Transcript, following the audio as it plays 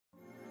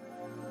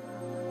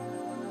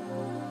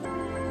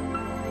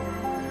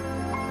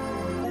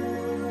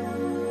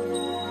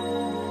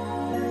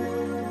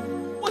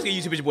What's good,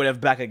 YouTube? It's your boy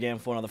Dev back again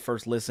for another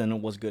first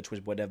listen. What's good,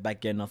 Twitch boy Dev back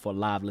again for a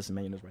live listen,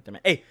 man. You know right there,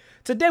 man. Hey,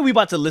 today we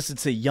about to listen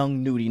to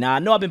Young Nudy. Now I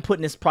know I've been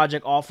putting this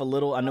project off a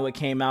little. I know it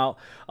came out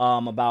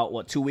about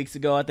what 2 weeks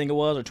ago, I think it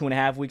was, or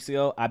 2.5 weeks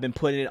ago. I've been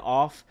putting it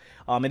off.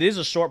 It is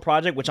a short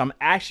project, which I'm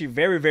actually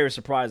very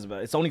surprised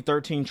about. It's only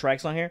 13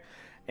 tracks on here,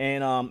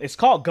 and it's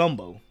called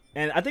Gumbo.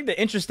 And I think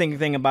the interesting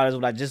thing about it is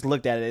what I just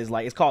looked at it is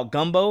like it's called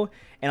Gumbo,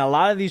 and a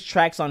lot of these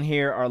tracks on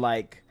here are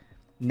like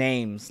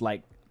names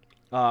like.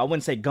 I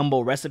wouldn't say gumbo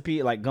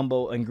recipe, like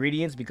gumbo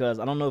ingredients, because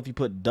I don't know if you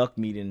put duck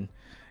meat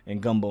in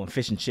gumbo and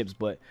fish and chips,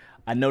 but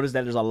I noticed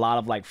that there's a lot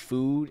of like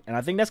food, and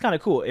I think that's kind of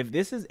cool. If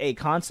this is a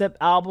concept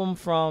album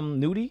from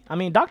Nudy, I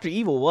mean, Dr.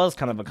 Evil was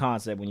kind of a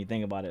concept when you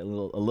think about it a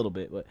little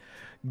bit, but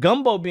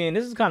Gumbo being,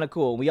 this is kind of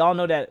cool. We all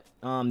know that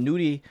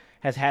Nudy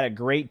has had a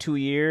great 2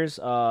 years,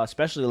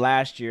 especially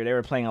last year. They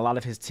were playing a lot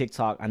of his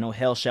TikTok. I know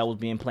Hell Shell was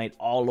being played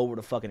all over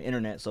the fucking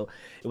internet, so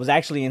it was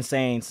actually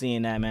insane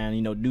seeing that, man.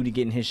 You know, Nudy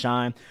getting his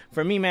shine.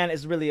 For me, man,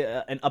 it's really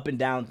an up and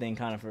down thing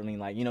kind of for me.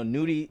 Like, you know,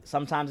 Nudy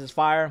sometimes is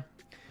fire,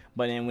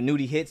 but then when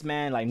Nudy hits,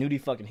 man, like Nudy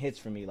fucking hits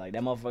for me. Like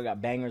that motherfucker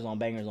got bangers on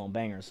bangers on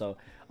bangers. So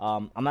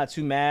I'm not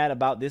too mad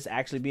about this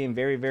actually being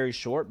very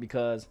short,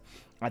 because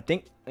I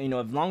think, you know,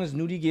 as long as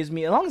Nudy gives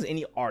me, as long as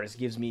any artist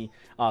gives me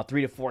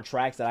 3 to 4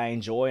 tracks that I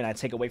enjoy and I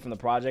take away from the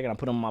project and I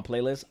put them on my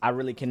playlist, I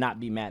really cannot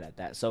be mad at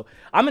that. So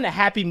I'm in a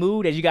happy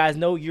mood. As you guys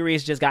know,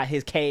 Urias just got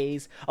his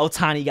Ks.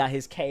 Otani got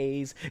his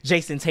Ks.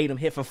 Jason Tatum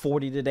hit for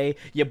 40 today.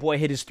 Your boy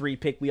hit his 3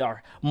 pick. We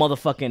are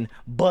motherfucking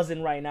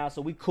buzzing right now,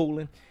 so we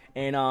cooling.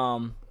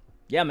 And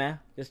yeah, man,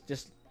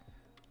 just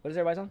what is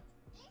everybody on?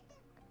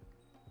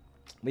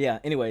 But yeah,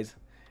 anyways,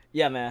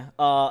 yeah, man.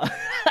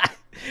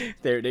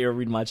 They were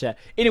reading my chat.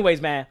 Anyways,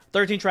 man,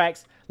 13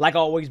 tracks. Like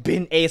always,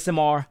 been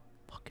ASMR.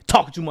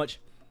 Talking too much.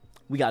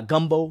 We got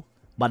Gumbo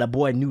by the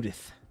boy Nudy.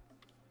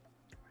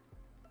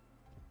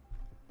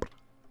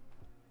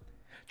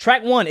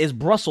 Track 1 is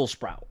Brussels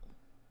Sprout.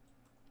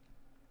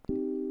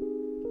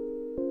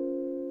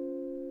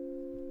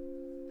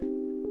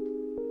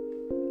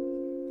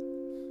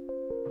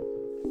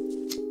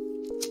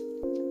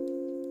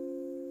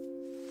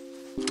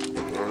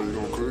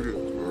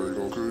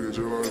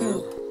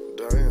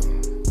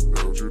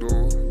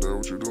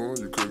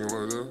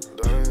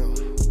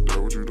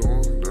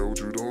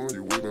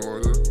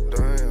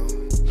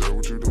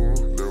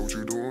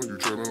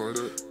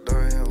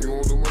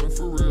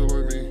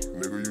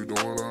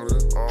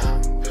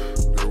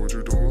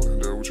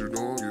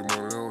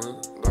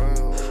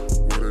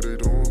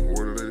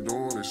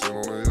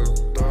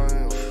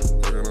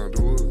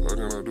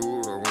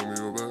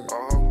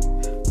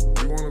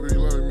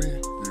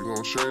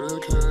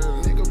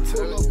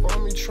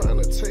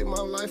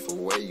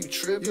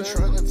 You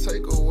tryna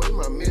take away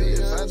my millions.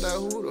 If I die,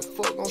 who the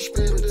fuck gon'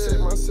 spend it? Take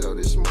myself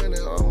this money,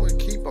 I'ma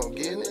keep on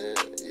getting it.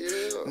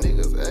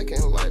 Niggas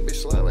acting like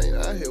bitch slime ain't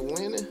out here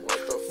winning.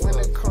 When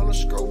it come to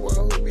scope, boy,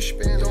 who be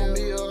spending? Don't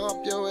be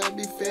up, your ass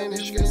be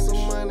finished. Get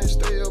some money,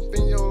 stay up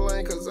in your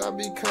lane, cause I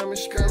be coming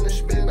Spanish.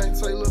 Spin ain't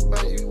Taylor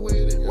Bank, you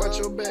with it. Watch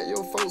your back,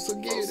 your folks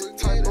will get it.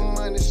 Type of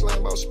money,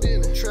 slime about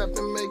spinning.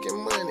 Trapping, making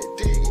money,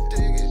 dig it.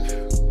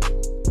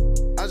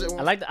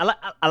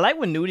 I like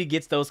when Nudy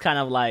gets those kind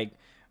of like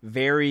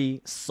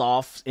very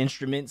soft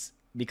instruments,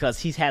 because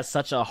he has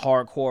such a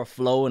hardcore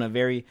flow and a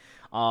very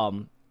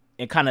and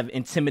kind of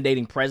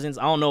intimidating presence.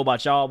 I don't know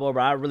about y'all, bro,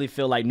 but I really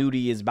feel like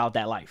Nudy is about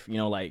that life. You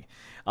know, like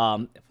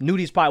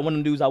Nudy's probably one of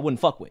them dudes I wouldn't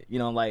fuck with. You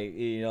know, like,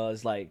 you know,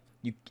 it's like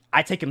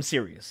I take him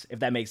serious, if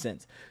that makes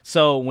sense.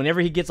 So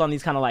whenever he gets on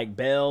these kind of like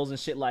bells and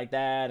shit like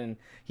that, and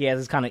he has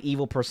this kind of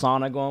evil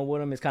persona going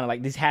with him, it's kind of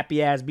like these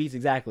happy ass beats.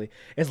 Exactly.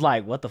 It's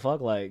like, what the fuck,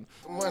 like.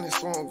 Money,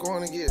 so I'm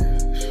going to get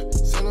it.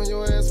 Sit on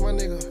your ass, my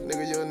nigga.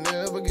 Nigga, you'll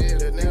never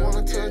get it. Nigga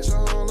wanna touch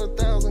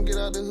 100,000, get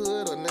out the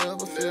hood, or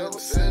never feel it.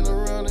 Sitting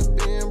around and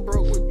being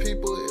broke with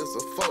people, it's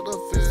a fucked up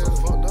feel.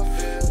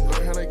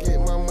 Learn how to get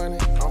my money.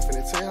 I'm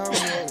finna tell you how I'm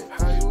getting it.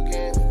 How you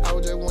again? I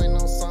was just waiting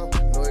on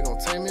something. No, it gon'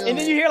 take me. And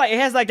then you hear like it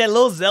has like that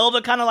little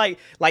Zelda kind of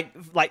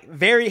like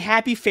very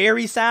happy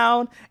fairy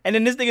sound, and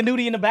then this nigga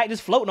Nudy in the back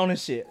just floating on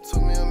his shit.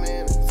 Took me a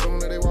minute. Soon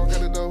as they walk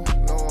out the door,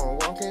 no, I'm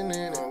walking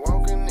in it.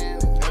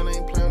 Y'all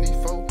ain't playing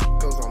these folk,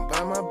 cause I'm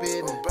by my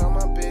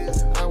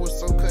business. I was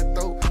so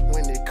cutthroat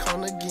when they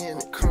come again.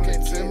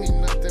 Can't tell me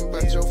nothing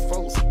about your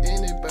folks.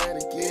 Anybody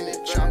get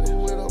it? Chopper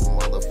with a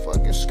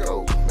motherfucking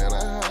scope. Man,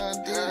 I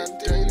did it.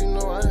 Damn, you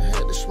know I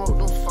had to smoke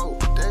them folk.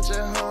 That's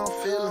just how I'm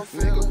feeling.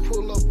 Nigga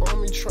pull up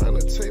on me trying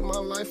to take my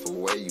life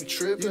away. You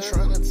tripping? You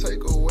trying to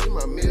take away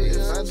my millions.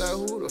 If I die,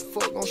 who the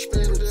fuck gon'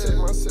 spend it? Take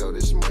myself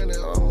this money,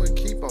 I'ma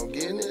keep on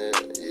getting it.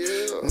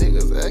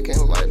 Niggas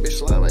acting like bitch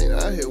slime ain't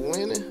out here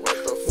winning.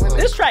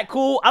 This track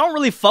cool. I don't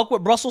really fuck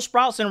with Brussels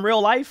sprouts in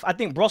real life. I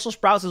think Brussels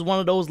sprouts is one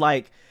of those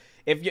like,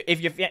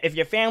 if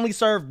your family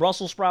served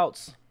Brussels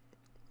sprouts,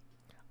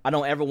 I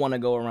don't ever want to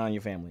go around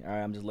your family. All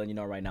right, I'm just letting you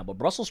know right now. But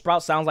Brussels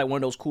sprouts sounds like one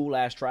of those cool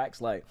ass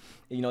tracks. Like,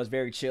 you know, it's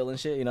very chill and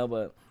shit. You know,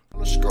 but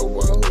I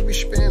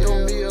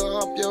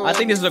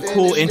think this is a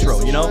cool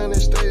intro. You know.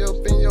 Stay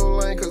up in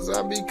your lane, cause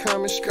I be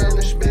coming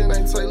Spanish. Spin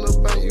ain't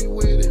Taylor Bank, you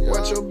with it.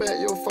 Watch your back,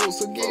 your folks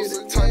will get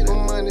it.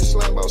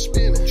 about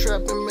spinning.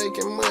 Trapping,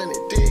 making money.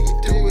 Dig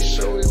it, do it,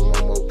 show it,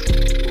 Momo.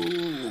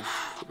 Ooh,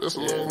 that's a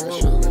little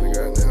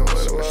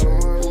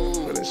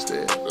but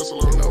instead, that's a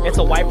little. It's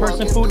a white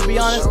person food, to be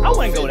honest. I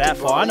wouldn't go that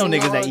far. I know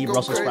niggas that eat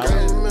Brussels sprouts.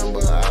 I remember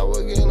I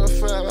was getting a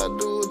 5, I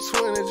do a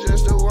 20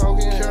 just to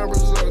walk in.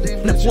 Cameras up, these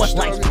bitches What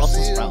likes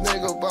Brussels sprouts?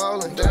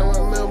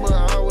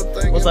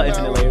 What's up,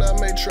 Infinite Layers? I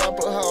made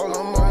trapper haul.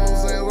 I'm on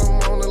Zans,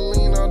 I'm on the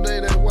lean all day.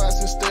 That watch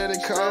instead of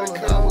calling.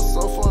 I was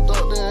so fucked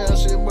up, didn't have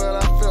shit, but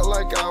I felt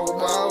like I was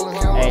ballin'.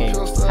 Hey,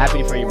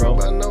 happy for you, bro.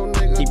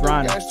 Keep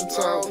grinding.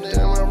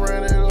 Damn, I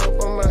ran it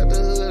up, I'm out the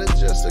hood, it's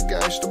just a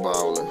gangster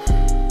ballin'.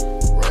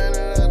 Ran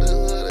it out the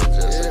hood, it's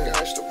just a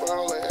gangster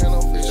ballin'. Ain't no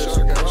bitch, just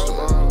a gangster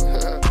ballin'.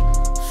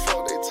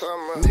 Fuck they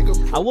talking about,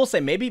 nigga. I will say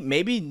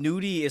maybe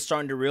Nudy is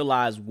starting to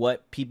realize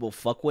what people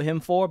fuck with him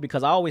for,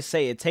 because I always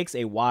say it takes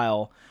a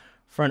while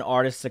for an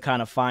artist to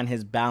kind of find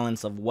his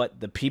balance of what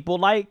the people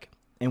like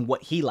and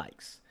what he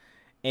likes.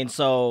 And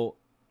so,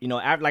 you know,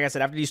 like I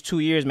said, after these 2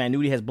 years, man,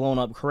 Nudy has blown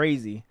up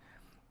crazy.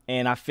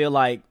 And I feel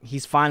like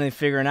he's finally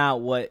figuring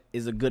out what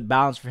is a good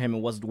balance for him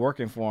and what's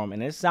working for him.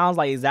 And it sounds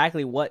like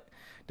exactly what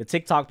the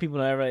TikTok people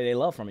they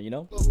love from it, you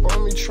know? Up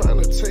on me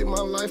trying to take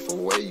my life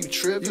away, you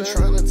trippin'. You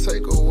trying to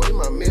take away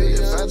my millions.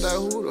 If I die,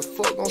 who the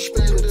fuck gon'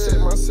 spend it?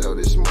 Take myself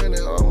this money,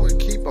 I'ma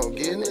keep on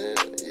getting it.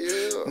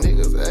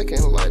 Niggas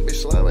acting like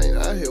bitch slime ain't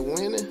out here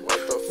winning.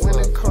 When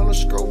it corner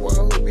scope, why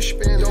who be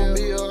spinning? Don't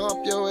be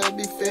up, your ass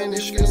be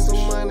finished. Get some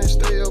money,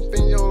 stay up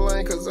in your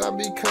lane, cause I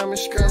be coming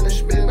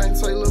Spanish. Big bank,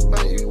 Taylor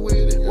bank, you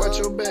with it. Watch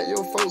your back,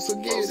 your folks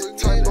will get it.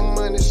 Type of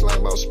money, slime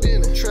about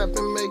spinning.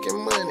 Trapping, making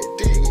money,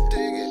 dig it,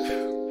 dig it.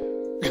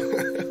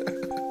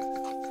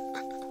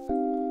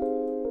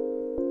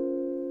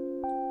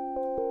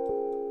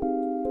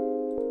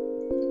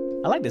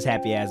 I like this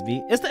happy ass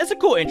beat. It's a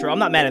cool intro. I'm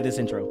not mad at this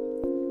intro.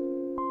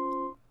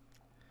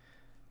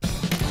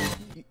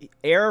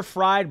 Air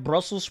fried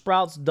Brussels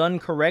sprouts done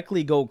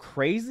correctly go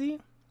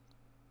crazy.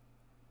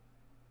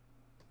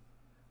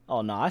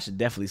 Oh no, I should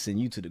definitely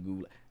send you to the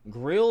Google.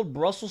 Grilled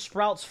Brussels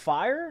sprouts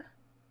fire?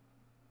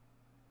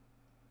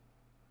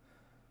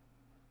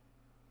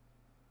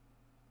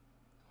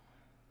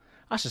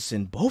 I should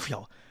send both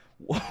y'all.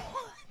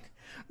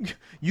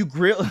 You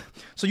grill,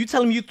 so you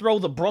telling me you throw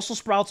the Brussels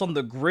sprouts on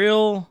the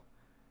grill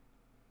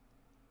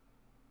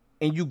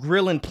and you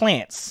grilling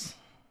plants?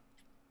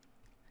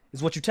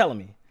 Is what you telling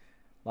me?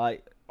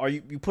 Like, are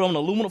you put on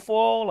aluminum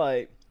foil?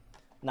 Like,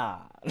 nah.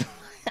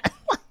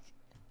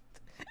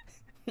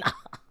 Nah.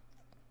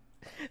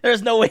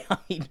 There's no way I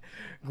eat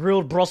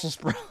grilled Brussels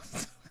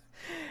sprouts.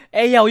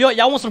 Hey,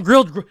 y'all want some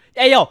grilled?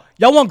 Hey, y'all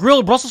want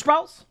grilled Brussels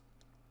sprouts?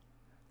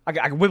 I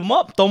can whip them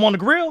up, throw them on the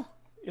grill.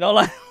 You know,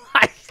 like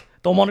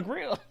throw them on the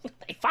grill.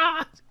 They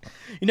fine.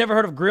 You never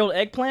heard of grilled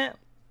eggplant?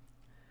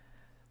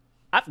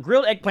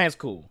 Grilled eggplant's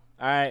cool,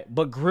 all right,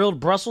 but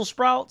grilled Brussels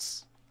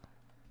sprouts?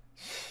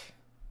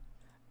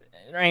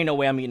 There ain't no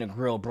way I'm eating a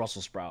grilled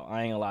Brussels sprout.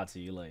 I ain't gonna lie to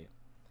you, like.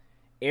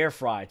 Air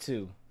fry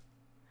too.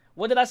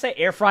 What did I say?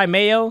 Air fry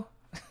mayo?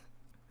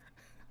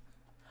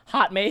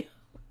 Hot mayo?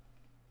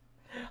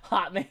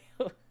 Hot mayo.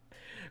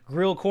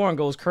 Grilled corn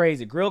goes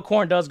crazy. Grilled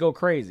corn does go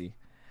crazy.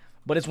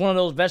 But it's one of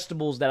those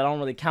vegetables that I don't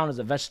really count as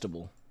a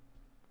vegetable.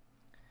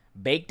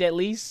 Baked at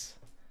least?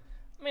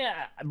 I mean,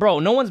 bro,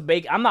 no one's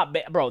baked. I'm not,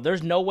 bro,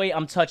 there's no way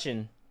I'm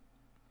touching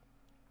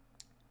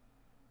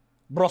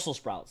Brussels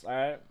sprouts, all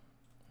right?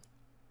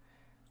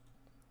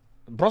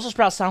 Brussels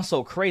sprouts sound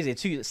so crazy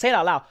too. Say it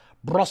out loud.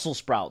 Brussels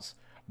sprouts.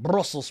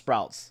 Brussels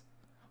sprouts.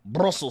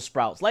 Brussels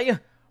sprouts. Like,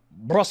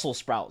 Brussels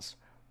sprouts.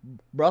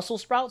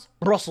 Brussels sprouts?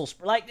 Brussels.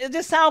 Like, it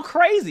just sounds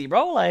crazy,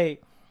 bro.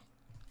 Like,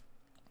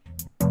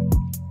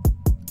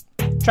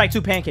 track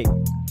 2 pancake.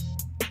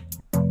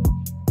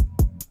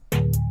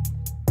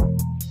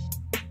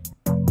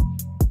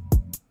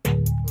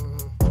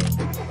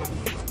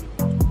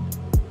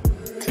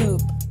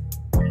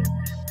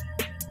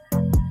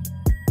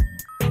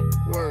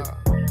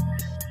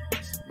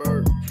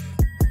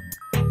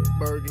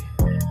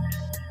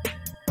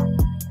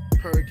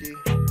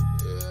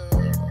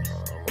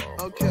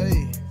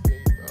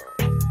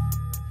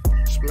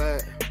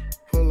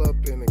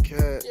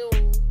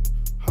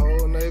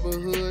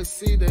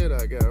 See that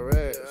I got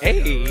rats.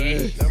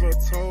 Hey. Never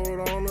told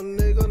on a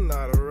nigga,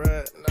 not a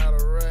rat. Not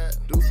a rat.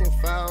 Do some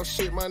foul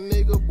shit, my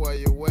nigga, boy,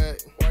 you whack.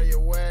 Why you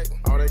whack?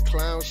 All that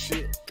clown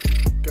shit.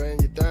 Gun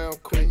you down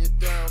quick.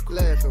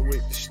 Laughing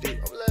with the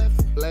stick. I'm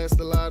laughing. Blast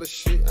a lot of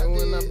shit. And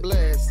when I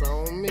blast, I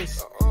don't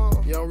miss.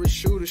 Y'all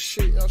reshoot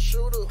shit. Y'all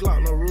shoot her.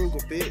 Glock no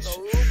Rugal, bitch.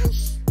 No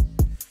Rugals.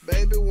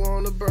 Baby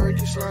want a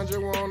Berkey,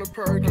 Slanja want a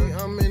perky.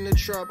 I'm in the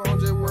trap, I'm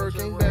just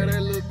working. Bad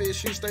that little bitch,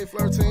 she stay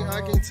flirting.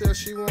 I can tell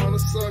she wanna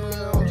suck me.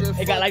 I'm just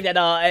it got like that.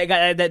 It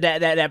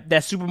got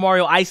that Super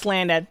Mario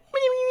Iceland. That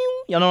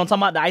you know what I'm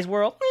talking about? The ice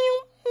world.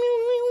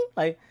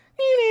 Like.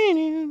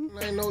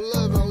 Ain't no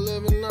love, I'm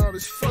living all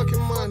this fucking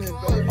money,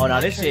 baby. Oh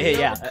no, this shit here,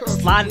 yeah.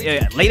 Slide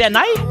late at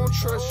night. I won't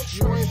trust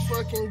you. You ain't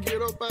fucking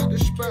get up out the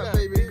spot,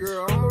 baby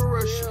girl. I'ma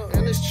rush you.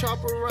 And this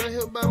chopper right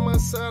here by my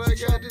side, I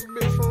got this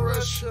bitch from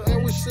Russia.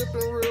 And we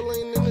sipping real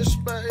lean in the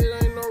spot.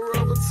 It ain't no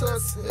rubber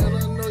tussin'. And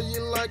I know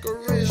you like a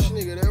rich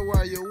nigga, that's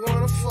why you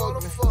wanna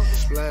fuck me.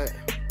 Splat,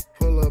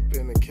 pull up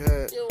in the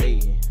cat.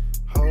 Hey.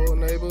 Whole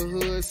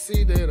neighborhood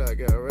see that I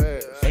got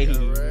racks. Hey.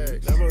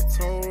 Never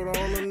told on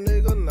a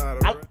nigga, not a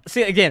rat.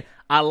 See, again,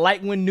 I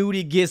like when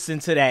Nudy gets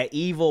into that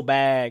evil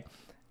bag.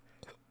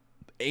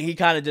 He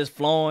kind of just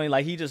flowing,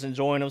 like he just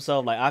enjoying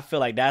himself. Like I feel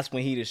like that's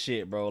when he the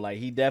shit, bro. Like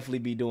he definitely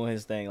be doing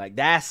his thing. Like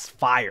that's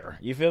fire.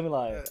 You feel me?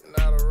 Like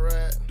not a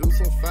rat. Do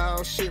some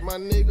foul shit, my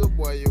nigga.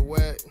 Boy, you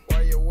whack.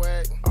 Why you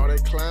whack? All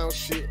that clown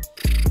shit.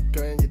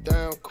 Gun you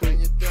down quick.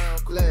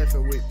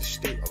 Laughing with the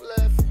stick. I'm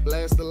laughing.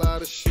 Blast a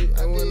lot of shit.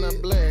 And when I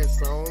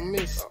blast, I don't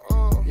miss.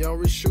 You don't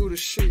reshoot the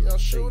shit. Y'all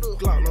shoot her.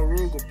 Glock no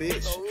Ruger,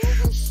 bitch.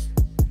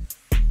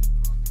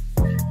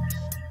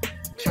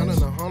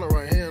 Counting 100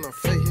 right here in her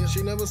face.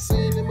 She never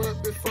seen him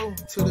up before.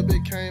 Till the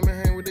bitch came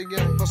and hang with the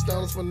gang. Her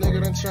stylist for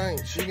nigga done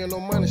changed. She got no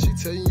money, she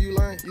tell you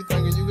lame. You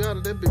thinking you got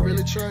it, that bitch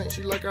really changed.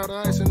 She like all the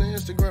ice in the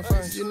Instagram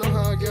fame. You know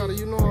how I got it,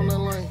 you know I'm that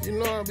lane. You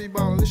know I be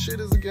ballin', this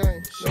shit is a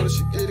game. Know that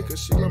she get it cause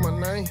she love my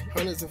name.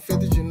 Hundreds and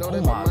fifties, you know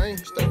that my main.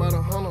 Stay by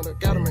the 100, I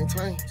gotta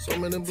maintain. So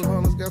many blue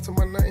hunters got to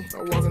my name.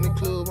 I walk in the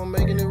club, I'm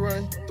making it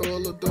rain. Throw a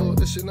little dog,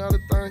 this shit not a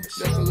thing. That's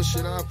a little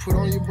shit I put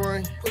on your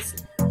brain.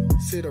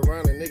 Sit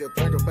around and nigga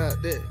think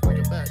about that.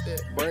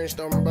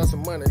 Brainstorming about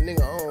some money,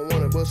 nigga, I don't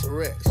want it but some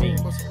racks.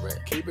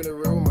 Keeping it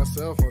real with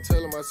myself, I'm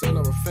telling myself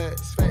I'm a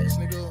facts,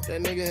 nigga.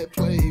 That nigga had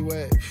played, he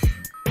whack.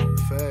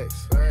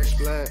 Facts,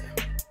 splat,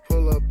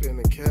 pull up in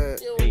the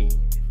cat.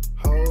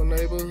 Whole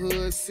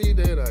neighborhood see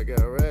that I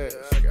got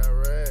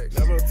racks.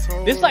 Never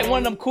told. this like one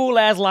of them cool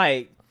ass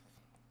like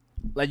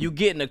you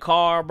get in the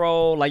car,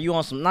 bro. Like you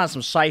on some not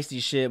some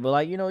shiesty shit, but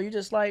like you know you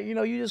just like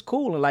you just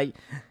cool and like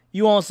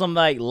you on some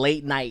like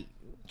late night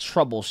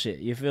trouble shit.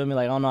 You feel me?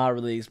 Like I don't know how to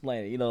really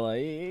explain it. You know,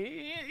 like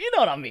you know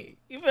what I mean.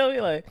 You feel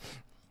me? Like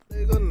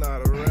nigga,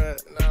 not a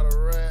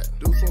rat.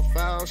 Do some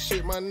foul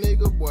shit, my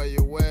nigga. Boy,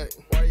 you whack.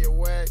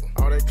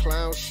 All that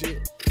clown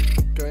shit.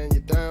 Gun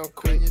you down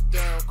quick.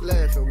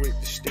 Laughing with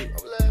the stick.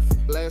 I'm laughing.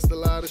 Blast a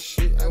lot of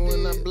shit. And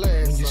when I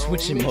blast, when you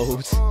switching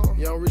modes.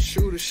 Y'all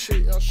reshoot the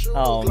shit.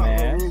 Oh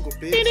man.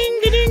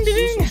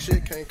 Some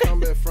shit can't come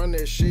back from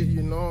that shit.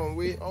 You know I'm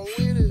with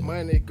it.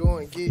 Money go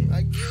and get.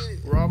 I get it.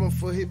 Rob him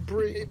for his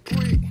brick.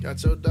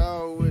 Got your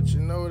dog with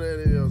you. Know that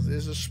it is.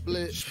 It's a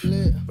split.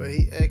 But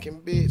he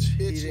acting bitch.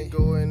 He didn't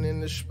go in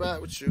the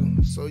spot with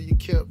you. So you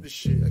kept the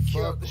shit. I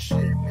kept the shit,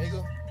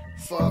 nigga.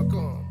 Fuck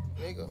on,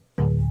 nigga.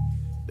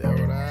 That's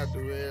what I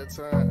do every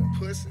time.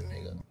 Pussy,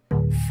 nigga.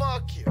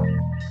 Fuck you.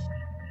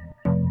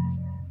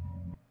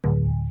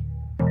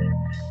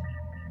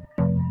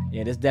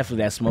 Yeah, this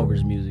definitely that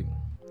smokers music.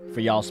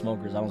 For y'all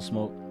smokers, I don't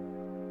smoke.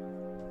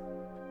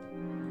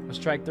 What's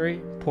track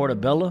 3?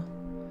 Portobello.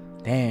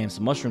 Damn,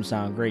 some mushrooms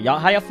sound great. Y'all,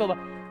 how y'all feel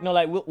about? You know,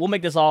 like we'll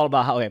make this all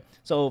about how. Okay,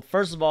 so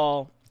first of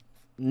all,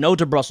 no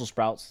to Brussels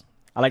sprouts.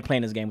 I like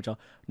playing this game with y'all.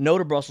 No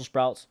to Brussels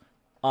sprouts.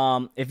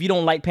 If you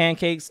don't like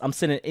pancakes, I'm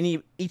sending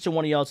each and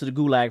one of y'all to the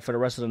gulag for the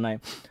rest of the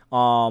night.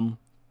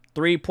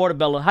 3,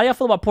 portobello. How y'all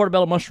feel about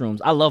portobello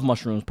mushrooms? I love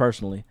mushrooms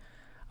personally.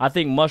 I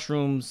think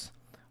mushrooms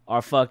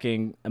are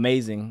fucking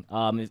amazing.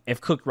 If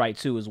cooked right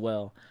too as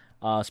well.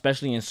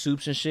 Especially in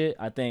soups and shit.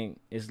 I think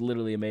it's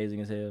literally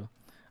amazing as hell.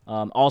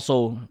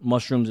 Also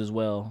mushrooms as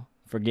well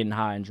for getting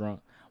high and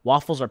drunk.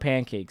 Waffles or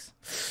pancakes?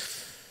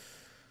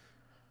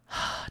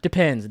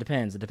 Depends.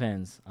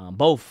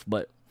 Both,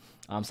 but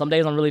some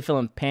days I'm really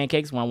feeling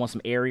pancakes when I want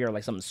some airy or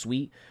like something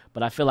sweet.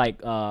 But I feel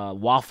like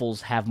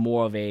waffles have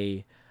more of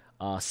a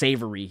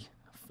savory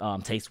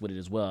taste with it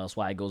as well. That's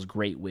why it goes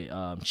great with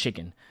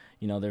chicken.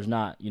 You know, there's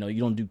not, you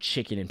don't do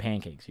chicken in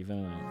pancakes. You feel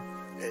me?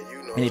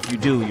 And if you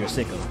do, you're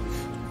sicko.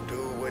 Do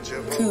what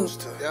you're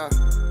supposed to. Yeah.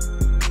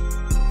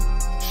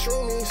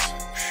 Shroomies.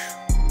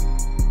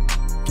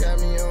 Got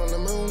me on the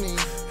moonies.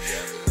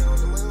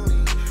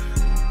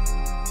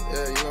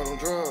 Yeah, you know them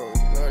drugs.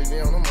 No, you be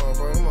on them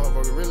motherfuckers. Them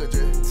motherfuckers really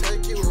just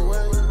take you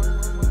away.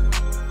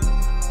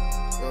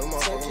 Them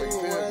motherfuckers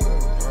make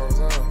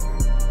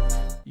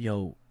feel.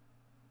 Yo,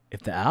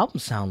 if the album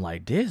sound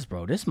like this,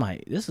 bro, this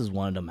is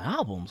one of them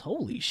albums.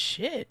 Holy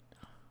shit.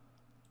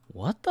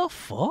 What the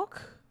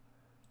fuck?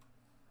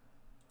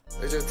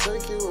 They just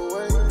take you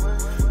away.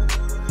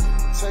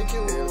 Take you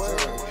away.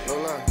 No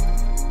lie.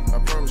 I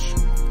promise you.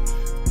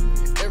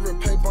 Every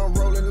paper I'm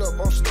rolling up,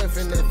 I'm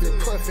stuffing that bit,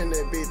 puffing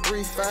that bit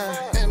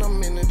 3-5. And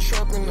I'm in the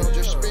trap and I'm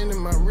just spinning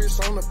my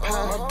wrist on the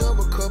pie. My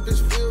double cup is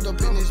filled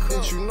up in this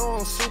bitch, you know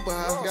I'm super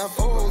high. Got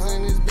foes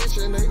in this bitch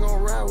and they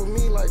gon' ride with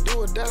me like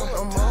do or die.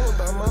 I'm all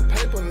about my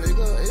paper,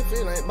 nigga. If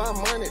it ain't about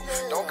money,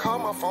 don't call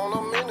my phone,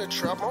 I'm in the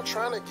trap, I'm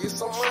trying to get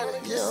some money.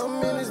 Yeah,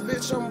 I'm in this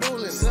bitch, I'm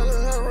bullying. Selling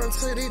her run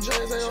to these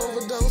J's, they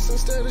overdose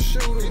instead of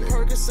shooting.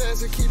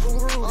 Percocets to keep them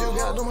grooving. You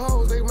got them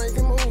hoes, they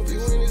making moves. You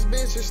in this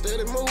bitch, you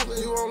steady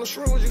moving. You on the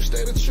shrooms, you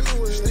steady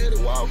chewing.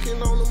 Steady walking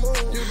on the moon.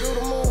 You do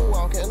the moon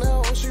walking. Now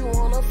what you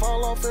wanna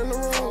fall off in the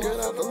room. Get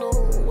out the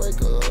noon,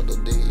 wake up the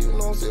D, you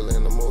know I'm still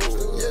in the mood.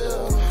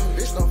 Yeah,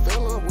 bitch done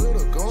fell up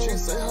with a goon. She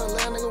say her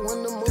line nigga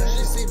when the moon.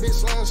 She see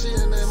bitch line, she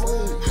in that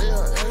mood.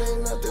 Yeah, it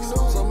ain't nothing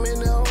new. So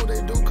many hoes,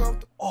 they do come.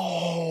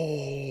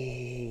 Oh.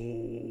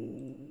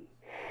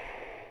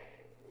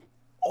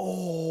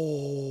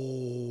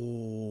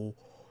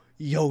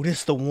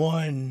 this the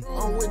one.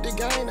 I'm with the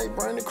gang, they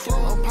burn the crew.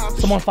 I'm popping.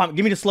 Someone find,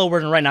 give me the slow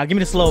version right now. Give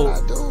me the slow.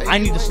 I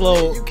need the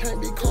slow. You can't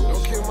be cool.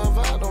 Don't kill my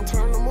vibe, don't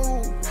turn the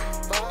move.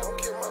 Don't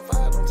kill my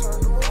vibe, don't turn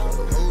the move.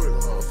 Move it,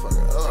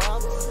 motherfucker.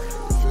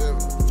 You feel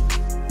me?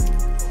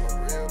 I'm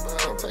a real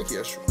vibe. Take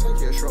your show me. Take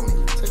your show me.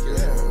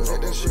 Let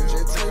that shit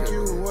just take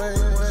you away.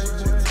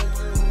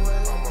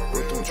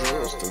 What them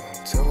drugs do?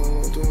 Tell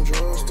them what them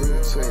drugs do.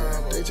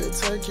 They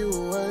just take you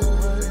away.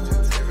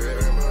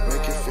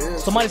 Make you feel.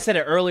 Somebody said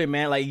it earlier,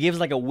 man. Like, it gives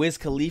like a Wiz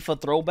Khalifa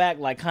throwback,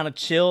 like kind of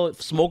chill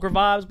smoker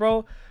vibes,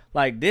 bro.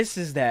 Like, this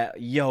is that.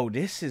 Yo,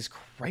 this is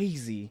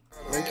crazy.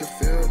 Make you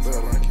feel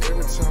better. Like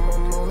every time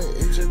I'm on it,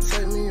 it just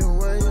take me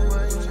away.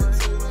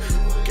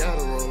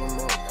 Gotta roll them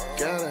up.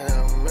 Gotta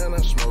have them. Man, I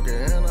smoke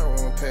it and I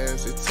won't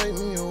pass it. Take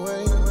me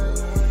away.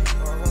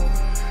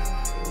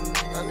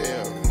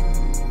 Yeah.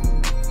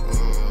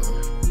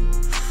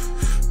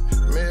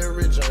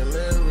 Mary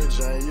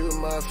Jane, you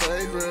my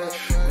favorite.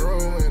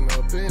 Growing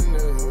up in the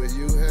hood,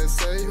 you had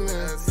saved me.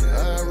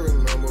 I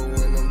remember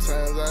when them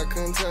times I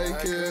couldn't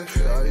take it.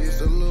 I used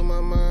to lose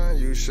my mind,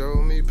 you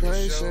showed me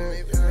patience.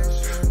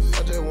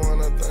 I just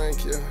wanna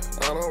thank you,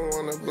 I don't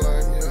wanna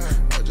blame you.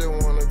 I just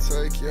wanna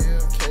take you,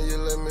 can you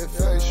let me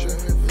face you?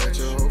 Let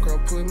your hoe come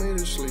put me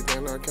to sleep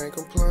and I can't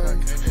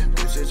complain.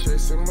 Bitch, you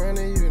chasing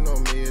money, you know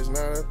me, it's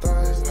not a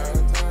thing.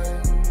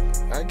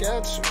 I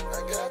got you.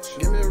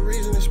 Give me a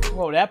reason to speak.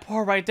 Bro, that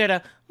part right there,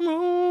 that.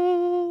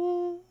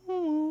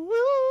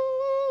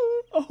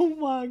 Oh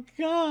my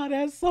God,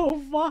 that's so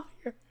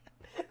fire.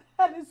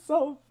 That is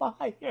so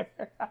fire.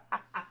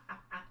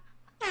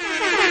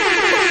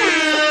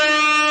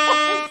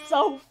 That's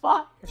so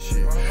fire.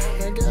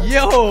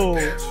 Yo.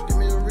 Give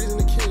me a reason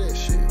to kill that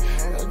shit.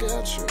 I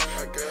got you.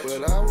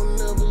 But I will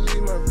never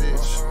leave my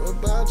bitch. What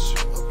about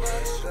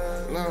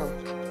you? No.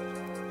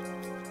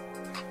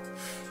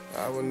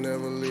 I would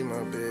never leave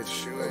my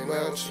bitch. You ain't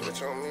about you.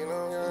 Bitch on me, no.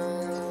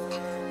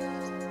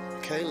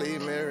 Can't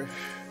leave Mary.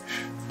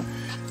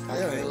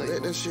 Yeah,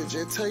 let that shit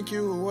just take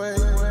you away.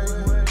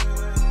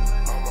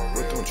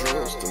 What them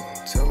drugs do?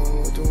 Tell them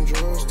what them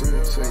drugs do.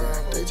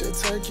 They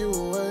just take you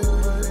away.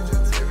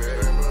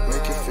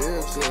 Make you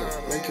feel good.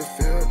 Make you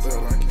feel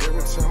better. Like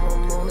every time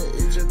I'm on it,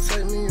 it just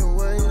take me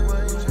away.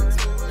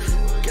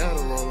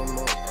 Gotta roll them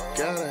up.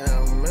 Gotta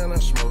have them. Man, I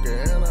smoke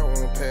it and I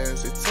won't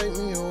pass it. Take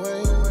me away.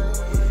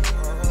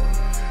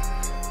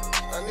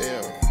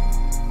 Yeah.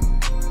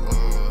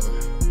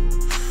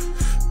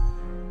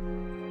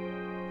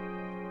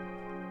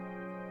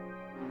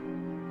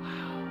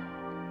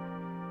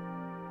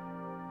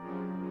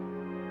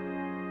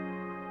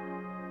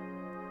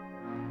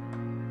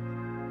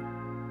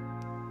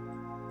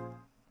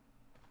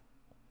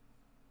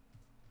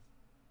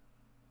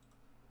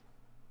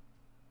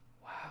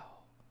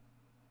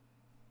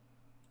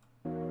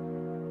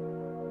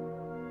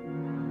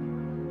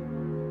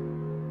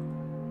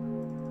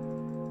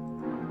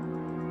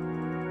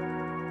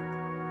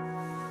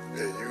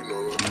 Yeah, you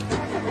know,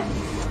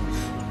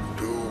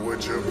 do what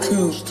you're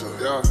supposed to.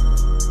 Yeah.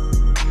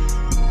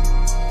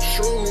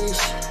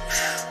 Shroomies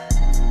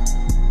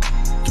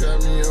got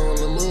me on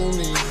the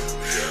moony.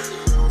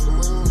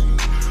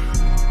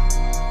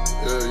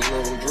 Yeah, you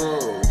know them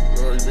drugs.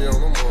 No, you be on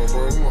them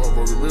motherfuckers. Them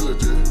motherfuckers really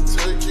just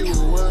take you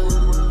away.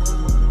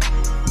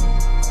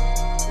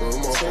 Them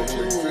motherfuckers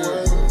make you feel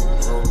good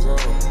all the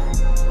time.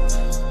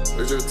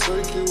 They just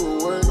take you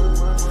away.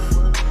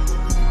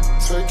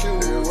 Take you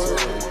away.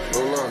 No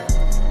lie,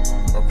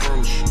 I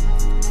promise you.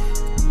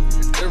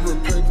 Every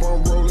paper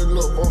I'm rolling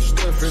up, I'm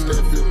stuffing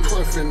that bitch,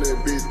 puffing that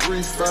bitch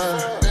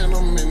 3-5. And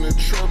I'm in the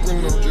truck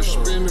and I'm just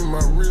spinning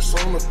my wrist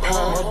on the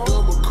pile. My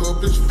double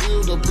cup is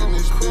filled up in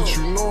this bitch,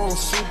 you know I'm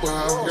super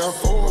high. Got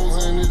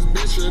foes in this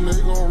bitch and they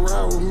gon'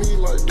 ride with me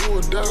like do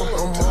or die.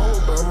 I'm all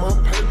about my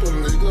paper,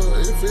 nigga.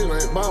 If it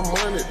ain't about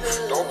money,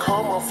 don't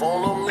call my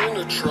phone, I'm in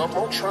the trap,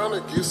 I'm trying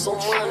to get some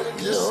money.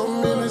 Yeah,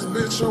 I'm in this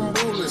bitch, I'm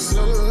bullet.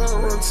 Sell it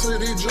out, run to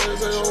these J's,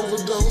 they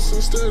overdose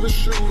instead of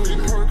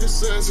shooting.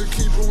 Percocets and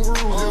keep them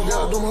grooving. You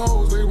got them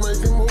hoes, they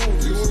making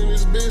moves. You in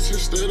this bitch, you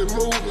steady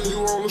moving.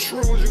 You on the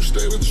shrooms, you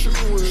steady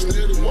chewing.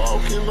 Steady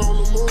walking on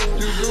the moon.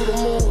 You do the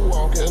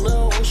moonwalk, and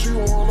now what you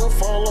wanna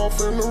fall off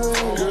in the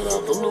room. Get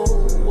out the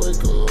noon,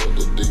 wake up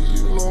the D,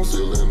 you know I'm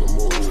still in the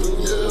mood.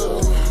 Yeah,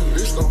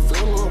 bitch don't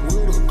fill up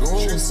with a gun.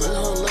 She say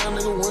her lie,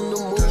 nigga, when the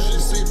moon. She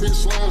see bitch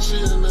slime, she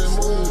in that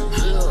mood.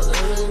 Yeah,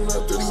 it ain't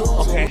nothing new.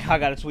 Okay, I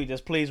gotta tweet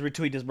this. Please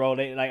retweet this, bro.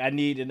 Like, I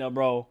need to know,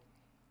 bro.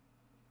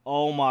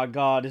 Oh my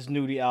God, this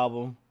Nudy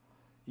album.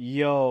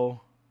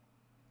 Yo.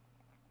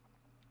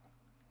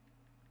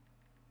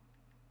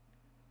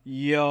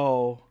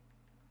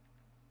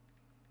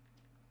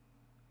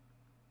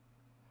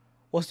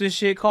 What's this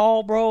shit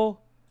called, bro?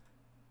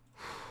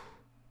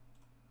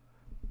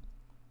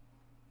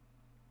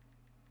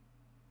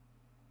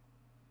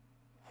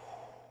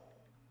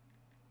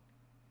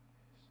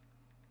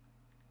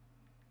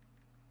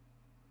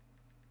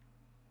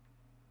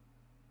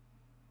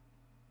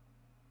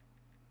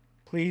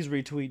 Please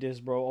retweet this,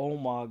 bro. Oh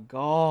my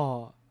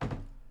God.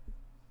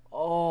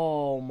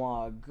 Oh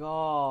my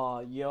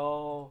God,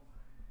 yo.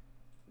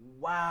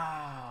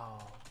 Wow.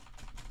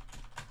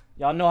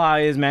 Y'all know how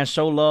it is, man.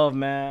 Show love,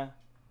 man.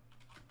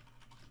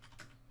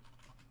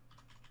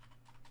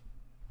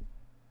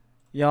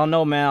 Y'all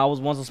know, man, I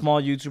was once a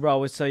small YouTuber. I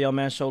always tell y'all,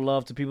 man, show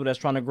love to people that's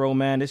trying to grow,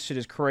 man. This shit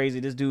is crazy.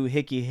 This dude,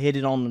 Hickey, hit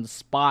it on the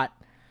spot.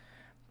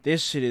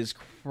 This shit is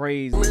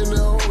crazy. They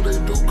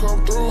do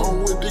come through. I'm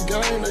with the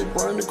gang, they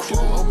bring the crew.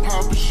 I'm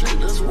popping shit,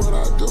 that's what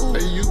I do.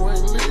 Hey, you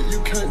ain't lit, you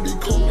can't be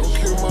cool. Don't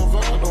kill my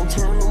vibe, don't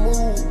turn the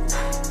mood.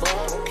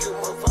 Vibe, don't kill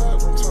my vibe,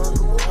 don't turn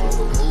the mood.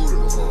 The mood in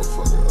the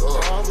motherfucker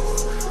up.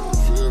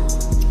 Feel me?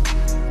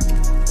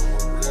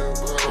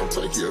 Yeah,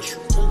 take your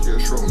shroom, take your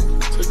shroom,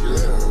 take your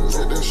shroom.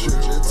 Let that shit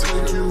just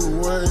take you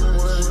away.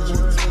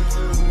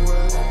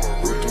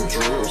 With them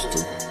drugs,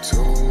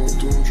 tell them what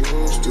them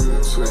drugs do.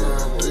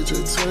 They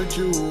just take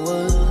you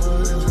away.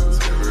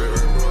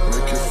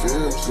 Make you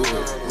feel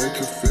good, make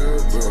you feel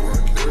better.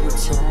 Every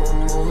time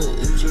I'm on it,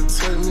 it just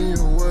take me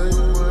away.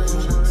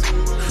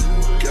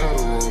 Gotta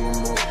roll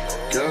them up,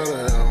 gotta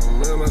have them,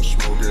 man. I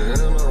smoke it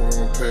and I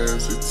won't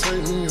pass it.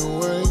 Take me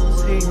away.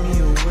 Take me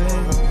away.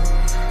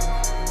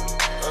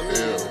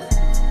 Yeah.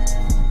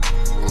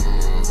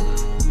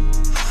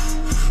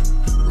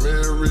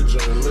 Mary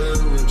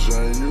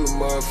Jane, you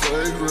my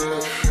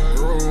favorite.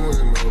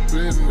 Growing up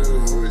in the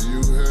hood,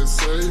 you had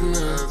saved me.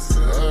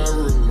 I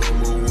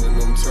remember when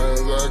them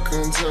times I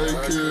couldn't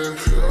take it.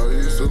 I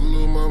used to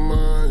lose my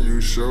mind,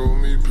 you showed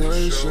me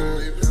patience.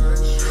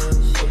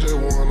 I just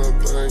wanna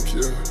thank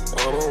you,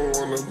 I don't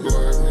wanna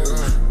blame you.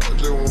 I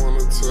just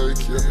wanna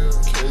take you,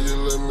 can you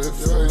let me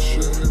face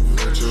you?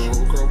 Let your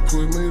hoe come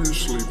put me to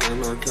sleep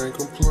and I can't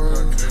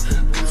complain.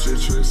 Bitch, you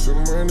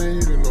chasing money,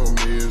 you know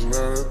me, it's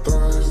not a thing.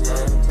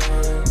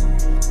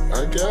 I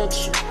got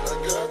you.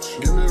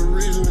 Give me a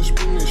reason to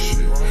spin this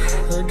shit.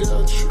 I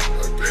got you.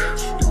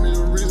 Give me a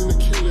reason to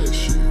kill that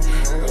shit.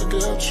 I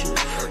got you.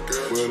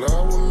 But I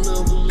will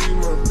never leave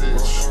my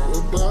bitch.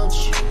 What about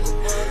you?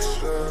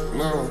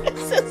 No.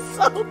 This is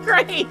so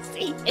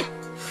crazy.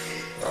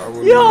 I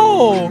will Yo.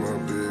 never leave my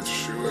bitch.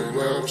 You ain't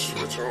about you.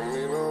 Bitch on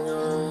me, no.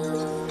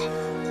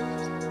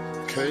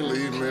 Can't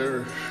leave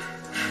Mary.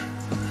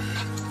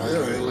 I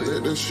can't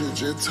let that shit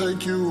just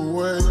take you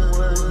away.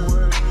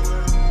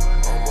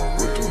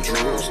 With them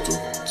drugs,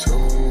 tell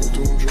them what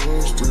them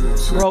drugs do.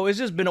 Bro,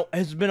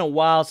 it's been a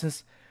while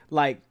since,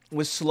 like,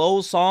 with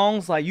slow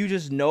songs, like, you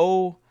just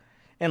know.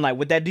 And like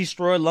with that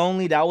Destroy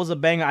Lonely, that was a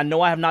banger. I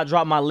know I have not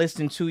dropped my list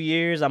in 2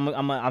 years.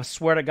 I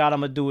swear to God, I'm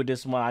gonna do it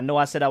this one. I know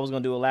I said I was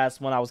gonna do it last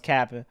one. I was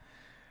capping,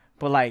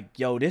 but like,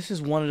 yo, this is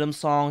one of them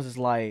songs. It's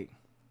like,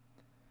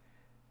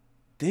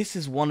 this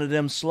is one of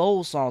them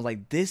slow songs.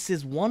 Like, this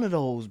is one of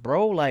those,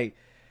 bro. Like,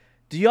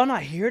 do y'all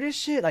not hear this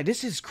shit? Like,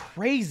 this is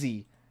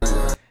crazy.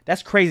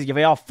 That's crazy. If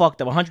y'all fucked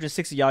up,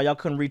 160 y'all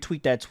couldn't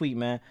retweet that tweet,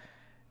 man.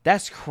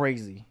 That's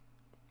crazy.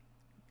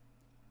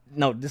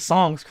 No, this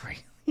song's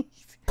crazy.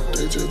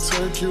 They just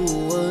take you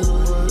away.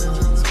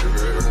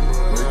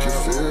 Make you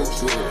feel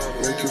good,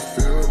 make you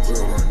feel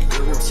better.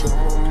 Every time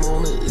I'm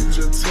on it, it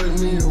just take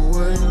me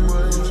away.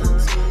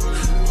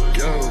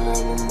 Gotta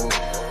roll them up,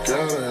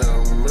 gotta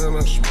have them, man. I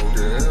smoke it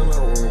and I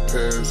won't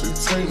pass it.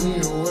 Take me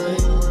away.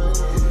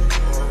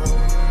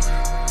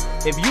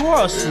 If you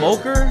are a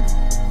smoker,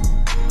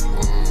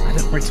 I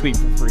don't retweet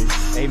for free.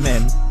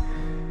 Amen.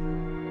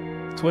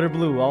 Twitter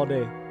blue all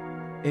day.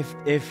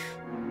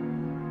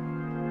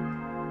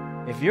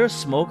 If you're a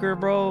smoker,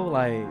 bro,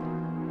 like,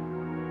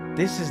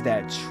 this is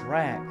that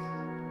track.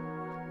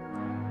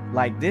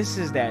 Like, this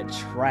is that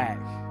track.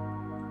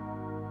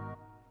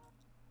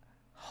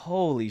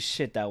 Holy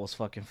shit, that was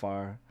fucking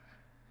fire.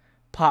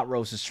 Pot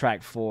Roast is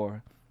track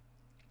 4.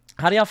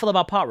 How do y'all feel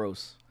about pot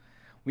roast?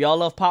 We all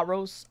love pot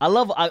roast. I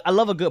love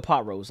a good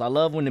pot roast. I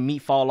love when the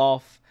meat fall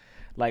off,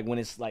 like when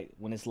it's like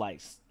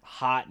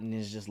hot and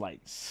it's just like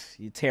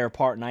you tear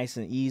apart nice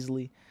and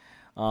easily.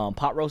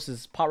 Pot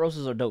roasts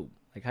are dope.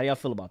 Like, how y'all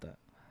feel about that?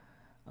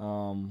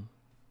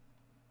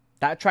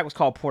 That track was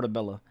called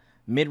Portobello.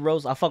 Mid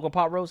roast, I fuck with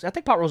pot roast. I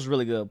think pot roast is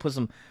really good.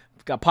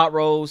 Got pot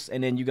roast,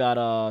 and then you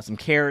got some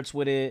carrots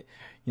with it,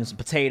 you know, some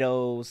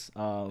potatoes,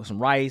 some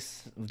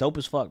rice. Dope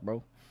as fuck,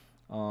 bro.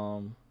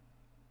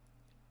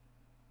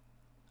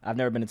 I've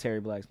never been to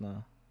Terry Black's,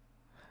 no.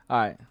 All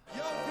right.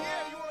 Yo,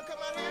 Pierre, you wanna come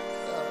out here?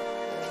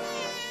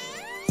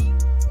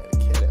 Had to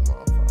kill that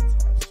motherfucker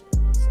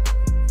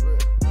type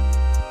shit.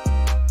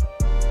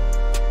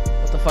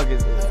 What the fuck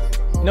is this?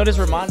 You know, this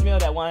reminds me of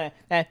that one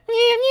that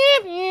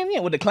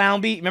with the clown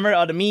beat.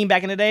 Remember the meme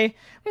back in the day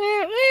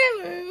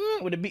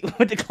with the beat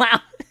with the clown.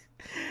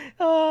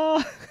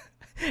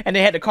 And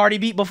they had the Cardi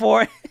beat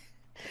before.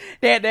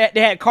 they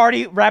had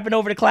Cardi rapping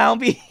over the clown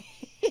beat.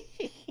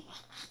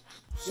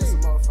 She's a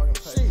motherfucking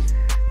play.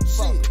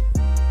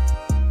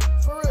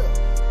 For real.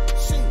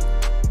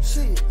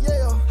 She,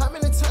 yeah. How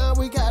many times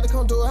we got to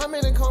come do it? How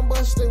many come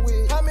bust it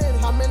with? How many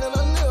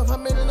done live? How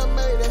many done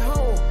made it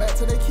home? Back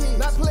to their kids.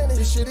 Not plenty.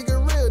 This shit get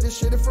real. This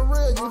shit is for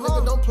real. You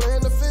niggas don't play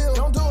in the field.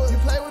 Don't do it. You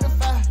play with the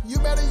fire. You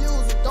better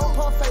use it. Don't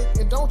pump fake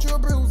and don't you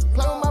abuse it.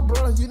 Play with my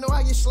brother. You know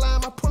I get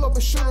slime. I pull up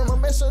and shoot them. I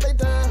make sure they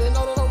die. They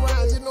know that I'm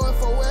right. You know it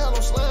for well.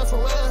 I'm slime for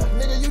mine.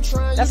 Nigga, you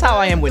That's how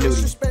I am with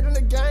Nudy.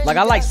 Like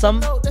I like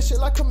some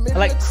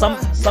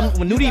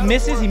when Nudy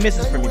misses, he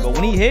misses for me. But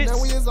when he hits,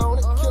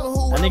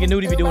 I think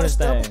Nudy be doing his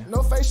thing.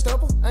 No face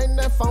stepper, ain't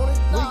that phony.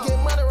 We get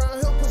money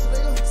around here, pussy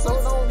nigga.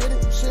 So don't get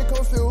it, shit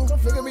confused.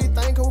 Nigga be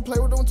thinking who play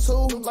with them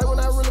too. Like when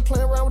I really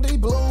playing around with these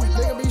blues.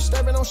 Nigga be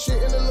stepping on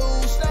shit in the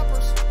loose.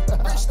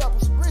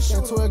 Steppers, rich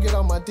shooters. 12 get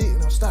on my dick,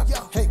 now stop it.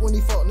 Hate when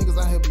these fuck niggas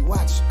out here be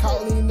watching.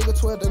 Calling these nigga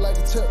 12, they like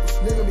to tell us.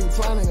 Nigga be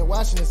planning and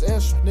watching this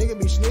extra. Nigga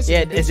be snitching.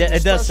 Yeah,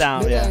 it does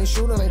sound, yeah. I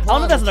don't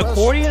know if that's an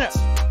accordion.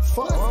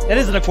 That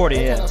is an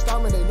accordion, yeah. What's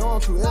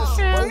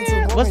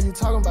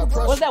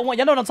that one?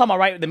 Y'all know what I'm talking about,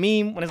 right? The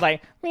meme when it's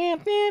like,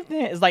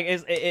 it's like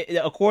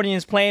the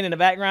accordion's playing in the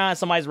background,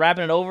 somebody's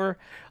rapping it over.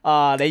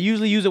 They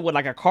usually use it with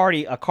like a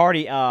Cardi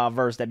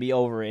verse that be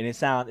over, and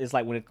it's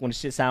like when the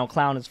shit sound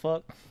clown as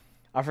fuck.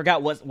 I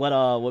forgot what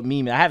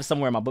meme. I have it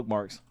somewhere in my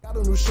bookmarks. Got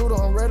a new shooter,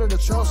 I'm ready to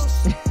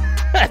trust.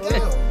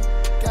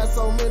 Got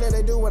so many,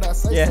 they do what I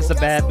say. Yeah, it's a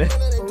bad bit.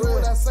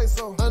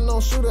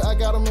 Unknown shooter, I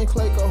got him in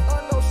Clayco.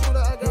 Unknown shooter,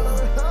 I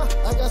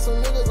got some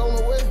niggas on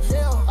the west.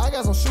 Yeah, I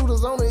got some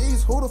shooters on the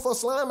east. Who the fuck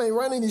slime ain't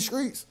running these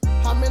streets?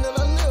 How many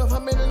I live? How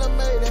many I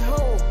made at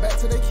home? Back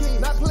to the kids.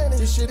 Not plenty.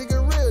 This shit it get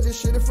real.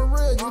 This shit it for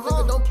real. You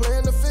nigga don't play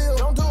in the field.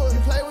 Don't do it. You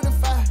play with the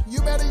fire.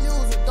 You better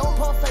use it. Don't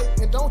pump fake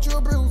and don't you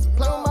abuse it.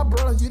 Play with my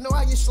brother. You know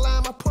I get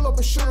slime. I pull up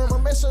and shoot him. I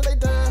make sure they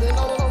die. Then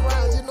all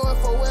around. You know it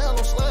for well.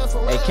 I'm slime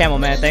for Hey Camel,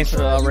 man, thanks for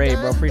the raid,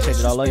 bro. Appreciate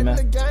it. I love you,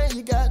 man.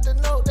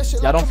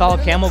 Y'all don't follow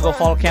Camel? Go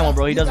follow Camel,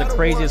 bro. He does the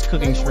craziest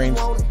cooking streams.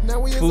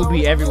 Food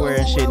be everywhere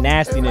and shit.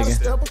 Nasty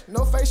nigga.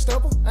 No face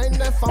stepper, ain't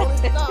that phony.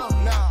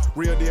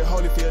 Real deal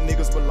Holyfield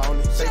niggas belong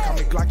it. They call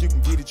me Glock, you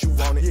can get it, you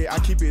want it. Yeah, I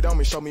keep it on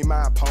me, show me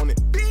my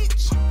opponent.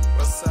 Bitch.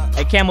 What's up?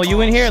 Hey Camel,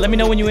 you in here? Let me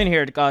know when you in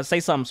here. Say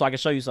something so I can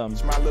show you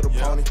something. My little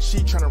pony. She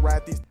tryna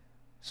ride these.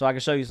 So I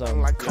can show you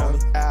something. Like Coney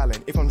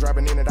Island. If I'm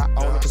driving in it, I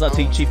own it. What's up,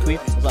 Chief Queef?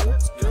 What's up?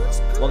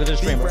 Welcome to the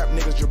stream, bro. Rap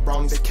niggas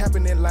jabroni. They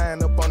capping in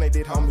line up on they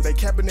dead homies. They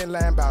capping in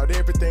line about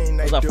everything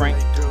they do. What's up, Frank?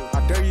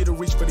 I dare you to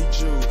reach for the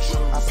Jews.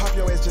 I pop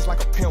your ass just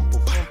like a pimple.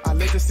 I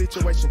let the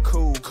situation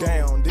cool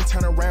down, then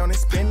turn around and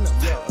spin them.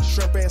 Yeah,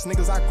 shrimp ass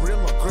niggas, I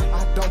grill them.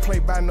 I don't play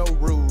by no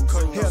rules.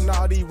 Hell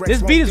nah, these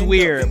this beat is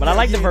weird, but I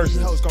like the verses.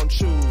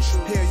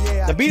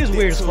 The beat is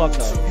weird as fuck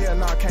though. Hell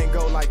nah, I can't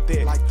go like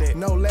that.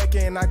 No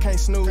lacking, I can't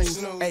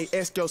snooze. Hey,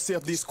 ask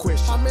yourself this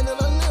question. How many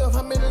I live?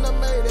 How many I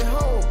made at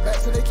home? Back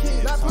to the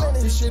kids. Not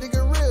plenty. This shit it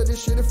get real.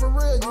 This shit it for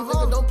real. You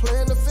nigga don't play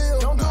in the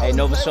field. Hey,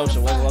 Nova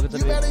Social, welcome to the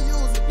video.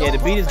 Yeah, the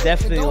beat is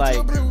definitely like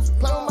a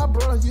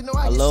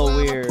little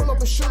weird.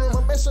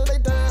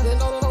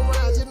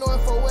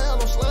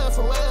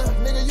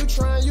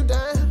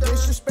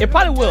 It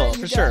probably will,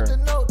 for sure.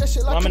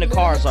 When I'm in the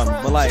car or something.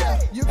 But like,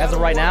 as of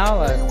right now,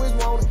 like.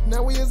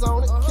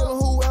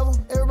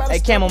 Hey,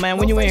 Camel, man,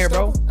 when you in here,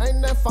 bro?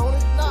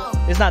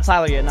 It's not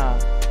Tyler yet, nah.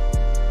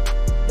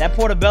 That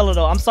Portobello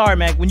though, I'm sorry,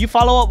 man. When you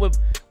follow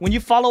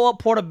up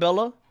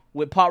Portobello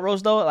with Pot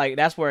Roast though, like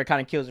that's where it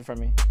kind of kills it for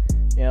me.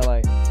 You know,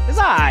 like it's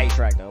an alright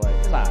track though, like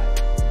it's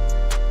alright.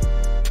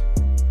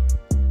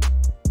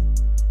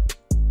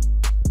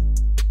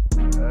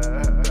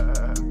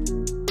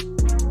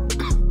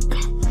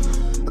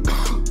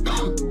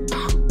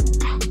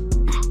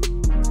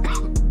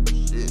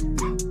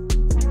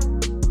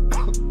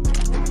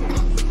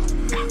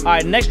 All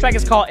right, next track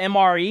is called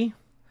MRE.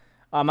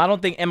 I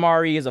don't think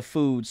MRE is a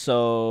food,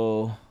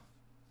 so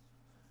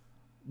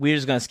we're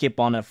just gonna skip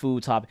on that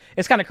food topic.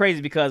 It's kind of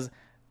crazy because,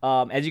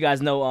 as you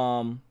guys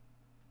know,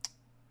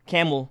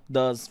 Camel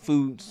does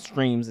food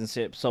streams and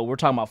shit. So we're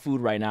talking about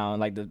food right now and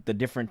like the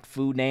different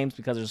food names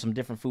because there's some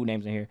different food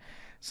names in here.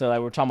 So like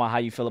we're talking about how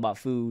you feel about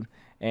food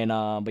and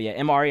but yeah,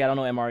 MRE. I don't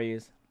know what MRE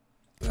is.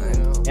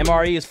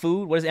 MRE is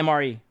food. What is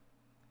MRE?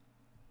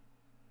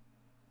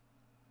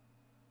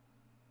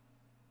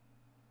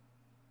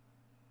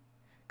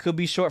 Could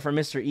be short for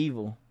Mr.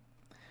 Evil.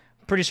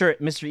 Pretty sure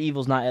Mr.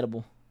 Evil's not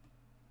edible.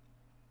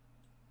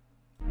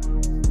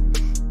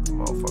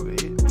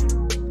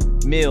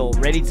 Motherfucker. Meal,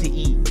 ready to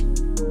eat.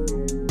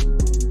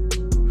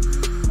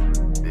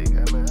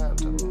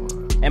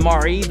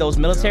 MRE, those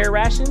military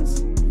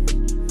rations?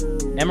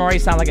 MRE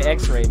sound like an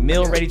x-ray.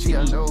 Meal ready to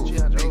eat.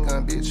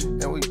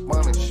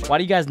 Why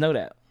do you guys know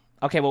that?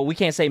 Okay, well, we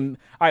can't say... All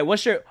right,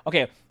 what's your...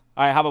 Okay,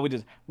 all right, how about we do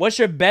this? What's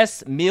your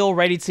best meal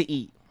ready to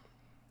eat?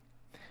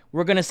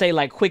 We're gonna say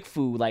like quick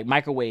food, like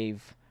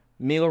microwave,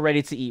 meal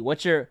ready to eat.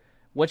 What's your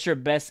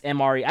best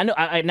MRE? I know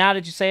now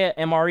that you say it,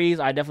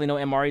 MREs, I definitely know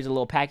MREs are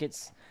little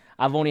packets.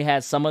 I've only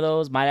had some of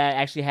those. My dad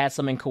actually had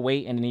some in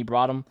Kuwait, and then he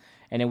brought them,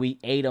 and then we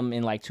ate them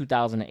in like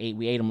 2008.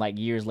 We ate them like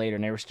years later,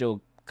 and they were still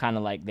kind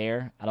of like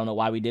there. I don't know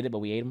why we did it, but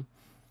we ate them.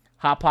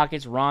 Hot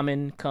Pockets,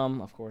 ramen,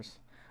 of course.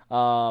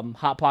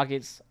 Hot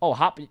Pockets. Oh,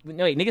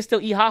 wait, niggas still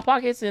eat Hot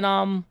Pockets in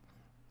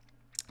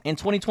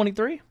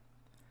 2023?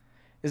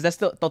 Is that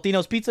still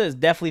Totino's Pizza? Is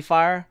definitely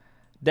fire.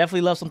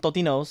 Definitely love some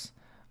Totino's.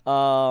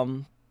 I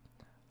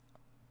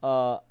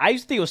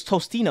used to think it was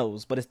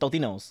Tostinos, but it's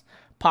Totino's.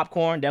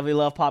 Popcorn, definitely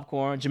love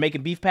popcorn.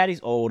 Jamaican beef patties.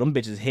 Oh, them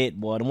bitches hit,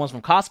 boy. The ones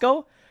from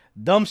Costco,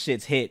 Them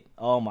shits hit.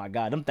 Oh my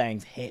god, them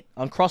things hit.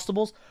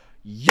 Uncrustables,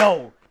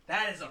 yo,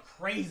 that is a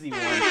crazy one,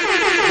 bro.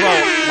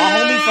 My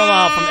homie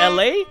from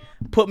LA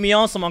put me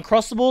on some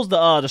Uncrustables,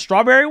 the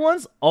strawberry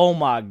ones. Oh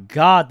my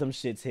god, them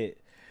shits hit.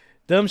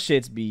 Them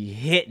shits be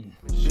hitting.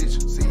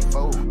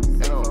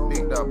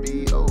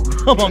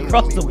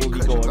 Uncrustables be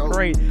going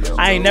crazy.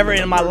 I ain't never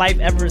in my life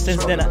ever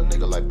since then.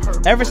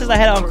 Ever since I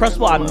had an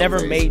Uncrustable, I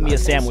never made me a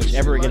sandwich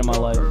ever again in my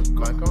life.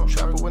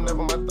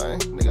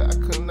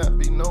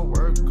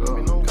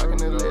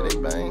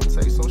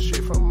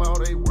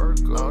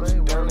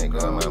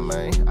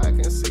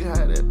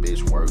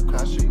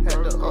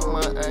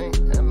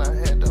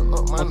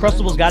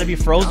 Uncrustables got to be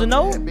frozen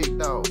though.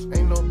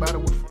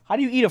 How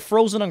do you eat a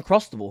frozen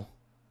Uncrustable?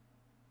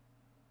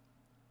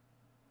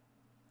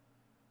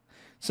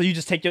 So you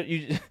just take your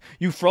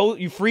you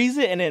freeze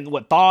it and then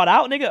what, thaw it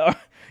out, nigga? Or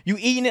you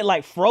eating it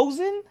like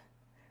frozen?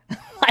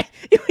 Like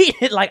you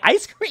eating it like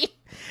ice cream?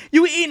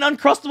 You eating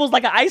Uncrustables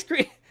like an ice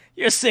cream?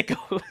 You're a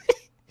sicko.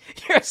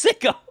 You're a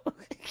sicko.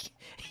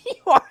 You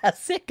are a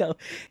sicko.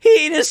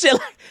 He eating this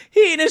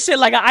shit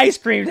like an ice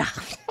cream.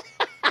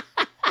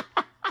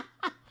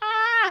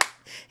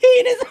 He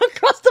eating his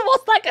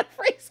Uncrustables like a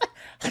freezer.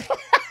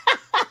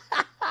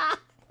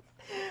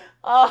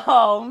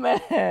 Oh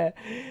man,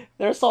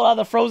 they're sold out of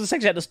the frozen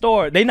section at the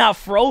store. They not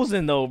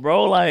frozen though,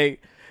 bro.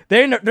 Like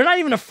they're not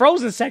even a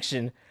frozen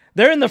section.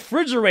 They're in the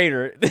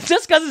refrigerator.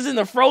 Just because it's in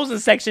the frozen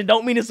section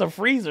don't mean it's a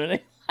freezer.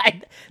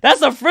 Like,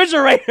 that's a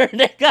refrigerator,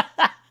 nigga.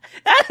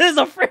 That is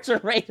a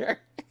refrigerator.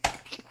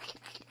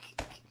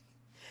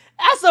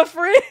 That's a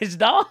fridge,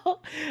 dog.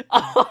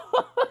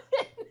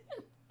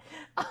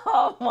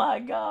 Oh my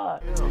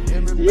god.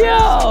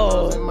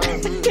 Yo.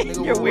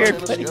 You're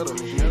weird, buddy.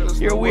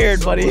 You're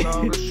weird, buddy.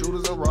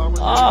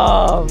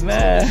 Oh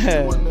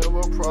man.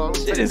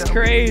 Shit is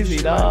crazy,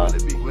 dog.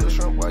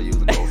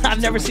 I've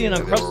never seen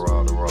an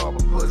Uncrustable.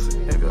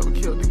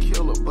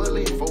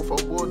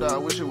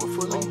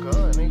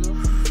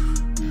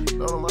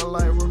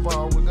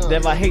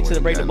 Dev, I hate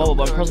to break the bubble,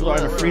 but Uncrustables are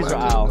in the freezer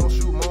aisle.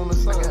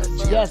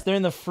 Yes, they're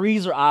in the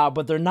freezer aisle,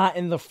 but they're not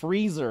in the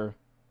freezer.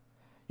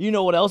 You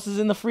know what else is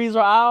in the freezer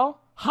aisle?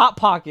 Hot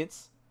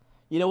Pockets.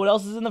 You know what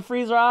else is in the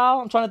freezer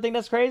aisle? I'm trying to think.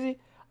 That's crazy.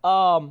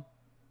 What's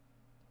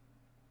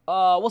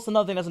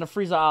another thing that's in the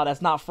freezer aisle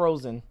that's not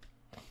frozen?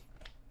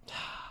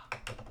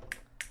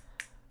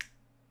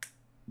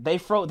 They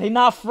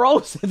not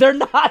frozen. They're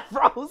not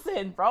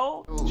frozen,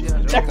 bro.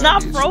 They're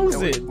not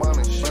frozen.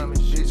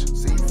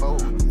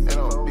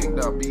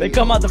 They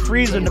come out the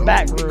freezer in the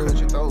back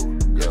room.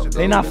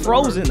 They not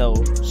frozen though.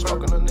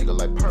 Smoking a nigga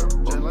like purple.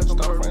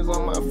 Star frames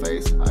on my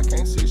face. I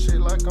can't see shit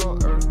like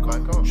on earth.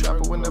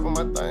 Trapper was never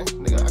my thing.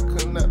 Nigga, I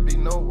could not be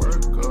no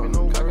work.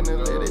 Cocking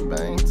and let it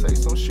bang. Take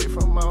some shit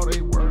from all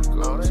they work.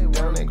 Down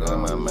nigga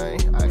my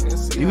main. I can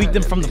see. You eat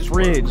them from the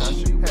fridge. I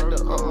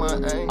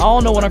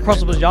don't know what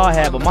Uncrustables y'all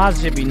had, but mine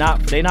should be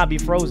they not be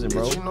frozen,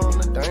 bro. You know I'm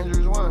the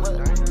dangerous one.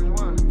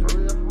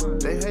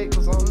 They hate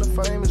cause I'm the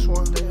famous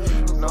one.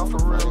 Not for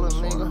real,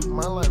 nigga.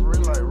 My life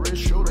real like rich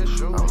shooter.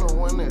 I'm the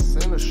one that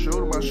send a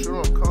shooter. My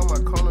shooter call my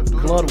corner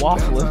dude. Blood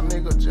waffler.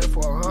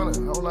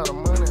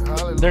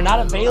 They're not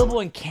available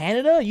in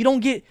Canada? You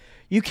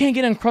can't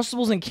get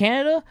Uncrustables in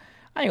Canada?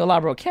 I ain't gonna lie,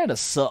 bro. Canada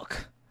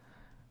suck.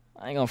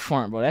 I ain't gonna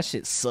front, bro. That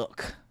shit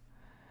suck.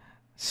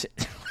 Shit.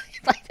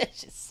 Like that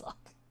shit suck.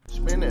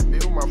 Spin that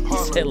bill, my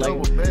partner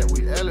double bet.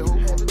 We alley who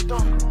had the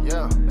dunk.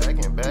 Yeah,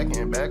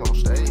 back on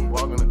stage.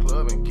 Walk in the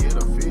club and get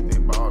a 50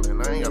 ball.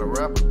 And I ain't got a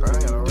rapper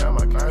thing. Got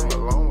my came a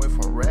long way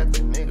from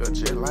rapping, nigga.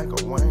 Just like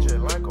a Wayne,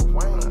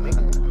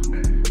 nigga.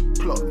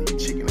 Plug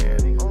these chicken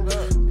ass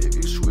nigga. If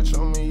you switch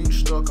on me, you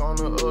stuck on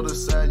the other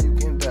side, you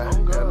can die.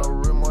 Got no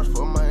remorse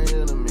for my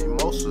enemy.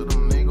 Most of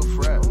them nigga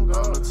frat. I'm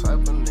the type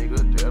of nigga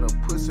that a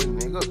pussy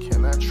nigga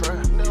cannot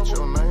try. Get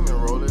your name and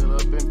roll it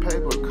up in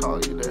paper. Call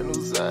you that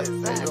new Zai.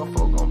 And your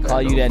folk gon'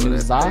 call you that new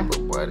Zai.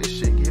 Boy, this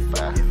shit get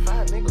fired.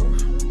 Nigga.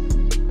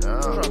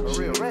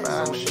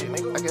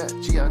 I got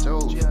G.I. Joe,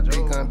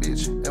 big gun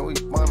bitch, and we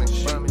bombing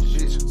shit,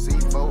 bitch.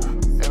 C4,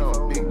 and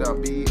I'm big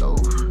dog B.O.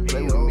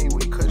 Play with me,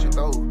 we cut your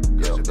throat.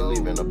 Yeah,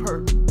 believe in the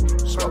perk.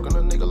 Smoking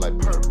a nigga like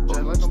perk.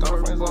 Star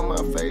frames on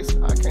my face.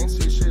 I can't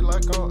see shit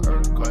like on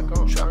earth.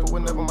 Trapper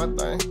was never my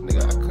thing.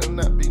 Nigga, I could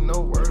not be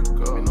no work.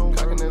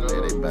 Cocking and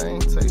let it bang.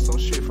 Take some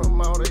shit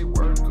from all they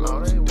work.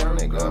 Down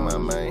they gun my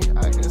main.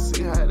 I can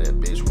see how that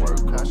bitch work.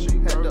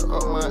 Had to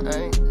up my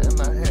aim,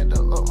 and I had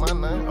to up my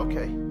name.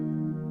 Okay.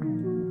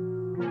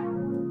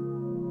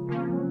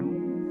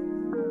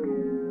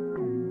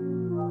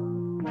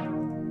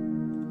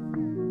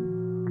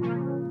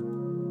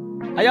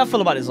 How y'all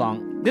feel about this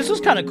song? This was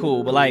kind of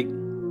cool, but like,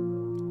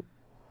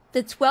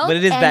 the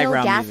 12th annual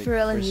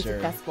Gasparilla Music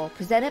Festival,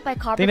 presented by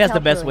Copper. I think that's the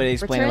best way to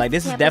explain it. Like,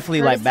 this is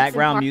definitely like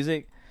background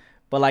music,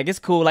 but like it's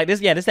cool. Like this,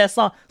 yeah, this that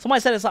song.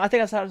 Somebody said this. I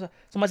think that's how.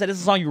 Somebody said this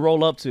is a song you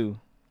roll up to.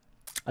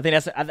 I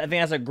think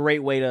that's a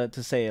great way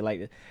to say it.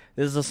 Like,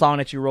 this is a song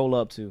that you roll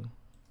up to.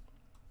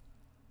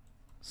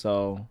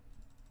 So,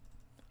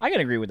 I can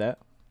agree with that.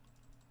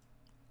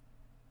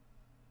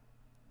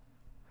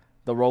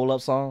 The roll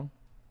up song.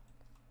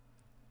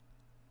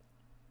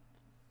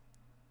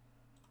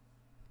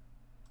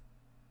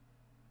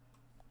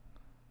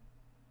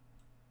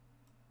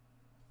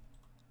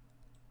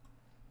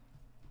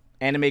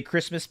 Anime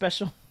Christmas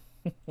special.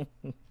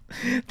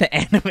 The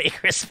anime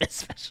Christmas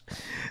special.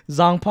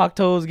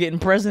 Zanpakuto's getting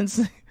presents.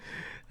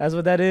 That's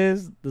what that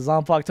is. The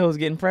Zanpakuto's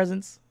getting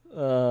presents.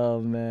 Oh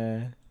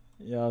man,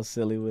 y'all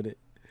silly with it.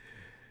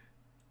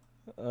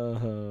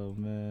 Oh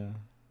man.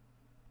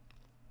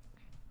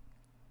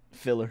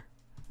 Filler.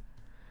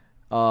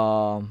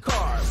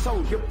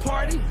 Soldier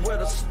party where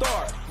to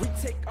start. We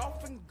take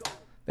off and go.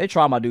 They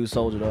try my dude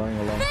Soldier though. I ain't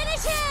gonna lie.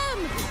 Finish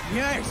him!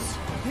 Yes,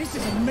 this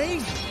is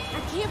amazing. I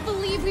can't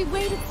believe we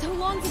waited so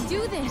long to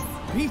do this.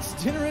 Beats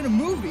dinner and a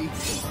movie.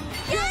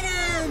 Get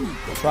him!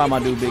 Try my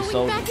dude Big Going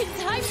Soldier. back in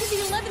time to the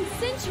 11th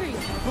century.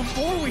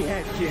 Before we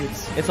had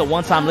kids. It's a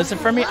one-time listen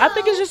for me. I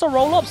think it's just a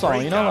roll-up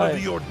song, you know, Break out of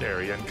like the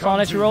ordinary and song come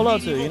that you roll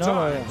up to, medieval you know,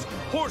 like, times.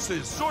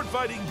 Horses, sword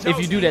fighting, if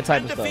you do that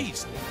type and of a stuff.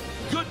 feast.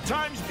 Good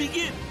times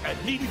begin at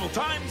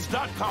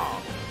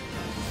medievaltimes.com.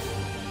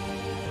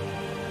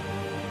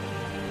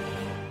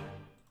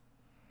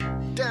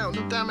 Down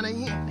the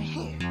dominate,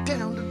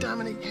 down the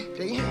dominate,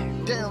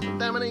 down the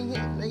dominate,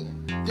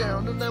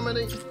 down the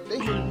dominate.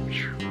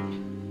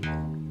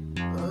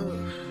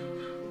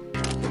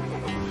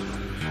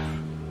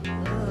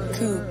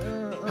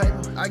 Hey,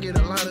 I get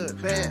a lot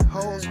of bad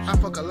hoes. I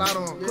fuck a lot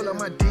on them. Pull up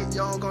my dick,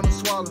 y'all gonna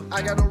swallow.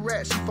 I got no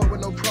rats, she fuck with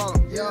no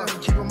problem. Yeah,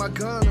 keeping my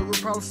gun, it will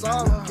probably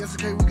solve it. Guess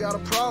okay, we got a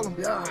problem.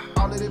 Yeah,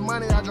 all of this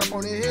money I drop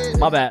on their head.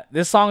 My bad.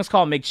 This song is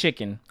called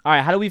McChicken. All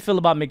right, how do we feel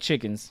about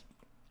McChickens?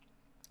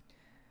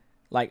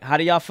 Like, how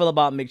do y'all feel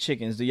about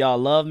McChickens? Do y'all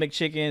love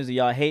McChickens? Do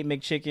y'all hate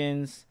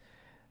McChickens?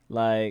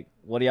 Like,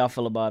 what do y'all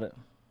feel about it?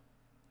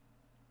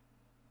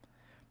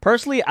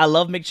 Personally, I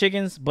love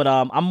McChickens, but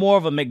I'm more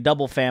of a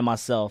McDouble fan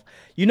myself.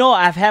 You know,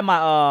 I've had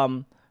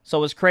my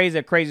so it's crazy,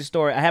 a crazy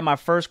story. I had my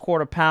first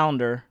quarter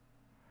pounder.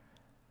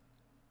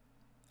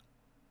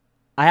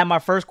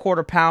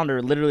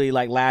 Literally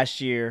like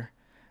last year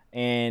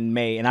in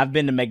May, and I've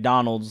been to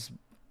McDonald's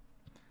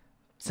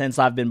since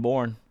I've been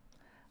born.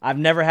 I've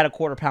never had a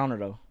quarter pounder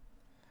though.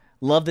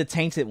 Love the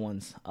tainted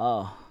ones.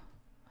 Oh.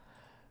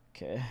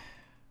 Okay.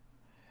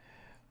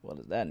 What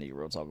does that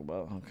Negro talk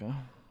about?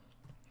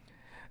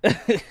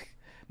 Okay.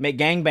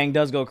 McGangbang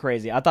does go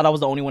crazy. I thought I was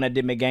the only one that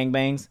did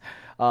McGangbangs.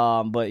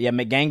 But yeah,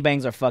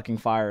 McGangbangs are fucking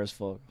fire as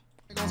fuck.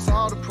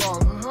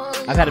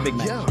 I've had a Big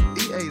Mac.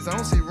 EA's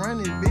on see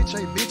running, bitch,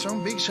 hey bitch,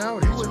 I'm big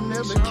shout. You would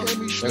never kill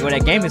me. There go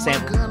that gaming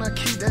sample. I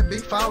keep that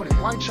big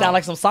white Sound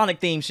like some Sonic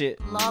theme shit.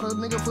 A lot of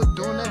niggas for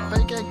doing that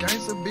fake ass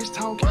gangster bitch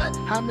talking.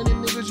 How many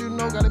niggas you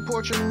know got a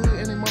portrait in here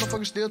and they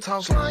motherfuckers still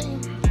talking?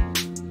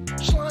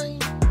 Slime.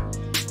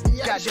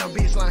 Goddamn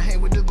bitch like hang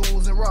with the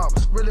goons and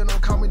robbers. Really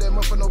don't call me that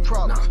much for no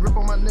problem. Rip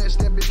on my nuts,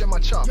 that bitch at my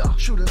chop.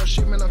 Shoot it up,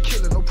 shit, man, I'm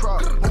killing, no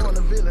problem. Born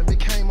a villain,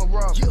 became a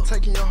robber.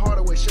 Taking your heart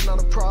away, shit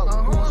not a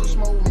problem. Who wants to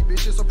smoke me,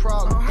 bitch, it's a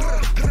problem. I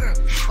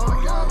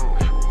got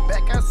it.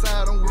 Back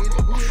outside, I'm with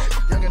it.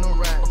 Young and I'm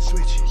riding,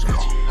 switch it.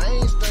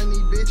 I ain't stunning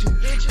these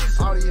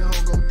bitches. All these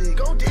hoes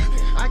go dig.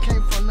 I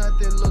came from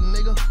nothing, little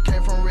nigga.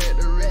 Came from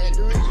red to red.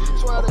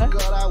 Swear to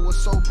God, I was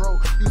so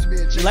broke. Used to be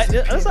a Jason. Like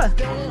this? Now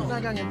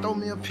I can throw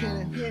me a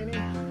penny.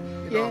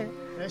 Yeah.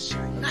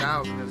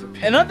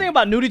 $1,000 Another thing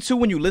about Nudy too,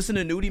 when you listen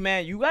to Nudy,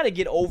 man, you got to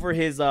get over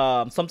his.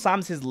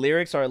 Sometimes his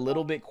lyrics are a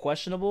little bit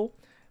questionable,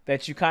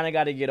 that you kind of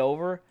got to get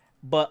over.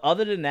 But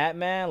other than that,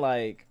 man,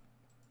 like,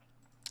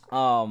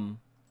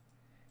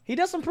 he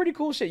does some pretty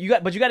cool shit.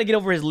 But you got to get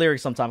over his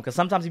lyrics sometimes, because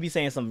sometimes he be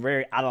saying some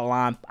very out of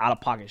line, out of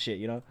pocket shit,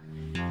 you know.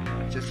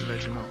 Just to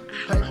let you know.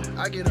 Hey,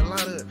 I get a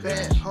lot of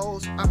bad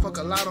hoes. I fuck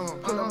a lot on them.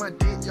 Pull on my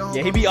dick, y'all.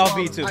 Yeah, he be off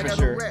beat too, I for got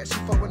sure. No rats, she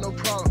fuck with no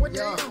problem.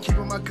 Yeah,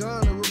 keeping my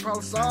gun, it will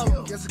probably solve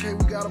it. Guess okay,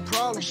 we got a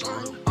problem.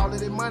 All of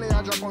that money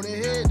I drop on their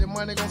head, the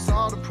money gon'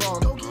 solve the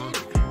problem.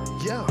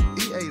 Yeah,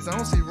 EA's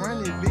on see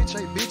running, bitch,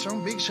 hey bitch,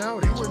 I'm big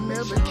shout. You would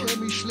never kill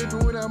me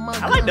slipping without my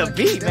gun. I like the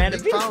beat, man. The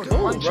beat is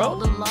cool,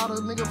 bro.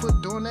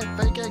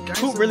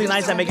 Coop really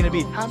nice at making the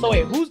beat. So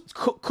wait, who's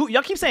Coop?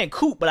 Y'all keep saying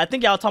Coop, but I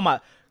think y'all talking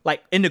about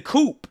like in the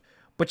coop.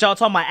 But y'all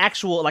talking about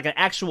actual, like an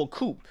actual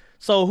Coop.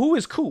 So who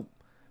is Coop?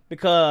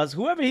 Because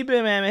whoever he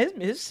been, man,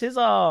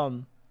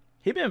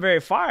 he been very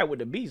fired with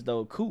the beats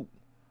though. Coop.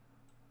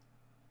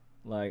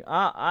 Like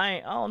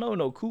I don't know who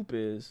no Coop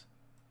is,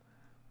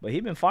 but he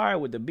been fired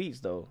with the beats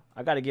though.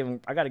 I gotta give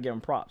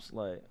him props.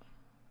 Like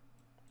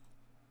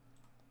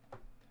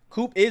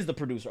Coop is the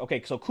producer.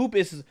 Okay, so Coop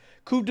is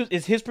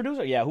his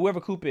producer. Yeah, whoever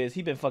Coop is,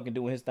 he been fucking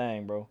doing his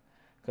thing, bro.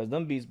 Cause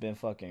them beats been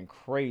fucking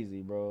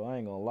crazy, bro. I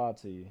ain't gonna lie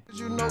to you.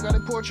 You know, got a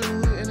portrait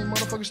in here and they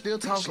motherfuckers still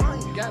talking.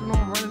 Got no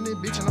running this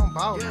bitch and I'm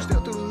ballin'.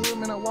 Step through the hood,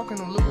 man, I walk in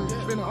the Louis.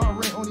 Spending all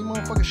rent on these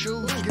motherfucking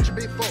shoes. Get your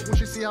big fuck when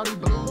you see all these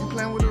blues. You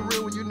playing with the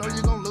real when you know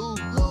you gon'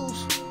 lose.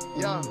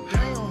 Yeah.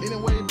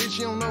 Anyway, bitch,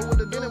 you don't know what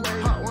to do.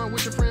 Anyway, hot one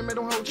with your friend, man,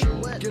 don't hold you.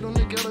 Get them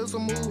together, it's a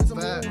move.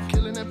 Vibe.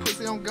 Killing that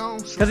pussy, I'm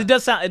gone. Cause it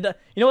does sound,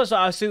 you know what? So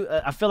I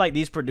feel like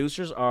these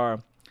producers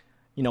are,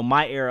 you know,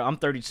 my era. I'm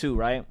 32,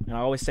 right? And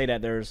I always say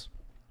that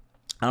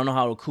I don't know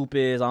how Coop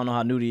is, I don't know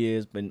how Nudy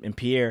is, and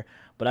Pierre,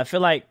 but I feel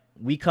like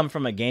we come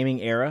from a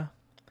gaming era,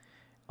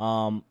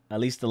 at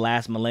least the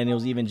last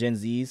millennials, even Gen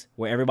Zs,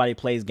 where everybody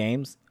plays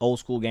games, old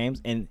school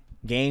games, and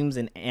games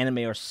and anime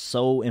are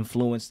so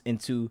influenced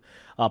into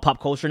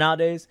pop culture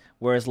nowadays,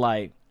 where it's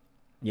like,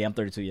 yeah, I'm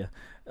 32, yeah.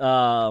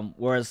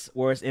 Where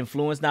it's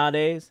influenced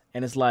nowadays,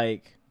 and it's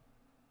like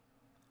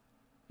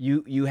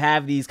you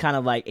have these kind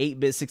of like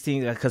 8-bit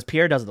 16, because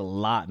Pierre does it a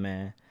lot,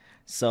 man.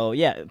 So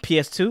yeah,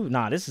 PS2,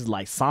 nah, this is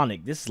like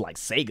Sonic. This is like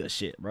Sega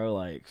shit, bro.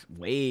 Like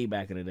way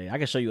back in the day. I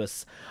can show you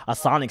a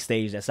Sonic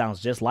stage that sounds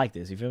just like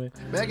this. You feel me?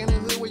 Back in the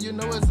hood where you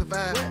know it's a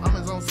vibe. I'm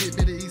his own sit,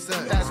 bit the east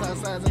side. That's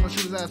outside, and my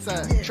shoes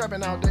outside.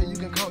 Trapping out there, you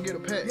can come get a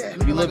pet.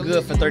 You look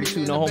good for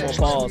 32, no homo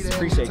pause.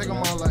 Appreciate you,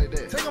 man. Take them all like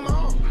that. Take them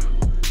all.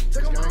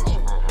 Take them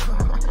all.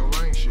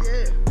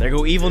 There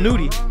go Evil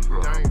Nudy.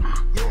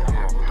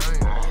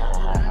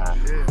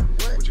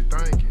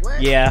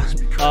 Yeah,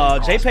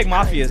 JPEG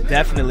Mafia is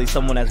definitely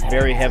someone that's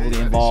very heavily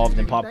involved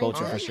in pop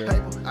culture for sure.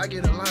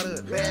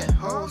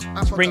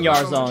 Spring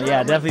Yard Zone,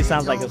 yeah, definitely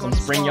sounds like some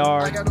Spring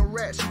Yard.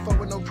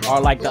 Or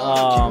like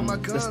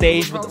the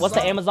stage, what's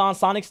the Amazon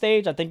Sonic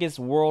stage? I think it's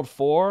World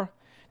 4.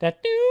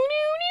 That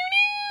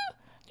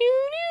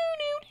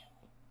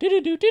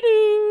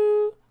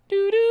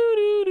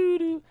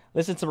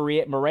listen to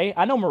Murray.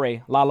 I know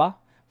Murray. Lala.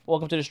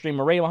 Welcome to the stream,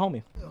 Murray, my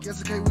homie.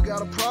 Guess okay, we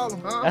got a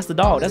problem, huh? That's the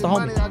dog. That's the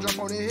homie. I drop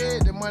on their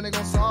head, the money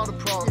gon' solve the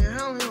problem.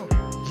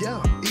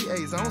 Yeah,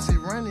 EA's on, see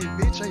running,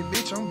 bitch. Hey,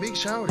 bitch, I'm big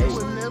shouty. They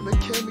would never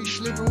catch me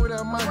slipping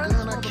without my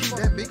gun. I keep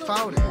that big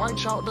 40. White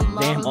chalk the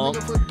damn, Unc.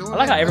 I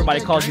like how everybody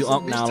calls you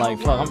Unc now. Like,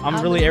 fuck,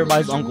 I'm really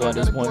everybody's uncle at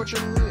this point.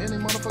 Any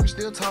motherfucker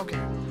still talking.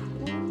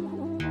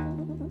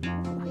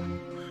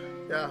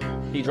 Yeah.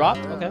 He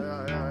dropped? Okay.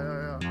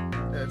 Yeah.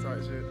 That's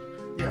right, shit.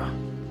 Yeah.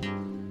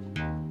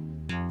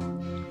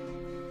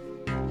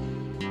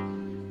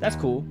 That's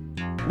cool.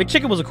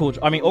 McChicken was a cool.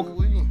 I mean,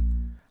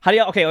 how do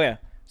y'all? Okay, okay.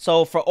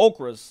 So for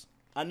okras,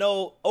 I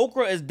know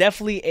okra is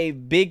definitely a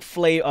big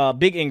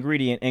big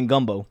ingredient in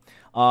gumbo.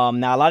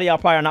 Now a lot of y'all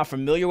probably are not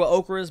familiar with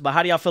okras, but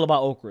how do y'all feel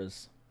about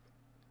okras?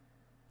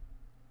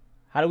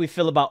 How do we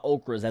feel about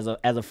okras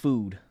as a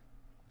food?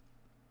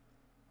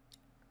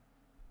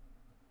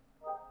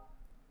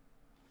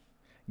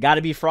 Got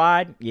to be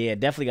fried? Yeah,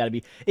 definitely got to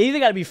be. It either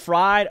got to be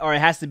fried or it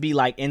has to be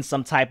like in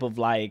some type of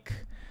like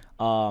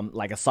a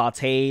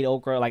sauteed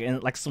okra,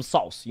 like some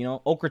sauce, you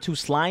know? Okra too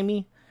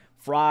slimy,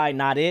 fried,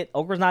 not it.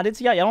 Okra's not it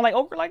to y'all. Y'all don't like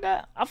okra like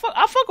that? I fuck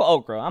with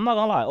okra. I'm not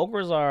gonna lie.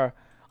 Okras are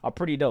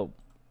pretty dope.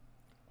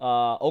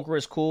 Okra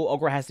is cool.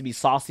 Okra has to be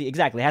saucy.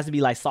 Exactly. It has to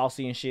be like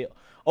saucy and shit.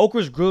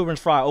 Okra's good when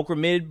fried. Okra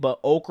mid, but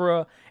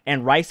okra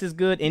and rice is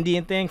good.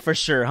 Indian thing for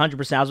sure.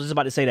 100%. I was just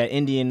about to say that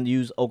Indian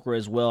use okra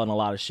as well in a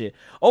lot of shit.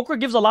 Okra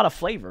gives a lot of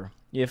flavor.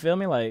 You feel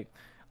me? Like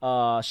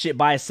shit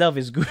by itself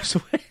is good.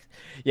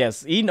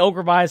 Yes, eating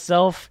okra by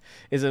itself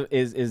is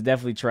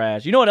definitely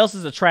trash. You know what else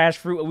is a trash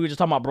fruit? We were just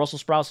talking about Brussels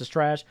sprouts is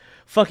trash.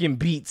 Fucking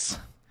beets.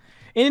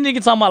 Any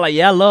nigga talking about like,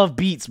 yeah, I love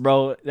beets,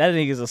 bro. That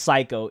nigga's a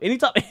psycho.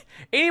 Anybody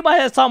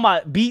that's talking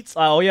about beets,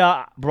 oh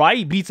yeah, bro, I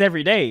eat beets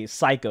every day.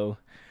 Psycho.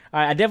 All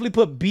right, I definitely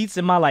put beets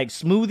in my like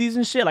smoothies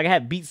and shit. Like I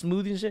have beet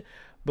smoothies and shit.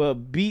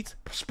 But beets,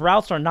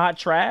 sprouts are not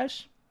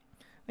trash.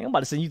 I think I'm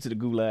about to send you to the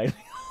gulag.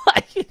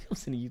 I'm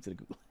sending you to the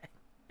gulag.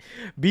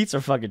 Beets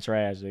are fucking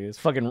trash,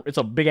 nigga. It's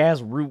a big ass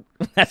root.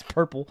 That's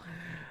purple.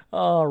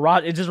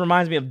 It just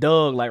reminds me of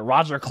Doug, like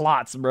Roger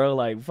Klotz, bro.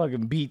 Like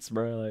fucking beets,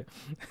 bro. Like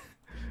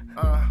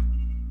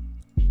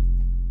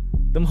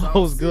them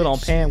hoes good on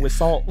pan with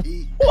salt. What?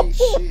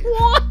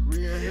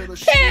 Pan with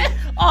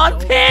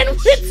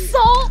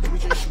salt?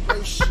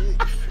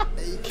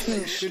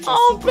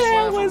 Oh,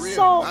 pan with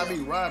salt. I be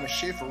robbing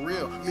shit for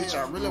real. Bitch,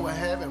 I really was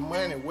having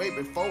money way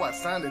before I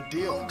signed a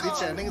deal.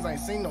 Bitch, ass niggas ain't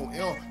seen no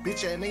ill.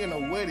 Bitch, ass nigga know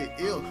what it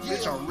is.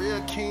 Bitch, I'm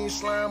real king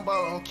slime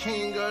ball. I'm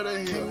king of the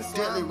hill.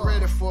 Deadly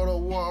ready for the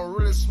war. I'm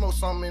really smoke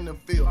something in the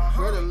field.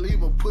 Ready to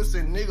leave a pussy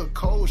nigga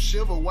cold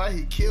shiver while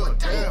he killed.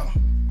 Damn.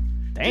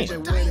 Dang. That's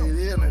just what it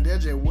is, and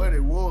that's just what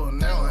it was.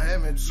 Now I'm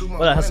having too much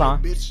money,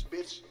 Hassan? Bitch.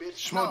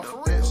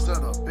 Smoke the best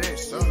of the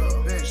best of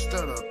the best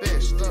of the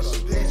best of the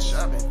bitch.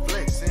 I been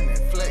flexing and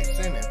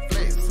flexing and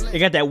flexing. It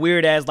got that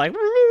weird ass like,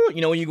 you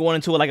know, when you go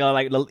into like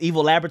the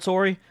evil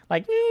laboratory,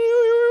 like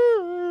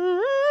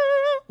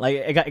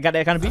it got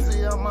that kind of beat.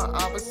 See all my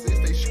opposites,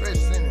 they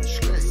stressing and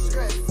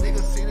stressing.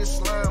 Niggas see this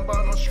slime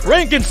ball, no stress.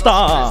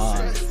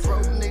 Frankenstein.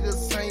 Bro,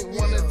 niggas ain't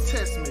wanna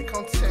test me,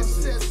 come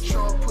test me.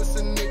 Strong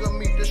pussy nigga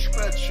meet the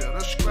scratcher,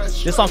 the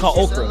scratcher. This song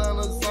called Okra.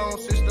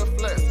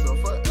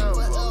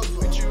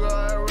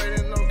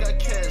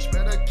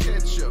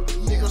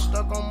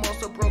 On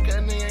monster broke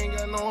and they ain't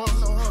got no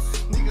hustle.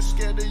 Niggas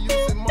scared to use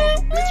it more.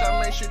 Bitch,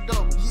 I make shit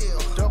double.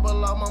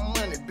 Double all my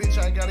money. Bitch,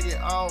 I gotta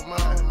get all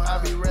mine. I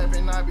be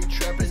rapping, I be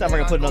trapping. Let's see if I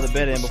can put another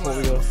bed in before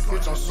we go.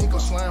 Bitch, I'm single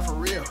slime for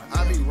real.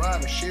 I be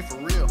robbing shit for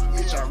real.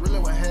 Bitch, I really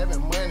was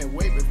having money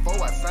way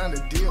before I signed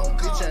a deal.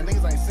 Bitch, ass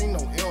niggas ain't seen no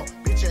ill.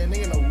 Bitch, ass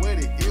nigga know what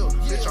it is.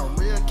 Bitch, I'm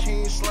real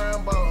king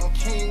slime ball. I'm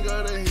king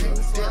of the hill.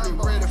 Deadly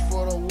ready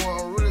for the war.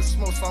 I'm really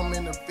smoke something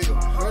in the field.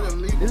 Ready to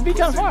leave this beat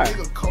kind of fire.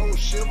 Nigga cold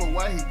shiver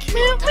while he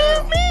killed.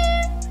 Damn.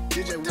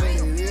 Bitch, just what it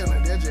is,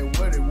 and that's just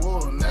what it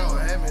was. Now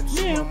I'm having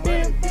too much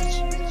money, bitch.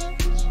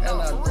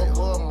 And I go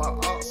above my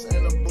ops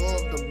and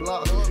above the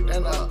block.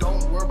 And I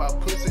don't worry about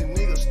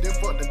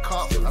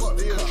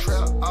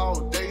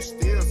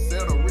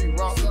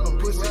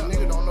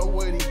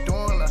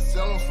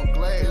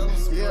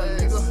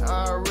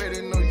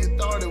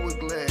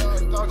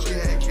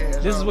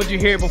This is what you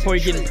hear before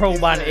you're getting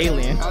probed by an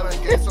alien.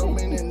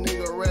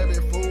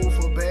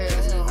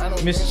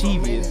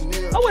 Mischievous.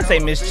 I wouldn't say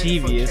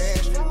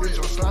mischievous.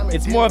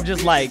 It's more of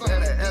just like,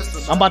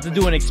 I'm about to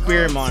do an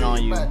experiment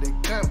on you.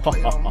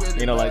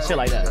 You know, like shit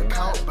like that.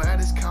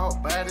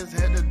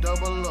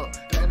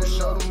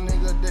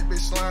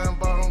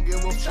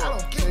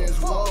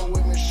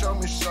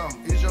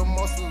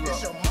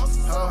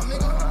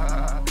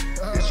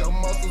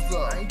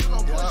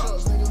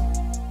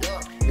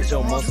 It's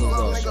your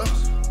muscles up.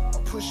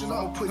 Pushing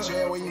on, put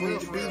your ass where you need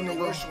to be,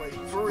 nigga.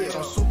 For real,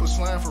 I'm super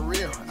slime for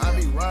real. I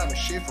be riding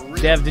shit for real.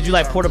 Dev, did you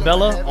like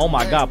Portobello? Oh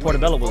my god,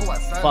 Portobello was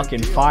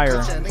fucking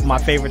fire. My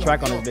favorite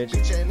track on this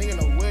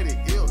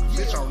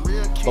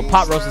bitch. But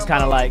Pot Roast is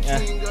kind of like,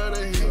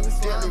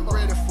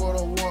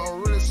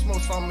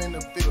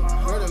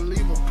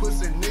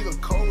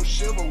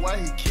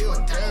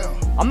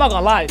 I'm not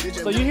gonna lie.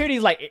 So you hear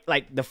these like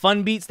the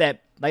fun beats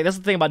that, like, that's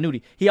the thing about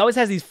Nudy. He always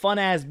has these fun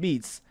ass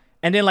beats,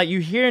 and then like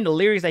you hearing the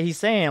lyrics that he's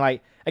saying,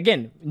 like.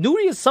 Again,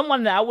 Nudy is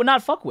someone that I would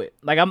not fuck with.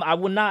 Like, I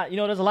would not, you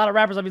know, there's a lot of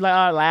rappers I'd be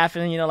like,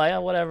 laughing, you know,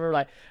 like, whatever.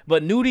 Like,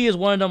 but Nudy is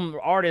one of them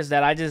artists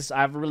that I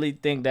really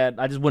think that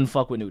I just wouldn't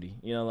fuck with Nudy.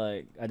 You know,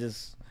 like, I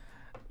just,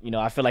 you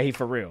know, I feel like he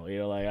for real. You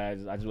know, like,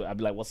 I'd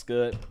be like, what's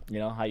good? You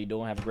know, how you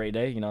doing? Have a great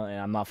day. You know, and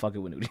I'm not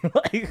fucking with Nudy.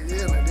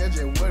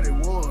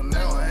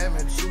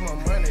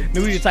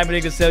 Nudy the type of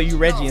nigga sell you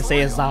Reggie and say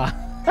it's Zah.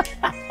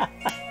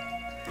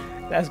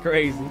 That's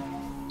crazy.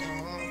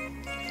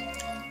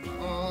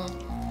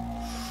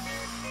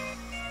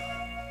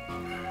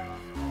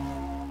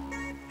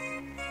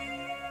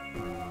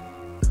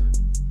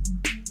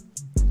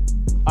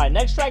 All right,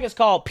 next track is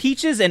called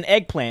Peaches and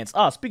Eggplants.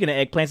 Oh, speaking of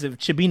eggplants, if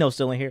Chibino's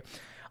still in here.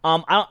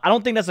 I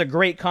don't think that's a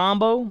great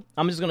combo.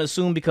 I'm just going to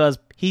assume because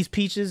he's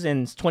Peaches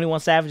and 21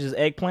 Savage is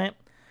Eggplant.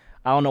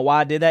 I don't know why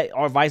I did that,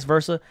 or vice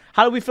versa.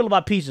 How do we feel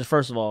about Peaches,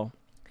 first of all?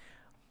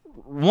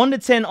 1 to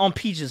 10 on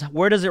Peaches.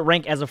 Where does it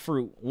rank as a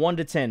fruit? 1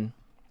 to 10.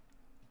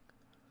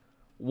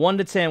 1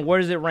 to 10, where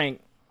does it rank?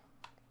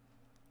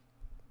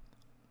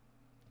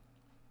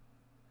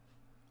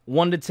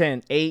 1 to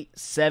 10. 8,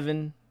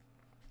 7,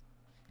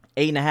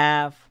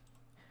 8.5.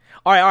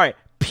 All right.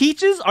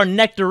 Peaches or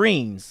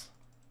nectarines?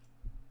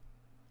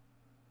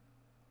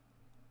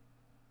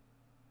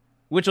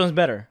 Which one's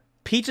better?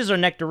 Peaches or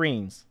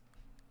nectarines?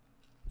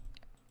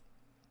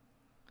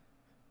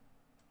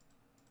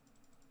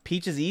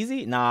 Peaches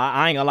easy? Nah,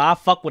 I ain't gonna lie. I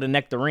fuck with a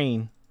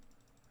nectarine.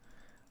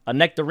 A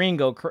nectarine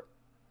go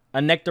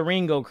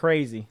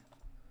crazy.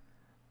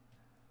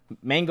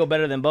 Mango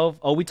better than both.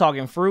 Oh, we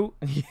talking fruit?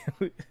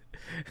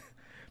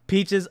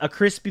 Peaches, a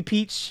crispy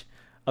peach.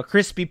 A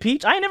crispy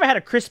peach? I ain't never had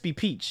a crispy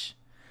peach.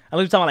 I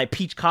was talking about like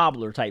peach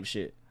cobbler type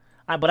shit.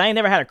 But I ain't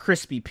never had a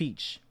crispy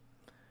peach.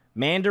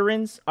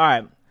 Mandarins? All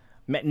right.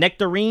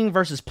 Nectarine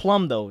versus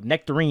plum, though.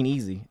 Nectarine,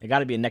 easy. It got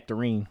to be a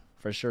nectarine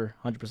for sure.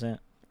 100%.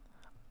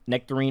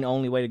 Nectarine,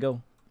 only way to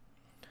go.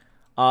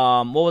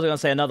 What was I going to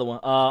say? Another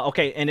one.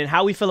 Okay, and then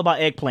how we feel about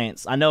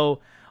eggplants. I know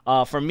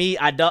for me,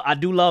 I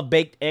do love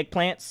baked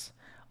eggplants.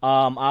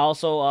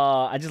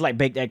 I just like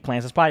baked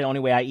eggplants. That's probably the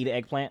only way I eat an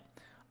eggplant.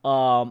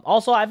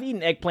 Also, I've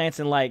eaten eggplants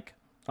in like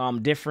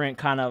different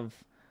kind of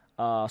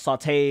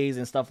sautés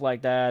and stuff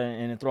like that,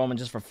 and throw them in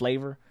just for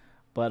flavor.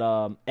 But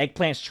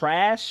eggplants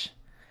trash.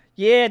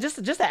 Yeah,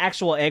 just the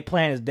actual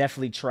eggplant is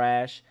definitely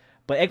trash.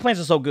 But eggplants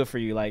are so good for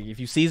you. Like if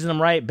you season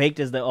them right, baked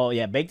is the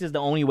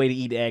only way to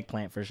eat the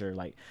eggplant for sure.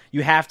 Like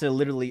you have to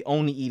literally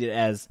only eat it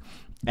as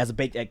a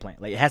baked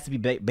eggplant. Like it has to be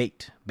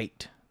baked.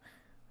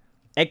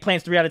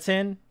 Eggplants 3 out of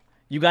 10.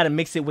 You got to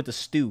mix it with the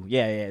stew.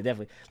 Yeah,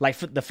 definitely. Like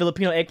the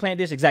Filipino eggplant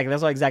dish. Exactly.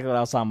 That's exactly what I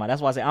was talking about.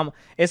 That's why I say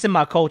it's in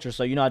my culture.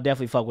 So, you know, I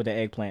definitely fuck with the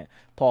eggplant.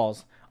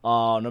 Pause.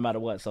 No matter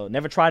what. So,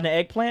 never tried an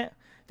eggplant?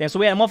 Damn, so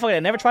we had a motherfucker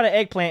that never tried an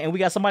eggplant, and we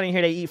got somebody in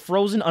here that eat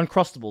frozen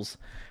Uncrustables.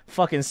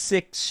 Fucking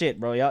sick shit,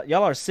 bro.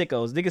 Y'all are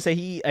sickos. Nigga say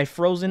he eat a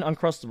frozen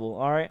Uncrustable,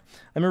 all right?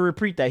 Let me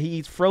repeat that. He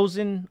eats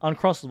frozen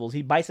Uncrustables.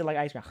 He bites it like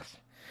ice cream.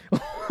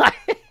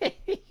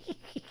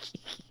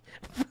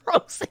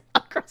 Frozen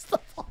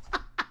Uncrustable.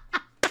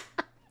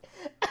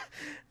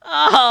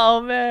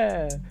 Oh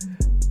man.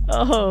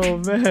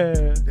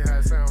 That how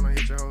it sound when I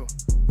hit your hoe.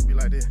 Be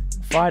like this.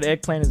 Fried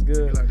eggplant is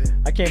good. Like that.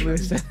 I can't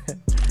believe that.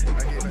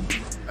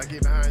 I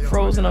get behind your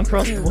Frozen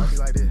Uncrustables. Be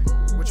like this.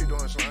 What you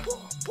doing, son?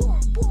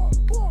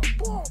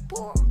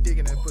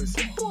 Digging that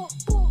pussy.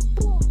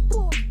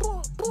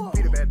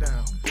 Beat it back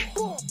down.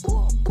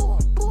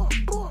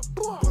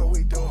 What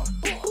we doing?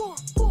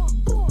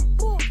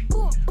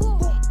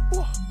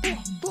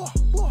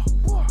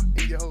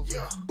 In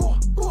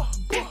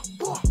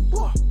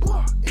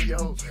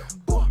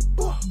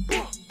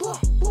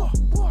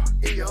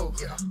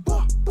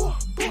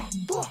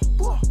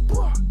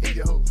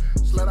your hoe.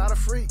 Slut out a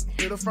freak,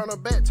 hit her front or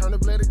back, turn the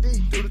blade to D.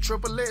 Do the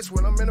triple X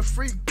when I'm in a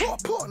freak.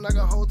 Knock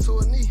a hoe to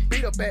a knee.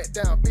 Beat her back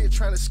down, bitch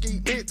trying to ski.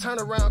 Bitch turn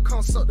around,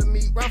 come suck the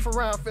meat. Round for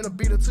round, finna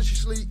beat her till she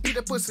sleep. Eat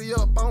that pussy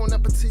up, bon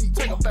appetit.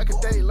 Take her back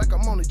a day like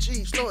I'm on a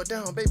Jeep. Slow it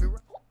down, baby.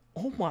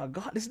 Oh my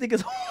god, this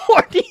nigga's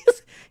horny.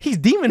 He's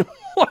demon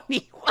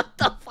horny. What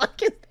the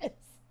fuck is this?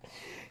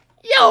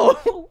 Yo,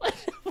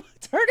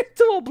 turn it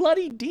to a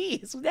bloody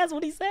D. That's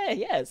what he said.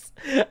 Yes,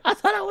 I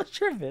thought I was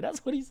tripping.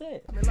 That's what he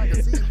said. Like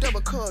a Z,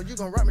 double cub, you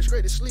gon' rock me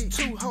straight to sleep.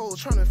 2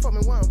 hoes tryna fuck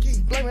me while I'm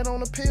geek. Blame it on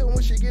the pill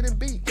when she getting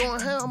beat. Going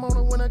ham on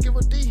her when I give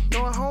a D.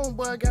 Going home,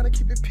 boy, I gotta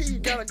keep it P.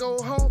 Gotta go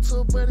home to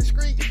a buddy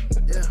street.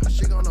 Yeah,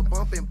 she gonna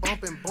bump and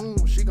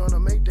boom. She gonna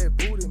make that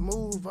booty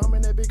move. I'm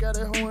in that big, got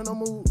that hoe in the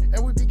mood.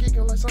 And we be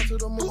geeking like something to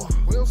the moon.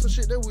 We on some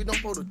shit that we don't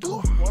supposed to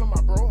do. One of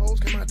my bro hoes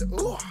came out the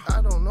ooh.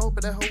 I don't know,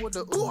 but that hoe with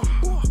the ooh.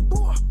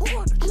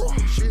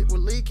 Shit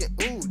was leaking,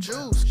 ooh,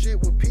 juice. Shit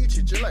was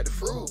peachy, just like the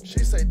fruit. She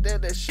say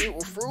that shit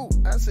was fruit.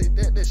 I say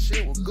that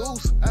shit was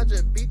goose. I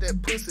just beat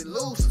that pussy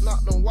loose.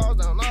 Knock them walls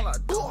down, all I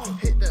do.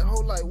 Hit that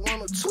hoe like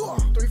 1 or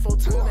 2. 3, 4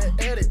 times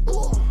that edit.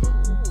 Ooh.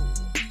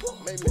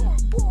 Make me.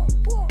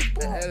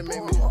 That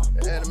animate me.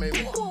 That animate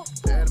me.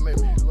 That animate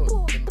me.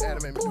 Look, that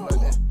animate me do like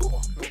that.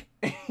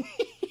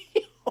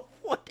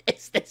 What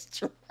is this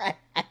track?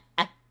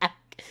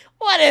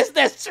 What is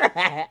this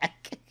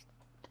track?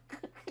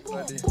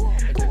 I get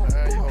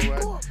behind you,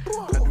 alright.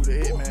 I do the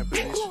Hitman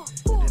position.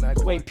 Then I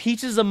do Wait,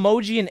 peaches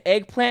emoji and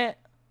eggplant?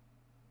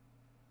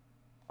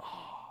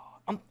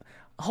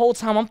 Whole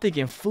time I'm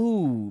thinking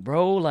food,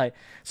 bro. Like,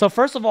 so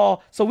first of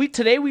all,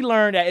 today we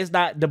learned that it's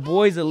not the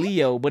boy's a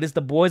Leo, but it's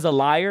the boy's a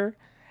liar.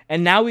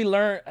 And now we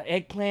learn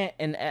eggplant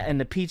and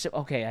the peach.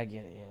 Okay, I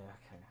get it. Yeah,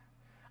 okay.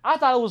 I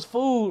thought it was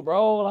food,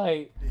 bro.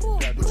 Like,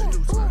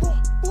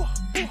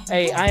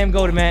 hey, I am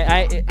golden,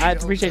 man. I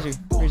appreciate you.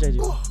 Appreciate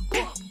you.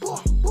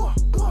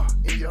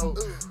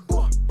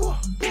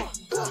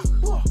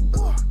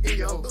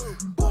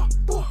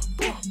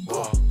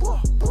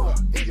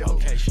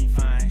 Okay, she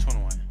fine.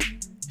 21.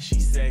 She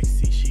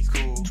sexy, she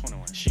cool.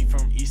 21. She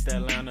from East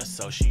Atlanta,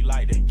 so she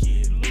like to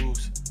get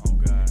loose. Oh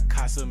God.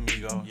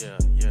 Casamigo, yeah.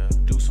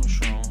 Do some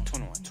shroom.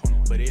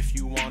 21. But if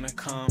you wanna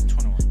come,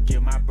 21.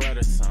 Give my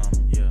brother some,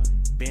 yeah.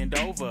 Bend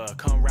over,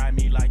 come ride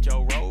me like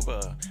your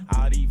Rover.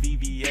 All these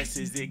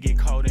VVS's, it get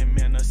cold in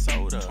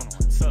Minnesota.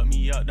 21. Suck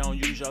me up, don't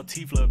use your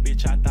teeth, little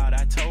bitch, I thought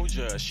I told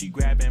ya. She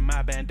grabbing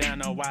my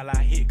bandana while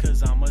I hit,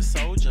 cause I'm a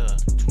soldier.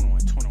 21.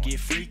 Get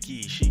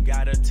freaky, she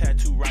got a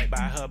tattoo right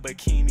by her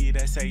bikini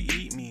that say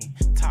eat me.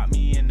 Top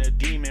me in the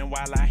demon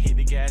while I hit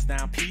the gas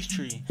down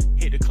Peachtree.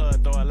 Hit the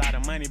club, throw a lot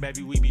of money,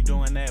 baby, we be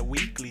doing that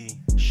weekly.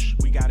 Shh,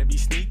 we gotta be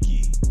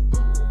sneaky.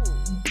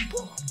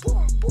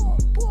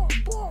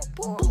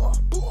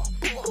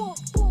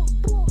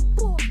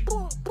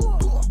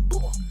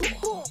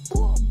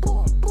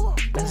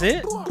 That's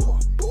it?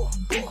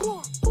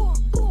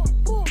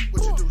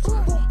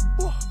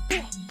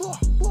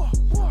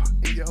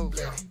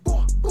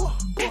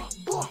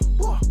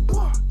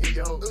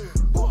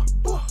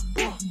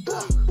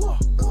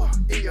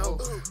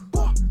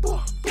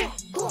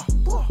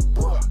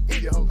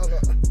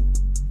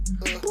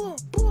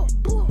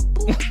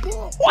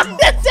 Why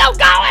is it still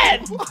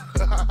going?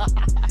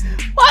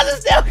 Why is it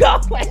still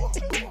going?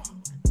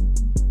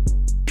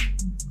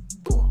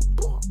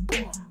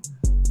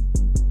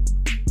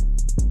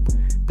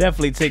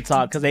 Definitely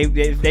TikTok, because they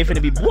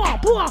finna be blah,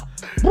 blah,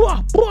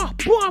 blah, blah,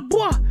 blah,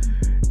 blah.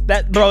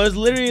 That, bro, is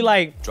literally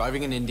like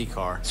driving an Indy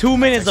car. 2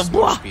 minutes of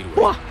blah, blah,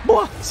 blah,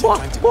 blah, blah,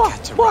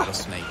 catch a blah.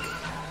 rattlesnake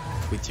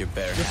with your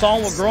bare The song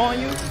will hands. grow on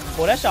you?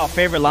 Well, that's y'all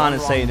favorite line to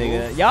say,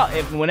 nigga. Y'all,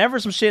 whenever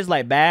some shit's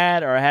like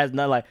bad or has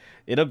nothing, like,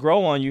 it'll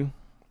grow on you.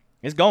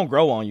 It's gonna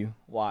grow on you.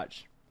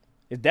 Watch.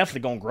 It's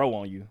definitely gonna grow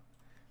on you.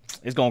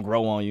 It's gonna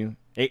grow on you.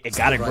 It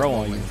gotta grow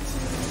on you.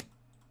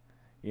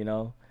 You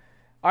know?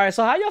 Alright,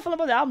 so how y'all feel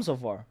about the album so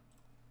far?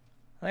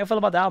 How y'all feel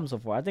about the album so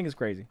far? I think it's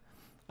crazy.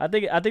 I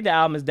think the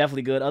album is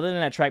definitely good. Other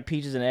than that track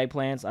Peaches and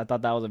Eggplants, I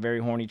thought that was a very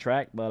horny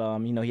track. But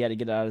you know, he had to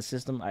get it out of the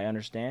system. I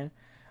understand.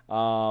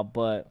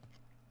 But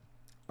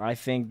I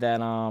think that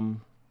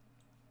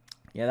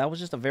yeah, that was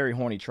just a very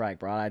horny track,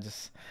 bro.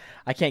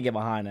 I can't get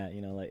behind that,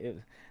 you know, like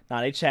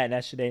they chatting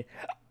that shit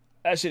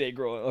ain't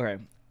growing. Okay.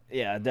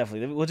 Yeah,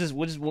 definitely. We won't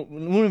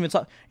even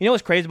talk. You know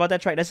what's crazy about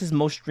that track? That's his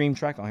most streamed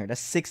track on here.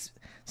 That's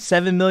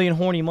 7 million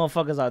horny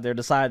motherfuckers out there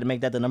decided to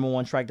make that the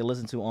 #1 track to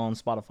listen to on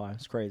Spotify.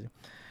 It's crazy.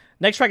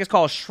 Next track is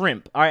called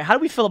Shrimp. All right, how do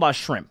we feel about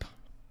Shrimp?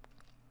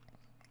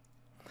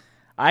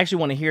 I actually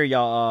want to hear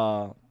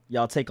y'all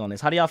take on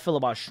this. How do y'all feel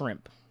about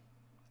Shrimp?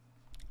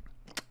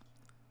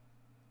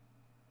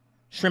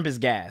 Shrimp is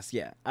gas.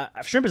 Yeah,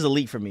 shrimp is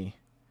elite for me.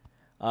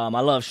 I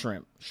love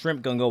shrimp.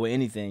 Shrimp gonna go with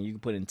anything. You can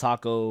put it in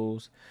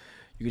tacos.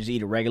 You can just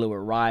eat it regular with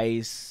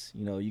rice.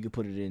 You know, you can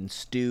put it in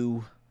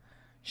stew.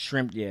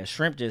 Shrimp, yeah,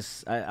 shrimp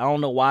just, I don't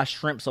know why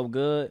shrimp so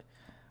good,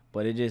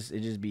 but it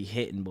just be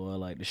hitting, boy.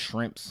 Like the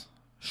shrimps.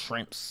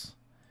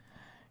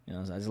 You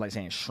know, I just like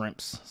saying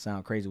shrimps.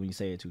 Sound crazy when you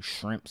say it too.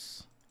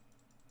 Shrimps.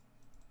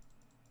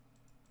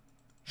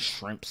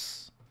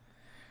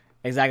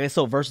 Exactly, it's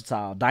so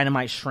versatile.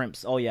 Dynamite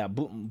shrimps. Oh yeah,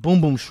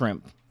 boom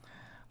shrimp.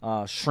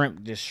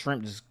 Shrimp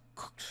just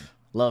cooked.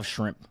 Love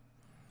shrimp.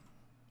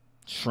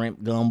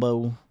 Shrimp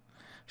gumbo.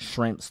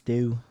 Shrimp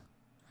stew.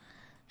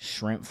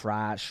 Shrimp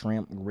fried,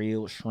 shrimp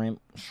grilled, shrimp.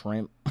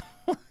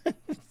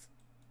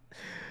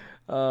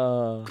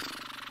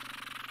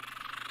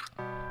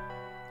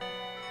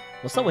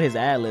 What's up with his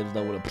ad libs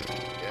though? With a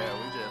Yeah,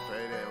 we just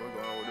play that. We're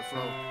going with the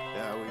flow.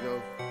 Yeah, we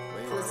go.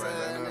 Pussy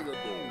ass nigga.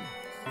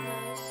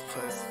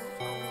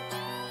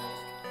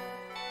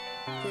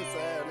 Pussy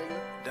ass nigga.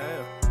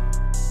 Damn.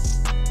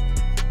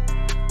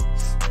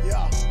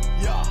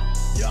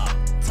 Yeah.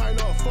 Turn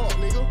up, fuck,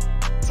 nigga.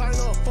 Turn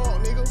up, fuck,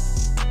 nigga.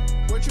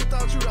 What you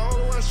thought you the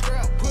only one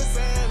scrap?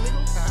 Pussy ass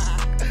nigga.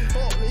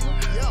 Fuck, nigga.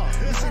 Yeah.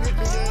 You see this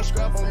big ass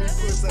scrap on me,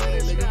 pussy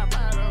ass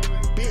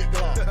nigga. Big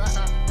Glock.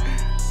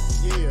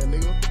 Yeah,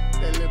 nigga.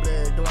 That little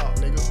ass Glock,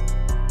 nigga.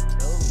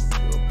 Oh,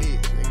 you a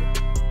bitch, nigga.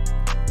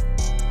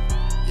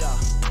 Yeah.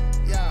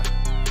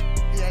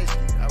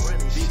 I run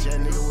this bitch ass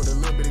nigga with a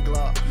little bit of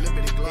Glock.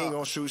 He ain't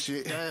gon' shoot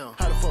shit. Damn.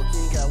 How the fuck you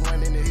ain't got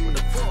one in the head? What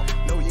the fuck?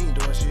 No, you ain't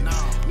doing shit. Nah.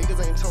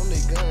 Niggas ain't toting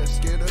their guns,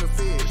 scared of the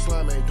feds.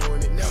 Slime ain't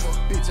doing it. Never.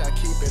 Bitch, I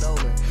keep it on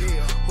it.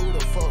 Yeah. Who the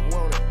fuck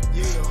want it?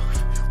 Yeah.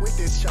 With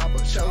this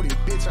chopper, shorty,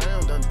 bitch, I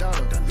am done.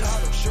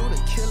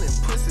 Shooting, killing,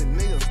 pussy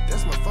niggas,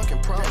 that's my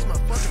fucking problem.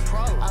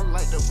 I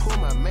like to pull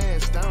my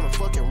mans down and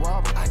fucking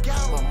rob him. I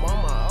got my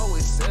mama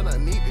always said I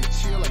need to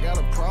chill, I got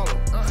a problem.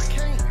 I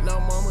can't. Now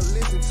mama,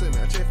 listen to me,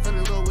 I just fell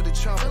in love with the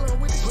chopper.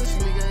 Pussy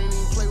nigga ain't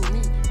even play with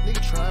me,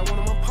 nigga try one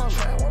of my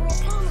partners.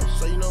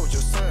 So you know what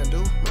your son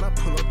do? When I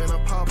pull up and I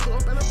pop, fell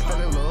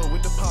in love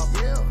with the pop.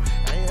 Yeah,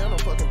 I ain't had no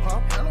fucking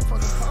pop, you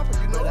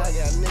know. But I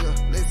got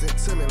nigga, listen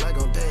to me like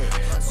I'm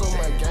dead. So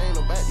my game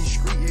about these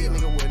street,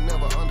 nigga would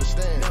never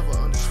understand.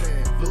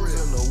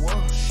 Losing the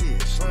war,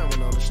 shit, slime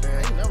wouldn't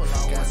understand.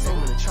 Got so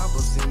many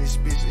choppers in this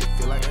bitch, it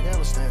feel like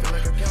Afghanistan.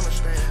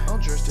 I'm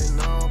dressed in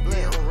all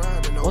black, I'm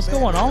riding no. What's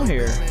going on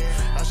here?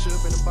 I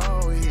should've been a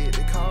ball head,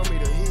 they call me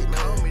the hit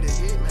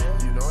man.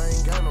 You know I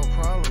ain't got no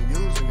problem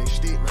using this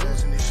stick, man.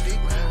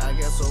 I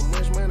got so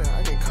much money,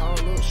 I can call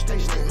a little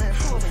stick, man.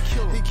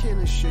 He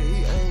killing shit,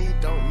 he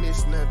don't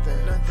miss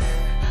nothing.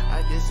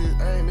 I guess his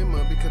aim, it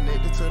must be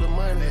connected to the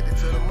money.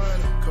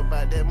 Cause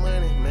by that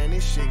money, man,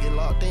 this shit get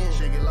locked in.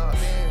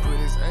 Put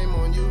his aim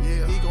on you,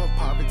 he gon'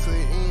 pop it to the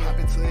end.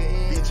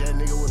 Bitch, that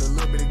nigga with a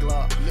little bit of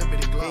Glock.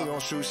 He ain't gon'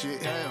 shoot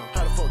shit.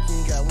 How the fuck you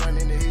ain't got one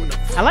in the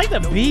head? I like the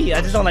beat.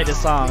 I just don't like the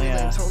song.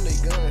 Yeah.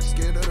 Guns,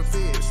 scared of the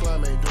feds.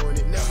 Slime ain't doing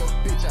it. Never.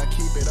 Bitch, I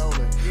keep it on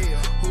it.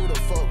 Yeah. Who the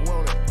fuck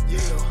want it?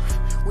 Yeah.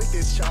 With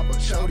this chopper,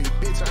 shorty,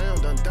 bitch, I am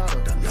done.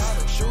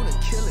 Shooting,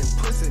 killing,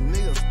 pussy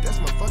niggas, that's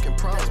my fucking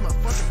problem.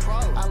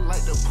 I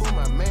like to pull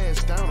my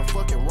mans down and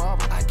fucking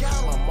rob him. I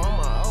got my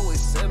mama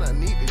always said I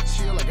need to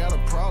chill, I got a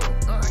problem.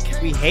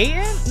 We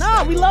hating?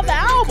 Nah, we love the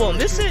album.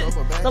 This is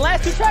the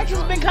last 2 tracks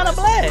has been kind of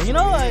bland, you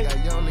know, like.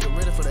 Got young nigga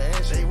ready for the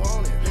action. They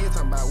want it. Nigga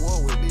talking about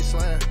war with this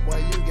slime.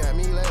 Boy, you got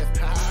me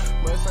laughing.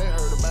 Must ain't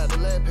heard about the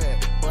lab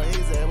pad. Boy,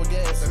 his ass was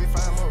gas. Let me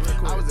find more real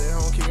quick. I was at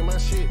home kicking my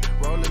shit,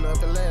 rolling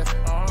up and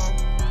laughing.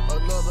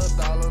 Another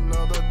dollar,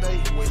 another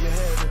day. When you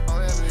have it,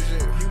 I'm having this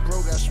shit. You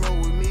broke, got smoke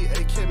with me.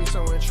 Hey, catch me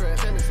somewhere in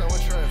traffic.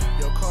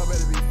 Your car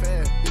better be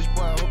fast. Bitch,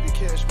 boy, I hope you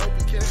catch me.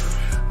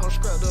 I'm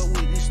scrapped up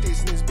with these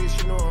sticks in this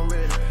bitch, you know I'm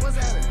ready. What's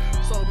happening?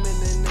 So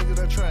many niggas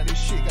that tried this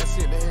shit, got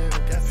sent to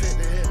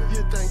heaven.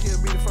 You think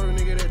he'll be the first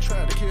nigga that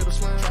tried to kill the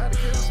slime?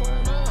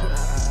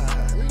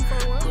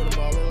 Put them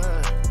all in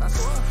line. I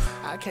swear.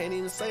 I can't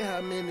even say how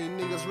many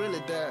niggas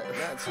really died.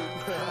 Not too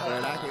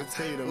but I can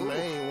tell you the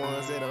main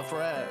ones that are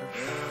fried.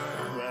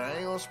 But I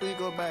ain't gonna speak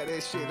about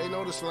that shit. They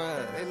know the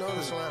slime. They know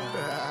the slime.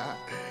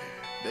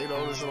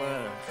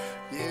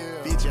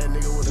 Yeah. Bitch, that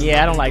nigga with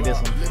Yeah, I don't like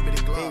this one.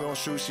 ain't gonna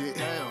shoot shit.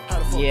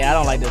 Yeah, I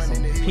don't like this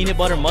one. Peanut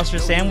butter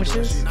mustard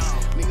sandwiches.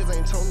 Niggas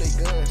ain't toting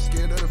their guns,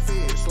 scared of the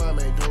feds. Slime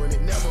ain't doing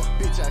it. Never.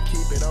 Bitch, I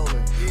keep it on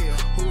it. Yeah.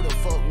 Who the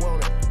fuck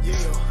want it?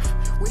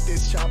 Yeah. With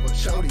this chopper,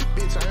 shorty,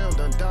 bitch, I am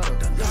done.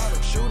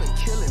 Shooting,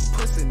 killing,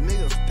 pussy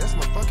niggas, that's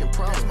my fucking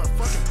problem.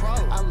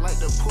 I like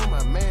to pull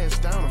my mans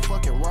down and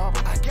fucking rob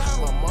him. I got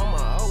my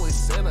mama always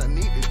said I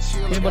need to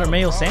chill. Peanut butter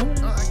mayo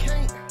sandwich? I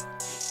can't.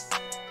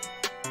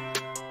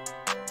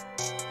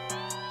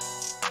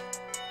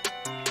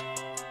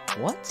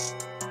 What?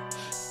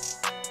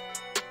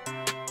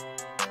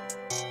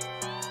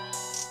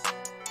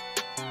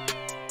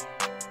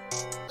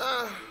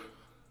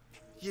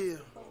 Yeah.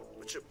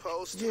 With your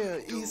post. Yeah,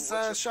 east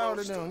side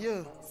shouted them,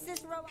 yeah.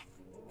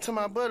 To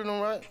my buddy them,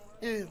 right?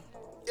 Yeah.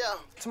 Yeah.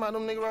 To my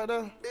them nigga right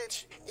there.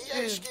 Bitch.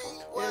 Yeah,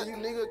 you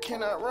nigga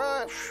cannot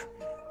run.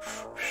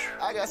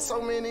 I got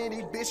so many of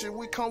these bitches,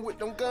 we come with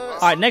them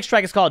guns. Alright, next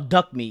track is called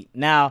Duck Meat.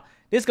 Now,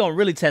 this gonna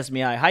really test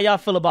me out. How y'all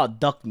feel about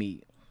duck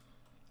meat?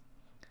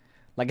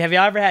 Like, have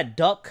y'all ever had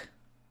duck?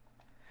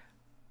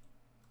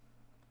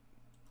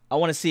 I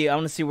wanna see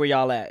where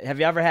y'all at. Have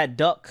y'all ever had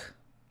duck?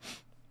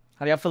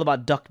 How do y'all feel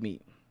about duck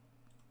meat?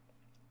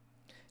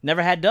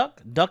 Never had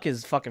duck? Duck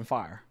is fucking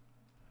fire.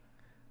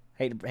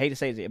 Hate to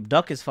say it.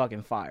 Duck is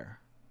fucking fire.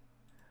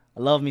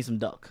 I love me some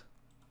duck.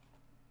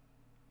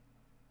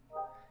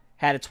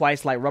 Had it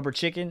twice like rubber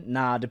chicken?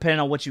 Nah, depending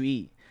on what you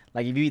eat.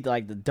 Like if you eat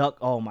like the duck,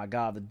 oh my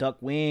god, the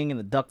duck wing and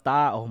the duck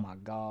thigh, oh my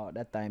god,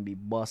 that thing be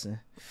busting.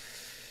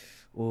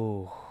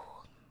 Ooh.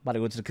 About to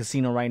go to the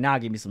casino right now,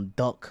 give me some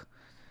duck.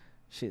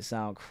 Shit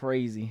sound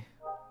crazy.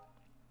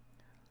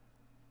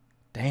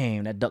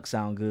 Damn, that duck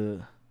sound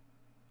good.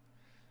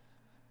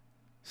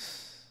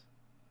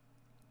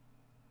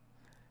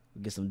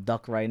 We get some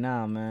duck right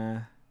now,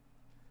 man.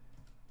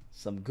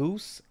 Some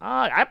goose.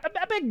 I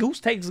bet goose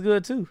tastes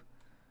good too.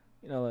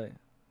 You know, like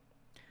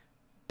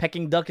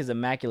Peking duck is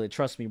immaculate.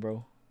 Trust me,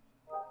 bro.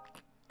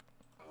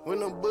 When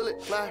them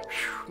bullets fly,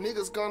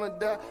 niggas gonna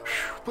die.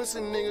 Pussy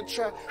nigga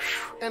try,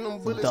 and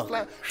them bullets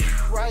fly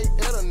right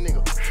at a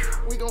nigga.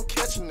 We gon'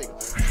 catch a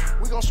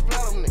nigga. We gon'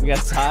 splat them niggas. We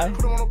got a tie?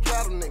 Put them on a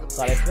platter nigga. That's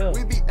how they feel.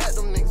 We be at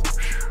them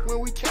niggas. When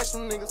we catch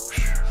them niggas,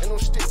 and them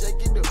sticks they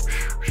get up.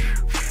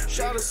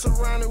 Shotters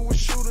surrounded with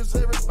shooters,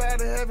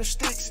 everybody having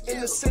sticks.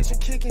 In the section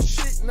kicking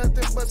shit,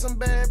 nothing but some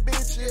bad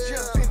bitches.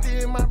 Yeah,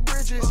 50 in my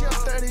bridges, yeah,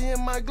 30 in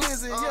my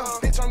glizzy. Yeah,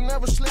 bitch, I'm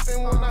never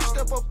slipping when I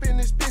step up in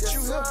this bitch.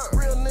 You hear?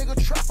 Real nigga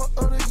trapper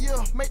of the year,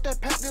 make that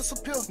pack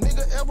disappear.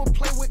 Nigga ever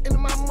play with any of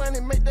my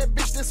money, make that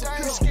bitch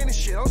disappear. Skinny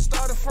shit, I'm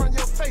starting from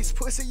your face,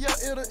 pussy, yeah,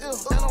 ear to ear.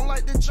 I don't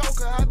like the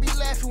Joker, I be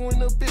laughing when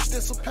the bitch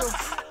disappear.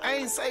 I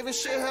ain't saving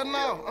shit, hell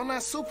no, I'm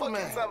not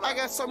Superman. I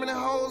got so many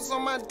hoes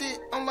on my dick,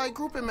 I'm like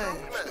groupie man.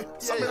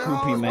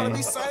 Groupie man.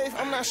 Be safe,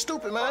 I'm not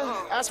stupid, man.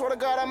 I swear to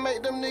God, I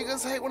make them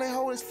niggas hate when they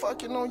hold his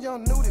fucking on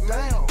young Nudy,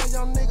 man. That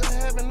young nigga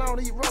having all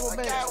these rubber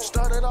bands.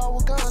 Started all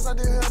with guns, I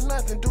didn't hear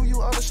nothing. Do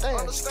you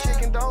understand?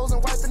 Kicking doors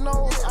and wiping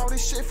nose, all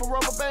this shit for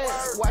rubber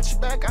bands. Watch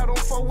your back, I don't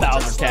fuck with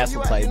Thousand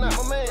Castle type. I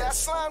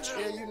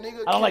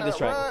don't like this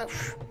track.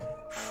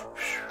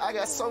 I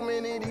got so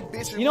many of these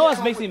bitches. You know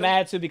what makes me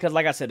mad too? Because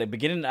like I said, the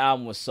beginning of the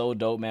album was so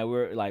dope, man.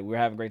 We're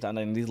having a great time.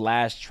 And these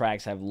last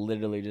tracks have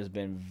literally just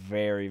been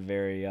very,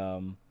 very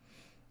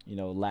you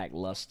know,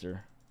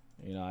 lackluster.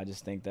 You know, I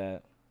just think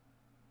that,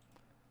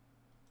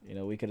 you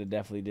know, we could have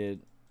definitely did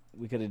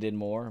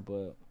more,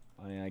 but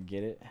I mean, I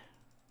get it.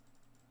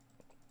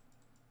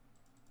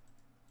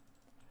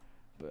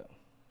 But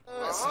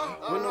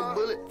when the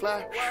bullet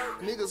fly,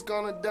 niggas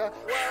gonna die.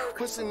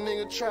 Pussy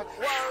nigga try,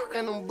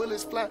 and them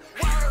bullets fly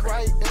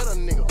right at a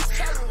nigga.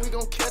 We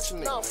gon' catch a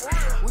nigga.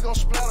 We gon'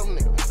 splat them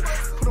nigga.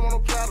 Put them on a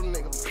platter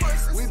nigga.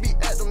 We be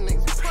at them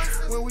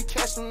niggas. When we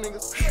catch them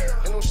niggas,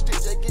 and them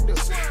sticks they get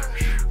us.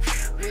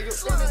 Nigga,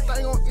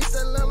 everything on East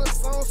Atlanta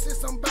song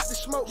since I'm about to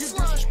smoke. You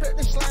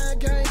disrespecting slime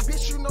gang,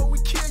 bitch, you know we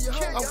kill you.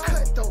 I'm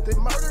cut though, the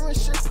murdering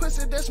shit,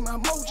 pussy, that's my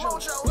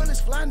mojo. Bullets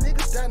fly,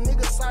 niggas die,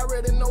 niggas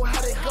already know how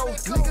they go.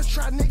 Niggas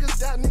try, niggas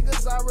die,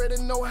 niggas already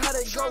know how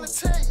they go.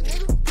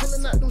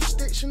 Pulling out them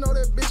sticks, you know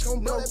that bitch gon'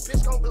 blow.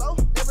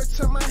 Every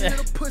time I hit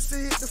a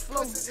pussy, hit the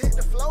flow.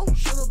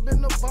 Should've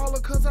been a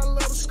baller, cause I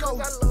love the scope.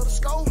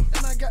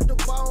 And I got the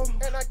ball.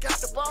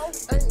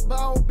 Ain't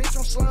ball, bitch,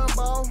 I'm slime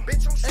ball.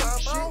 Ain't shit,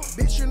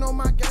 bitch, you know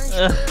my gang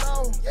spread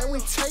off. And we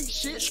take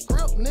shit,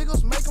 script,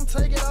 niggas make them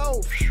take it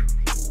off.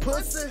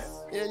 Pussy,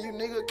 yeah, you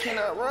nigga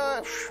cannot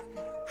run.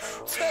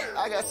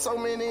 I got so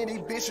many of these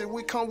bitches,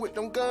 we come with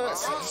them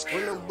guns.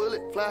 When them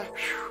bullets fly,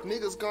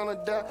 niggas gonna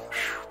die.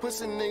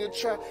 Pussy nigga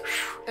try,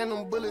 and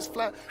them bullets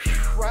fly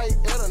right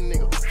at a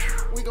nigga.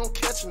 We gon'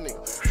 catch a nigga.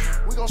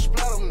 We gon'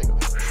 splat them nigga.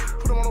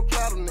 Put them on a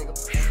platter nigga.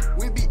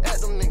 We be at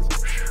them niggas.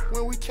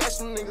 When we catch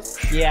them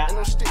niggas. Yeah, I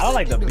don't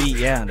like the beat.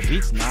 Yeah, the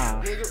beat's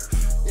nah.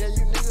 Yeah,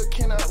 you nigga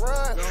cannot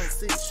run. Don't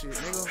see shit,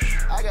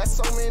 nigga. I got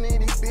so many of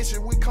these bitches,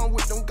 we come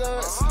with them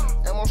guns.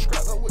 And I'm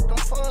strapped up with them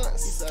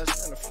funds.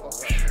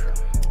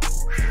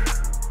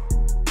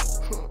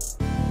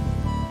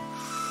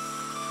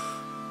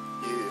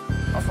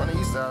 I'm from the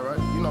east side, right?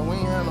 You know, we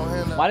ain't had no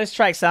hand. Why this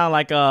track sound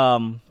like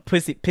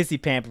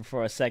Pissy Pamper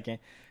for a second?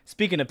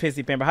 Speaking of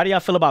Pissy Pamper, how do y'all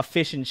feel about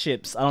fish and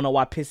chips? I don't know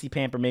why Pissy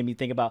Pamper made me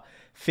think about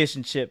fish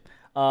and chip.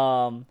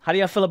 How do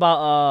y'all feel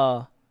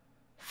about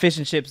fish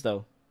and chips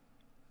though?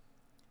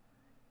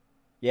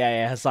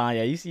 Yeah, Hassan.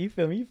 Yeah, you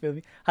feel me?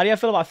 How do y'all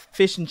feel about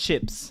fish and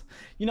chips?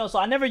 You know, so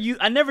I never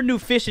knew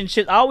fish and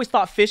chips. I always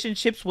thought fish and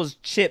chips was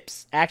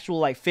chips, actual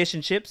like fish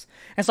and chips.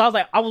 And so I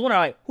was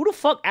wondering like, who the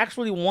fuck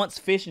actually wants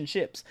fish and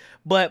chips?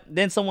 But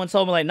then someone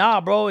told me like,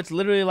 nah, bro, it's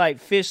literally like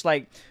fish.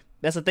 Like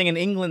that's a thing in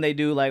England they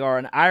do, like, or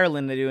in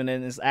Ireland they do, and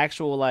then it's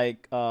actual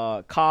like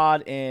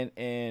cod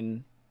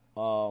and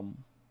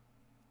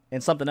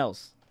something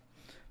else.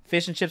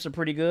 Fish and chips are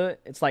pretty good.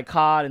 It's like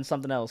cod and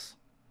something else.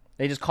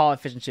 They just call it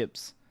fish and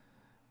chips.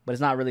 But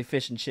it's not really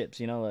fish and chips,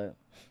 you know. Like,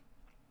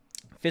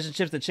 fish and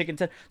chips, the chicken.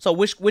 So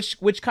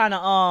which kind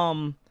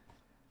of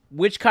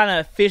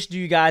fish do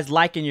you guys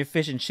like in your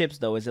fish and chips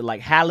though? Is it like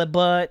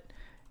halibut?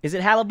 Is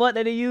it halibut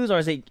that they use, or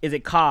is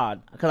it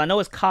cod? Because I know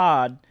it's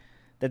cod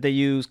that they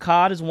use.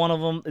 Cod is one of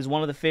them. Is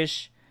one of the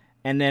fish,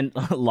 and then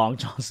Long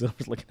John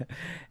Silver's looking at.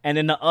 And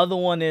then the other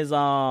one is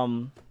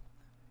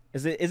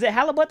is it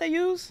halibut they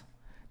use?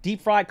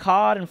 Deep fried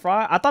cod and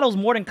fry. I thought it was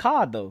more than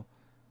cod though.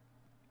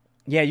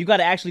 Yeah, you got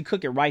to actually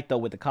cook it right though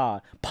with the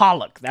cod.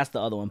 Pollock, that's the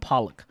other one.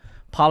 Pollock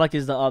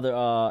is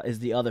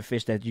the other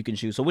fish that you can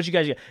choose. So what you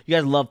guys get? You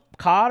guys love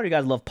cod or you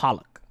guys love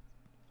pollock?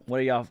 What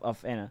are y'all a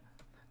fan of?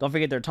 Don't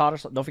forget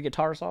Don't forget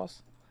tartar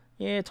sauce.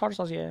 Yeah, tartar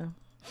sauce. Yeah,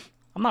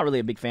 I'm not really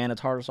a big fan of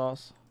tartar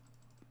sauce.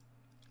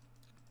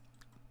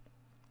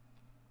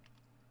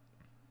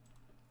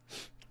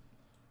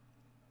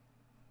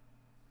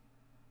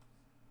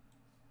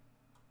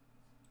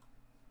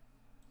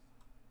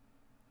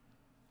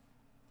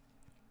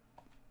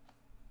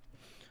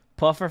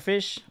 Puffer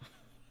fish.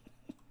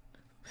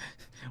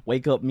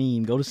 Wake up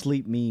meme. Go to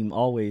sleep meme.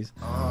 Always.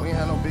 We ain't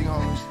had no big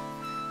homies.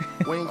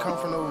 We ain't come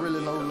from no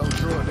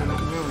drug in the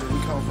community. We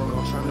come from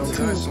no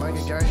gun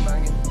slanging, gang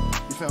banging.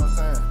 You feel what I'm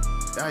saying?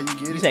 That's how you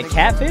get it. You said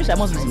catfish? That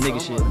must be some nigga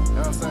shit. You know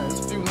what I'm saying? It's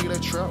a few niggas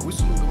that trap. We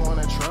salute the one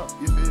that trap.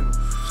 You feel me?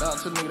 Shout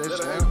out to the nigga that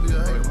trap.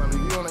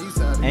 You on the east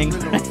side.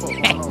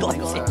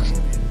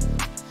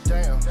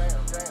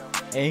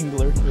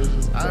 Angler.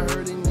 I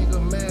heard these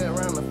niggas mad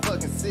around the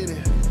fucking city.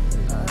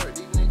 I heard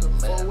these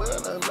niggas mad. For well,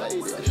 I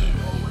made it.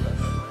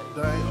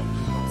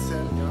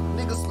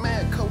 Niggas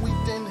mad cause we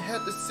didn't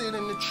have to sit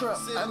in the trap.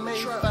 I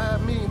made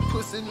 5 million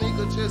pussy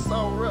nigga just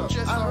on rap.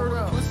 I heard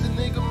a pussy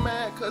nigga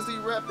mad cause he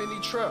rapping, he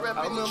trap.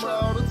 I remember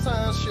all the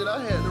time shit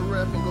I had to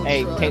rap and go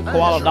hey, trap. Hey,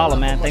 Koala Dollar,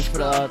 man. Thanks for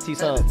the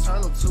T-sub.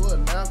 Turn him to a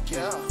napkin.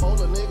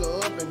 Hold a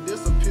nigga up and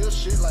disappear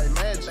shit like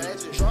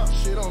magic. Drop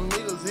shit on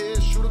niggas'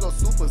 head, shooter go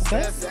super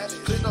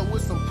savage. Click up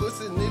with some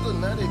pussy nigga,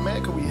 now they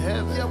mad cause we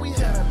have it. Yeah, we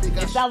have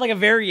it. It sounds like a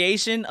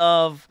variation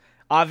of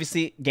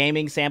obviously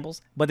gaming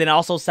samples, but then it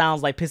also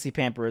sounds like Pissy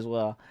Pamper as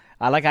well.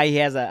 I like how he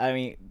has a, I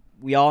mean,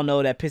 we all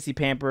know that Pissy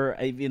Pamper,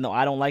 even though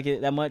I don't like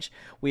it that much,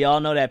 we all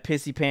know that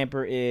Pissy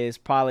Pamper is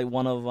probably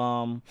one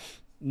of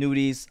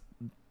Nudy's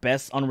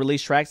best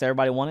unreleased tracks.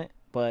 Everybody want it,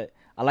 but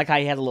I like how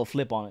he has a little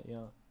flip on it, you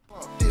know.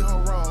 Did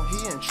her wrong,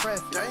 he in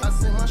traffic. I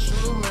sent my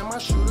shooter, man, my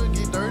shooter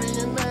get dirty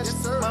and nasty.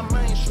 Yes, my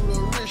main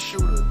shooter, wrist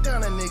shooter,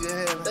 down that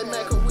nigga heaven. They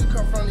mad cause we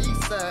come from the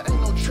east side,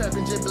 ain't no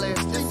trapping, just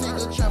blast. This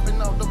nigga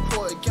jumping off the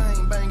port,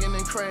 gang banging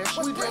and crash.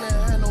 We didn't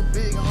have no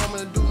big homie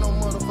to do no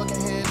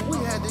motherfucking hand. We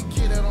had to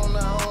get it on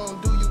our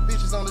own, do you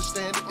bitches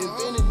understand it? If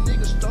any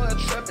nigga start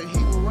trapping,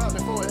 he was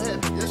robbing for a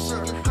habit. Yes,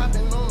 sir, get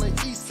popping on the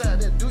east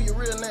side, that do you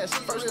real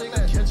nasty. First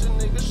nigga catch a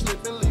nigga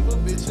slipping, leave a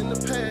bitch in the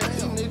past.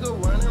 These nigga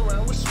running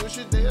around with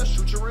switches, they'll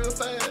shoot you real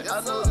fast. I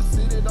know the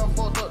city done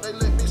fucked up, they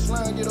let me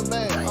slime get a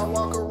bag. I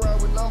walk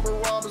around with number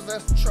robbers,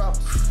 that's the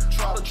choppers.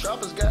 All the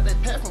choppers got that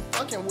pat from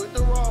fucking with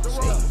the robbers.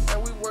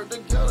 And we work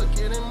together,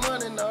 getting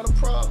money, not a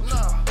problem.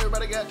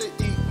 Everybody got to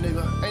eat,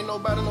 nigga. Ain't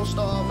nobody no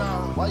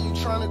starve. Why you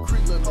trying to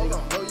creep, little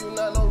nigga? No, you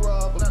not no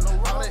robber.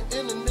 All that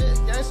internet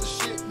gangsta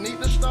shit, need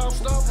to stop.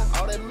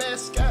 All that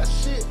mascot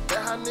shit, that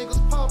how niggas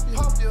pop you.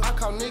 I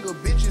call nigga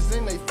bitches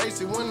in they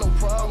face, it with no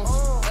problems.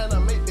 And I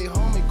make they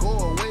homie go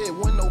away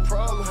with no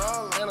problem.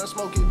 And I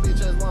smoke it,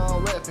 bitch, as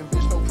long rapping,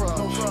 bitch, no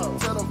problem.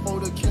 Tell them for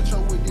the catch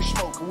up with this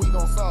smoke, we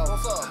gon' solve.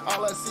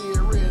 All I see is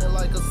red and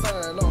like a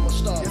sign, I'ma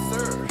stop. Yes,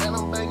 sir. And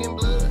I'm banging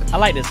blood. I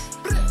like this.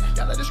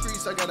 Got out the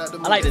streets, I got out the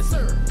mud. I like this.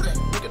 Yes, sir.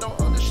 Nigga don't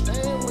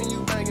understand when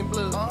you banging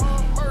blood.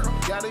 Murder.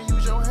 Gotta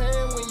use your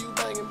hand when you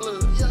banging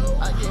blood.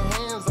 I get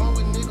hands on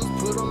with niggas,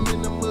 put them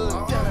in the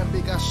mud. Damn, that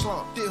big I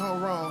slumped, did her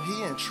wrong,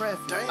 he in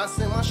traffic. I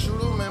sent my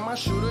shooter, man, my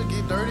shooter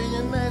get dirty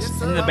and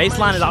nasty. And the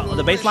baseline is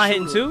the baseline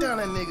hitting too.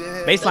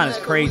 Baseline is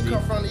crazy. We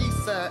come from the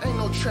east side, ain't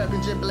no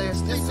trapping, just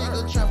blast. This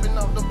nigga jumping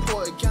off the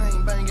port,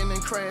 gang banging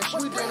and crash.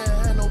 We didn't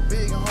have no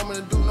big homie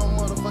to do no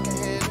motherfucking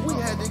head. We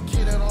had to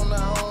get it on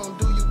our own,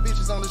 do you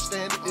bitches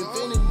understand it? If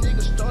any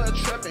nigga started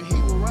trapping, he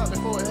was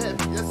robbing for a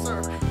habit. Yes,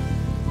 sir.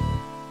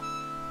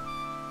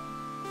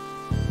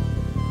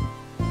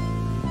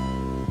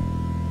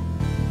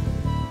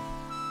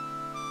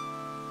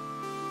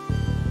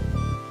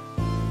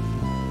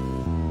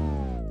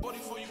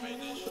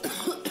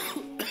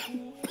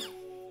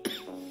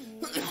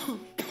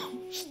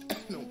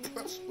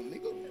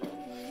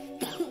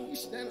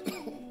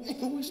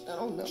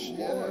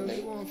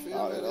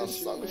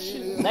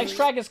 Next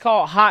track is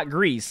called Hot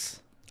Grease.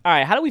 All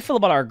right, how do we feel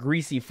about our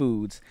greasy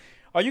foods?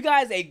 Are you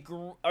guys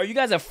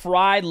a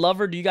fried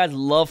lover? Do you guys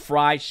love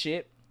fried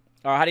shit?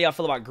 Or how do y'all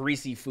feel about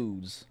greasy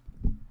foods?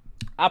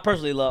 I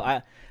personally love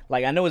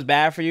I know it's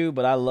bad for you,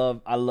 but I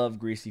love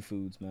greasy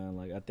foods, man.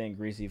 Like I think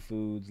greasy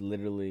foods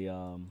literally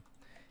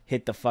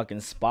hit the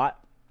fucking spot.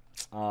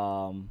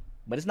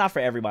 But it's not for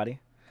everybody.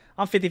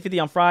 I'm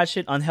 50-50 on fried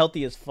shit.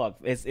 Unhealthy as fuck.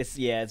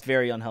 It's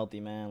very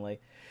unhealthy, man.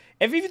 Like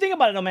if you think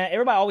about it though, man,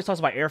 everybody always talks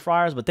about air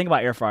fryers, but think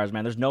about air fryers,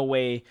 man. There's no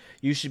way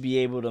you should be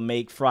able to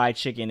make fried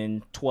chicken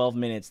in 12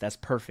 minutes. That's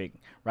perfect,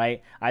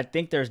 right? I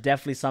think there's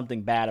definitely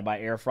something bad about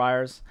air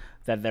fryers.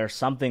 That there's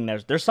something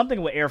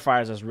with air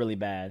fryers that's really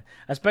bad,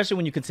 especially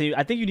when you continue.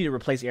 I think you need to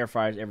replace air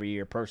fryers every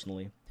year,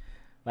 personally.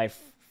 Like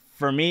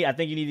for me, I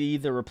think you need to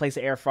either replace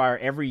the air fryer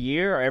every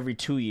year or every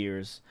 2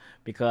 years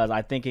because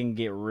I think it can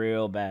get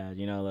real bad,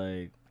 you know,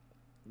 like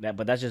that.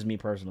 But that's just me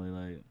personally,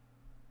 like.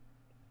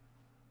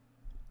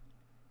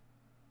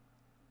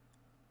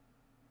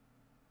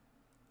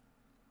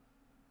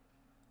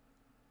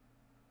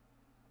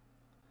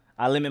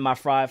 I limit my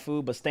fried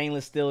food, but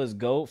stainless steel is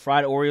GOAT.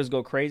 Fried Oreos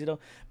go crazy, though.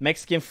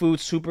 Mexican food,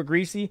 super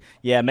greasy.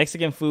 Yeah,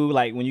 Mexican food,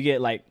 like, when you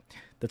get, like,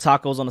 the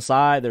tacos on the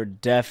side, they're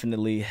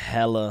definitely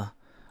hella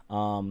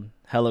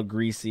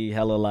greasy,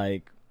 hella,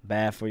 like,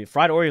 bad for you.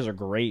 Fried Oreos are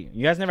great.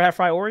 You guys never have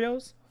fried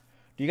Oreos?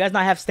 Do you guys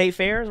not have state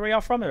fairs where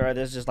y'all from? Or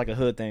that's just, like, a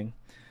hood thing?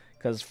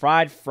 Because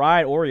fried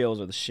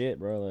Oreos are the shit,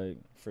 bro. Like,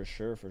 for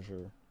sure.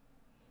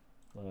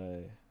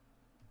 Like,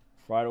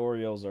 fried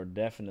Oreos are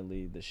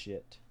definitely the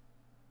shit.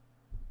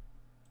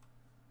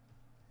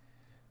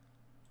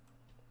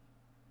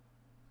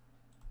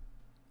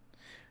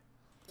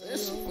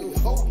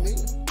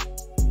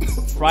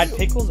 Fried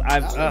pickles?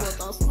 I've.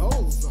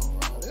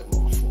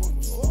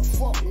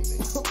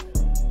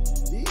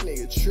 These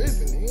niggas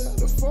tripping, nigga.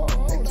 The fuck?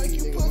 They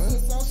think you pussy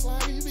South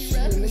Slide, you be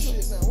rapping this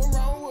shit now. What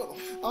wrong with them?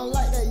 I don't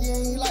like that, you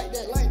ain't like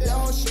that. Like that,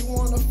 all she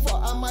wanna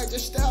fuck. I might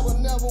just stab her,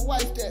 never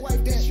wife that.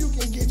 Bitch, you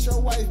can get your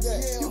wife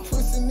back. You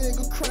pussy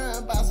nigga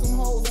crying by some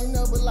hoes, ain't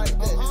never like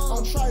that.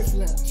 I'm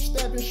trifling,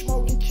 stepping,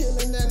 smoking,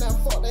 killing, and I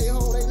fuck they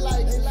hoe, they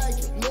like it.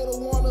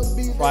 Little wanna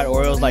be fried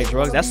Oreos like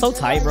drugs. That's so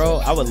tight, bro.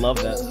 I would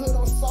love that.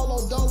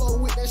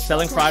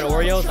 Selling fried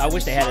Oreos. I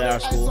wish they had it at our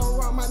school.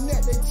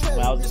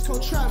 When I was in school.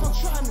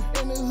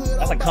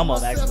 That's a come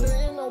up, actually.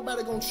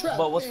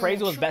 But what's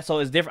crazy was so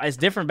it's different. It's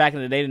different back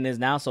in the day than it is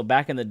now. So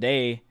back in the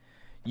day,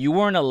 you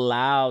weren't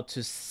allowed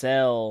to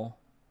sell.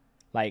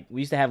 Like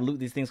we used to have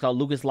these things called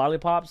Lucas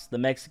lollipops. The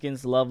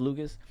Mexicans love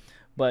Lucas,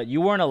 but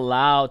you weren't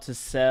allowed to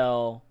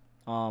sell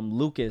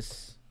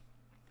Lucas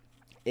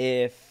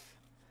if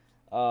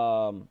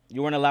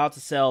you weren't allowed to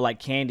sell like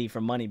candy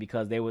for money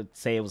because they would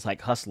say it was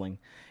like hustling.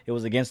 It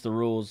was against the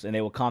rules, and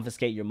they will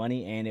confiscate your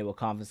money and they will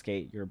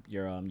confiscate your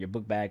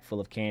book bag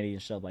full of candy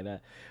and stuff like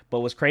that.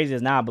 But what's crazy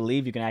is now I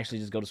believe you can actually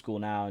just go to school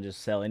now and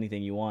just sell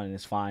anything you want and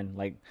it's fine.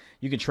 Like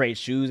you can trade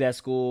shoes at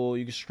school,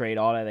 you can trade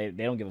all that.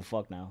 They don't give a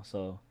fuck now.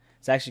 So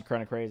it's actually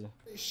kind of crazy.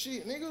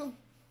 Shit, nigga.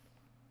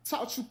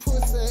 Taught you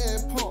pussy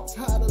ass punks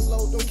how to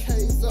load them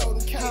K's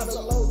up, how to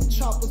load the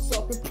choppers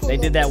up and pull. They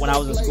did that when I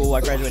was in school.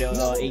 I graduated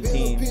at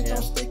 18. Yeah.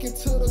 I'm sticking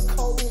to the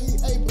code and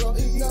eat, hey bro.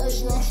 Never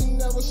snitching,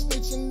 never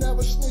snitching,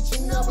 never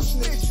snitching, never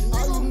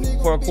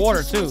snitching. For a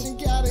quarter too.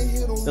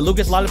 The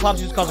Lucas lollipops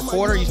used to cost a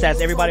quarter. Used to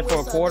ask everybody for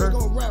a quarter. You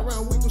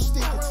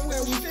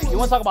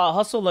want to talk about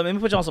hustle? Let me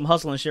put you on some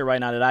hustling shit right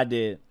now that I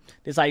did.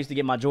 This is how I used to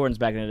get my Jordans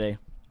back in the day.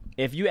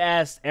 If you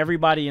asked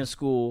everybody in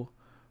school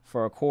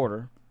for a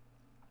quarter,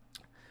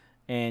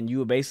 and you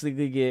would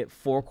basically get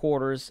 4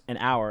 quarters an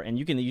hour, and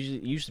you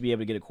used to be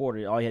able to get a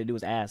quarter. All you had to do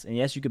was ask, and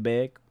yes, you could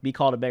beg, be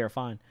called a beggar,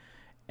 fine.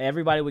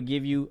 Everybody would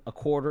give you a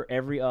quarter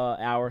every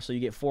hour, so you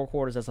get 4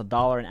 quarters. That's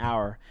 $1 an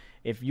hour.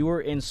 If you were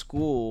in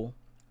school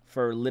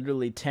for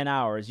literally 10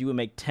 hours, you would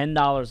make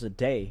 $10 a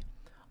day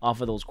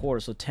off of those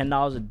quarters. So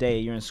 $10 a day,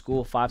 you're in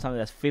school 5 times.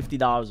 That's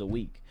 $50 a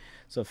week.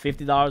 So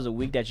 $50 a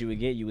week that you would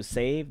get, you would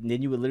save, and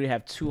then you would literally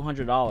have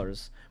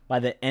 $200 by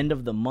the end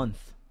of the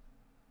month.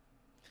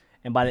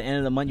 And by the end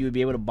of the month, you would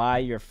be able to buy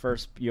your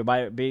be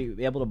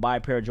able to buy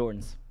a pair of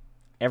Jordans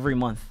every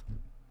month.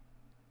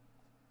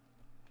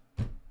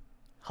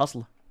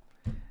 Hustler.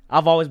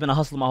 I've always been a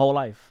hustler my whole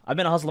life. I've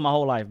been a hustler my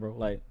whole life, bro.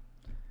 Like,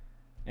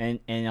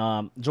 and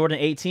Jordan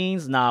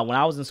 18s. Nah, when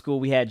I was in school,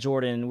 we had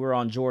Jordan. We were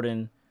on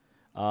Jordan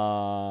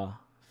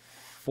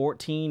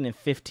 14 and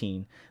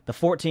 15. The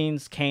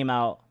 14s came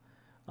out.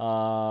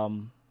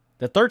 The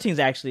 13s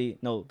actually.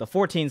 No, the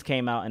 14s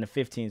came out and the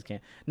 15s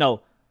came.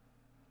 No.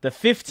 The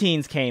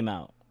 15s came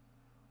out.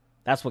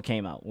 That's what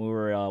came out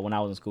when I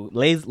was in school.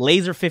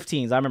 Laser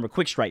 15s. I remember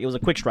Quick Strike. It was a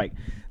Quick Strike.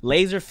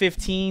 Laser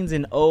 15s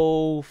in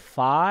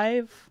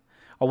 05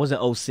 or was it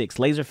 06?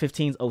 Laser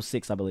 15s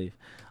 06, I believe.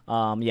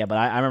 Yeah, but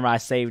I remember I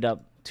saved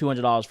up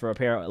 $200 for a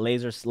pair of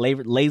laser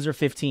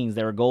 15s.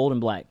 They were gold and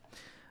black.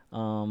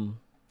 And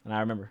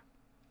I remember.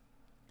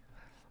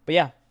 But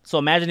yeah, so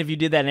imagine if you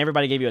did that and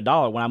everybody gave you $1.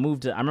 I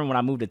remember when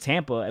I moved to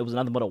Tampa, it was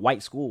nothing but a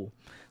white school.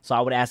 So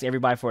I would ask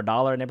everybody for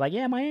 $1, and they'd be like,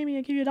 "Yeah, Miami,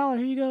 I'll give you $1.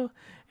 Here you go,"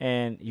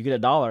 and you get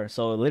 $1.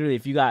 So literally,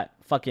 if you got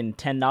fucking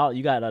 $10,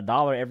 you got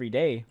 $1 every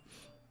day,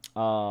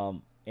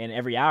 and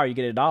every hour you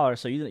get $1.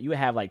 So you would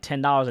have like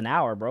 $10 an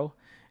hour, bro,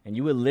 and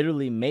you would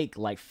literally make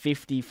like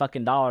 $50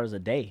 fucking a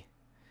day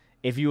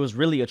if you was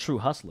really a true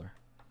hustler.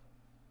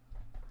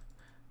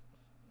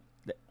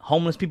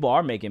 Homeless people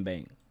are making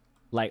bank.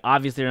 Like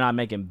obviously they're not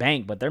making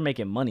bank, but they're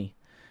making money.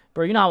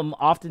 Bro, you know how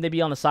often they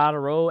be on the side of the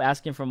road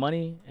asking for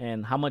money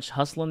and how much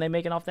hustling they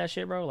making off that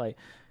shit, bro? Like,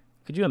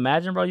 could you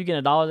imagine, bro, you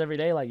getting $1 every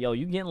day? Like, yo,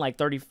 you getting like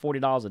 $30,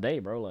 $40 a day,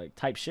 bro. Like,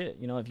 type shit.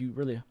 You know, if you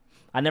really...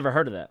 I never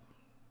heard of that.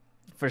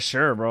 For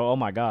sure, bro. Oh,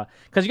 my God.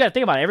 Because you got to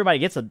think about it. Everybody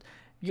gets a...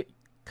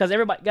 Because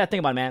everybody... You got to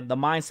think about it, man. The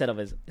mindset of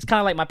it is... It's kind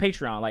of like my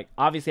Patreon. Like,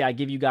 obviously, I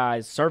give you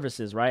guys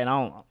services, right? And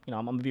I don't... You know,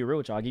 I'm going to be real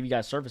with y'all. I give you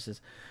guys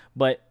services.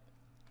 But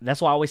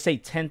that's why I always say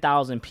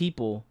 10,000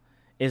 people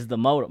is the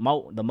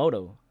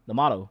motto.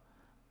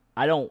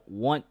 I don't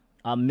want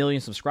 1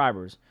 million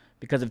subscribers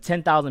because if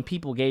 10,000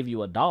 people gave you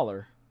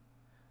 $1,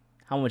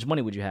 how much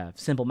money would you have?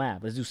 Simple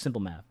math. Let's do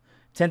simple math.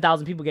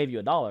 10,000 people gave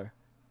you $1,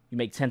 you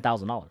make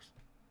 $10,000.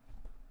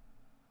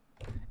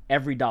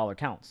 Every dollar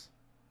counts.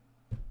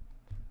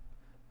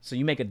 So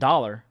you make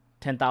 $1,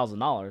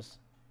 $10,000.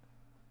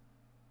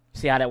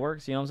 See how that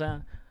works? You know what I'm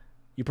saying?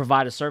 You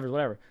provide a service,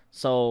 whatever.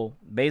 So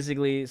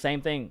basically, same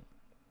thing.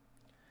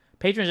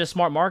 Patreon's just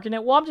smart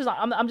marketing. Well,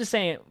 I'm just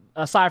saying.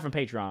 Aside from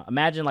Patreon,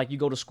 imagine like you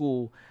go to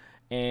school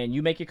and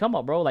you make your come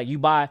up, bro. Like you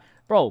buy,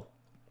 bro.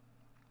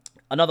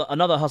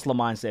 Another hustler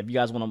mindset. If you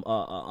guys want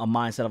a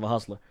mindset of a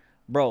hustler,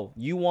 bro,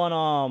 you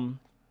want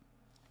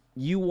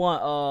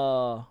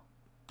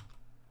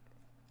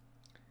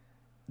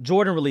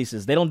Jordan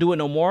releases. They don't do it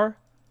no more.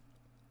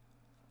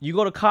 You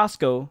go to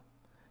Costco,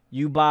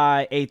 You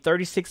buy a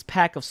 36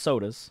 pack of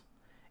sodas.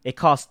 It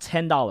costs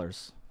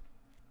 $10.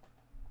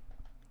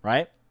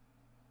 Right?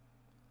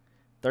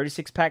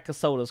 36 pack of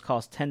sodas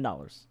cost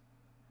 $10.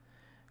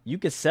 You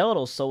could sell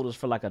those sodas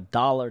for like $1,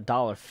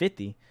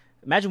 $1.50.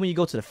 Imagine when you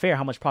go to the fair,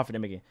 how much profit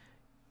they're making.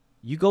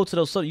 You go to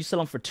those sodas, you sell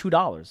them for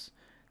 $2.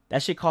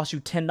 That shit costs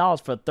you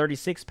 $10 for a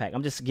 36 pack.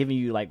 I'm just giving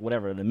you like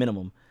whatever, the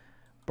minimum.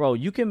 Bro,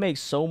 you can make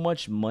so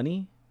much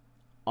money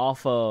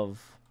off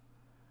of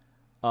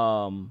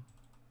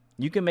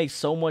you can make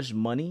so much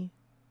money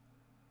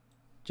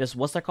just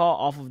what's that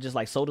called? Off of just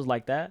like sodas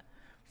like that.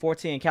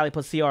 14 Cali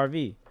plus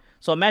CRV.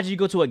 So imagine you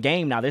go to a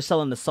game now, they're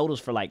selling the sodas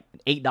for like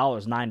 $8,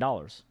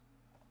 $9.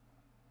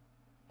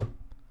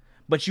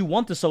 But you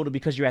want the soda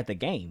because you're at the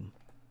game.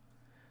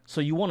 So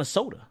you want a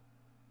soda.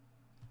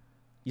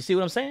 You see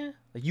what I'm saying?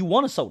 Like you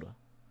want a soda.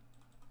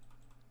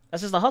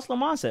 That's just a hustler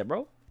mindset,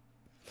 bro.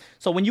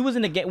 So when you was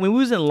in the game, when we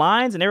was in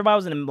lines and everybody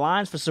was in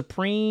lines for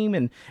Supreme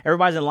and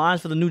everybody's in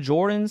lines for the new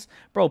Jordans,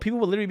 bro, people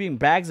would literally bring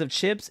bags of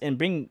chips and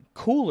bring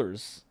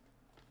coolers.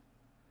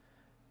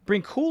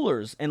 Bring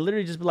coolers and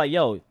literally just be like,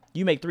 yo,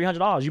 you make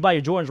 $300. You buy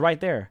your Jordans right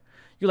there.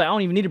 You're like, I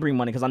don't even need to bring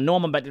money because I know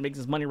I'm about to make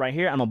this money right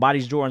here. I'm going to buy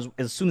these Jordans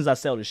as soon as I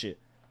sell this shit.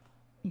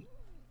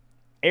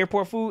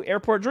 Airport food,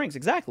 airport drinks.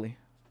 Exactly.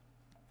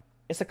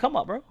 It's a come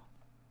up, bro.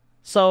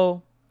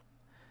 So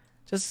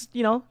just,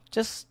 you know,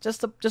 just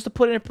to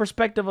put it in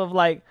perspective of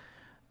like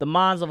the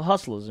minds of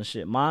hustlers and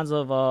shit. Minds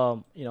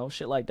of, you know,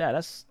 shit like that.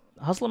 That's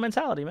hustler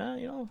mentality, man,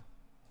 you know.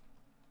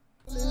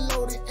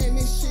 Loaded and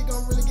this shit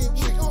gon' really get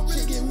tricky.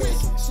 Shit get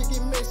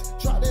messy.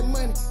 Drop that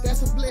money,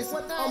 that's a blessing.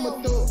 I'm a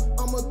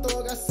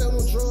thug. I sell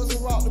them drugs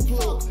and rock the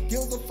plug. Give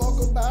a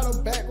fuck about a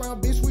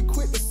background, bitch. We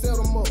quit to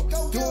sell them up.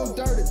 Do them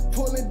dirty,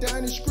 pulling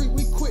down the street.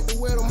 We quit to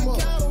wear them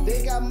up.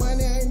 They got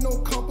money, ain't no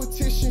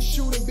competition.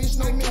 Shooting, bitch,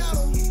 no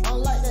missing. I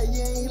like that,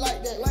 you ain't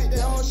like that.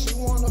 All she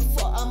wanna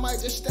fuck, I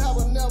might just stab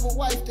her, never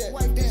wife that.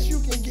 Bitch, you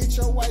can get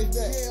your wife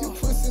back. You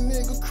pussy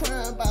nigga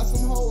crying about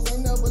some hoes,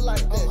 ain't never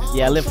like that.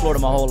 Yeah, I lived Florida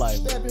my whole life.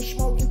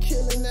 Smoking,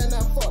 killing, and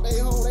I fuck they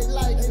hoe, they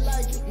like it.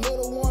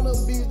 Little wanna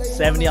be, they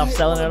 70 off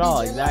selling it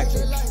all,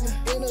 exactly.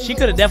 She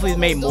could have definitely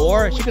made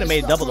more. She could have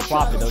made double the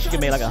profit though. She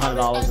could have made like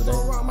 $100 a day.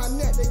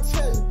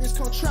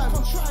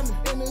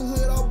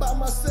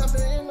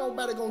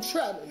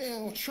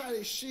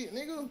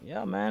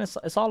 Yeah, man,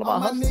 it's all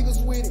about hustling.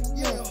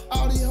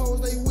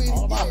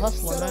 All about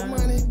hustling,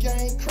 man.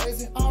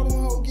 Crazy, all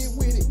them hoes get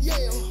with it.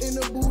 Yeah, in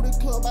the booty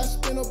club, I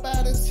spend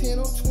about a 10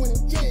 or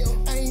 20. Yeah,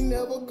 I ain't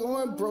never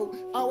going broke.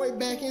 Always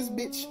back his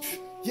bitch.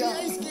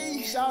 Yeah,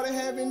 shouted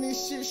having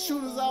this shit.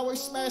 Shooters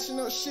always smashing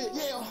up shit.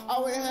 Yeah,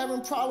 always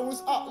having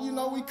problems. You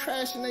know we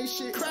crashing they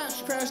shit.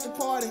 Crash the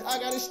party. I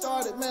got it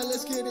started, man.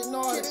 Let's get it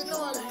naughty.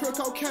 Pure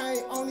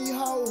cocaine on these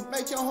hoes.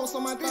 Make your host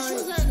on my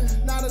thing.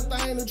 Not a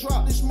thing to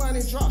drop this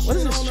money. Drop what shit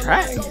is this on the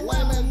track?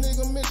 Why that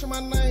nigga mention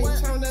my name?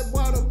 Turn that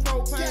boy to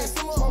propane.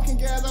 Smoking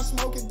gas, I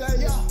smoke it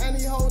daily. And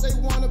these hoes they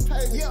wanna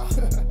pay me.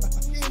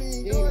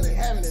 You ain't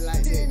having it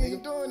like that, nigga.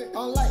 I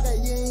don't like that,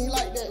 you ain't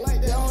like that.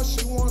 All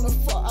she wanna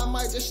fuck, I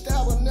might just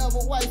stab her, never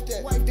wife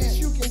that. Bitch,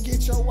 you can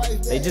get your wife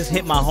back. They just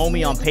hit my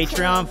homie on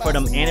Patreon for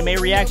them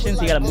anime reactions.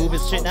 He gotta move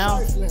his shit now.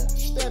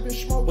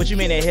 What you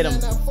mean they hit him?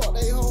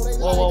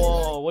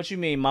 Whoa. What you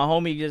mean? My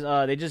homie just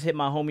they just hit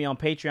my homie on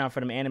Patreon for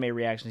them anime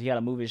reactions. He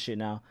gotta move his shit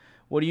now.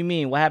 What do you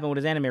mean? What happened with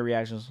his anime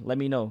reactions? Let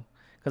me know.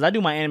 Cause I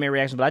do my anime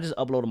reactions, but I just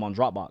upload them on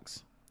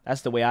Dropbox.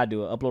 That's the way I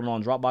do it. Upload it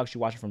on Dropbox.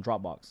 You watch it from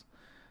Dropbox.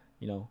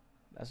 You know.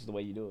 That's the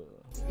way you do it.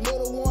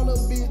 Little wanna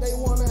be, they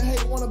wanna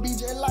hate, wanna be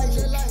just like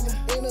it.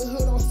 In the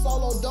hood on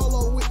solo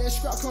dolo with that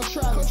scrap, come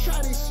try me.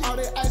 All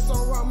that ice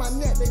around my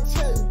neck, they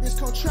tell you, bitch,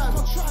 come try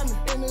me.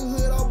 In the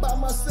hood all by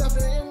myself,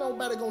 and ain't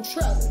nobody gon'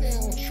 try me. They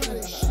ain't gon' try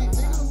this shit,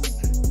 nigga.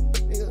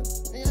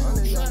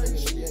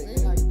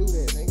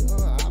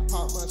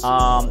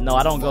 No,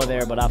 I don't go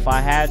there, but if I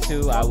had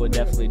to, I would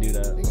definitely do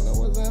that.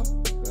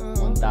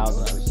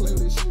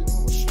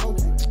 1,000%.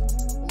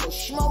 I'ma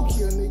smoke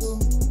you,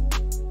 nigga.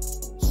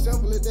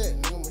 Simple as that,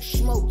 nigga. I'ma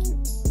smoke you.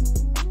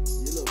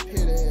 You little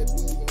pit ass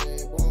nigga,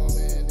 man, bomb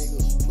ass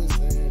niggas,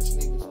 pussy ass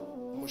niggas.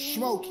 I'ma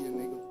smoke you,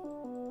 nigga.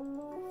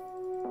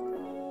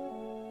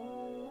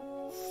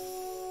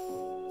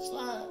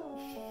 Slide.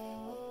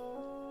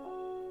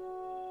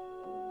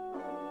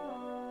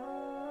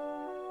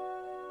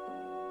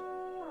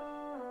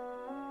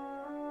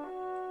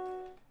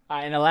 All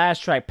right, and the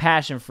last track,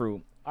 Passion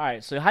Fruit. All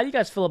right, so how do you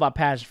guys feel about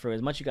passion fruit?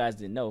 As much you guys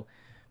didn't know,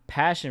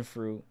 passion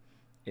fruit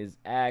is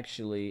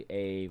actually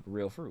a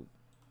real fruit.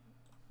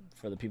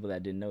 For the people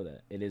that didn't know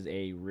that, it is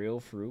a real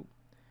fruit.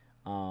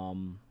 How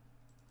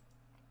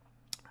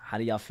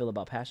do y'all feel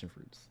about passion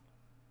fruits?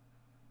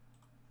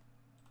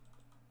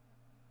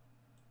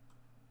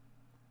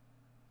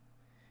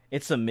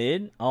 It's a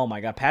mid. Oh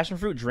my god, passion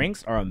fruit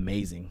drinks are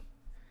amazing.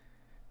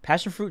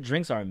 Passion fruit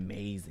drinks are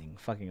amazing,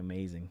 fucking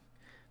amazing,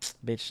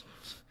 bitch.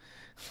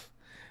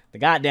 The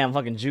goddamn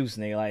fucking juice,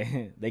 nigga,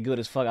 like they good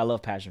as fuck. I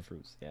love passion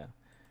fruits. Yeah,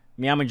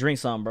 me, I'm gonna drink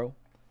some, bro.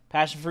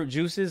 Passion fruit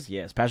juices,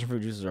 yes, passion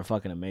fruit juices are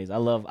fucking amazing.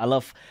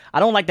 I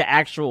don't like the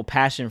actual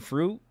passion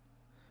fruit,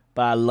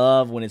 But I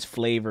love when it's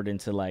flavored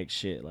into like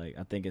shit. Like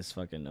I think it's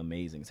fucking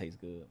amazing. It tastes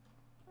good.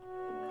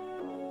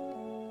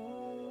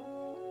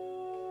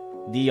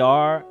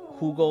 DR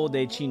Jugo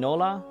de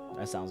Chinola.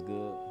 That sounds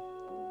good.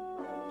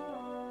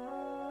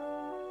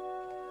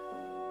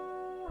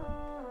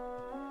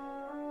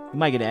 You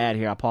might get an ad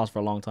here. I paused for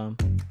a long time.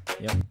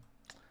 Yep.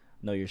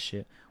 Know your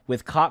shit.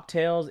 With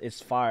cocktails,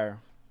 it's fire.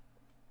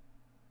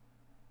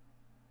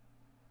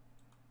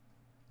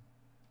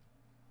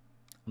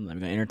 I'm not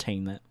even gonna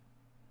entertain that.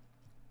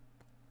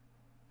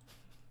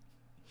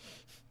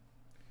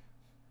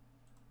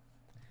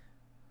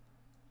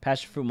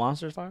 Passion fruit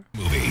monsters fire.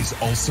 Movies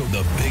also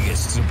the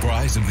biggest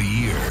surprise of the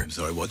year.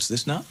 Sorry, what's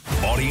this now?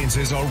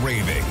 Audiences are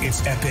raving.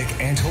 It's epic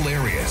and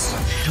hilarious.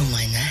 I don't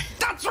mind that.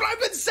 That's what I've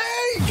been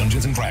saying.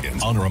 Dungeons and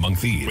Dragons: Honor Among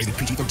Thieves. Rated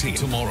PG-13.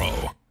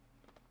 Tomorrow.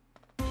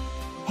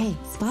 Hey,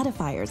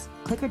 Spotifyers,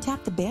 click or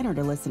tap the banner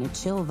to listen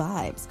to Chill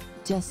Vibes.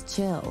 Just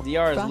chill.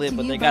 DR is lit,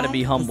 but they gotta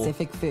be humble.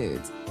 Pacific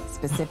Foods.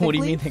 Specifically, what do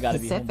you mean they gotta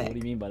be Pacific. humble? What do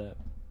you mean by that?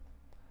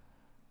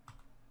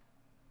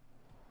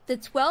 The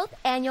 12th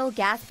Annual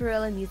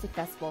Gasparilla Music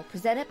Festival,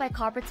 presented by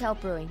Coppertail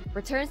Brewing,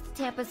 returns to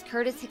Tampa's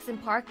Curtis Hickson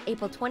Park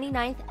April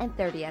 29th and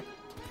 30th.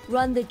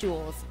 Run the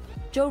Jewels,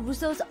 Joe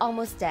Russo's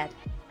Almost Dead,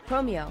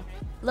 Chromeo,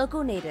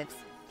 Local Natives,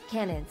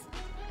 Cannons,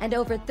 and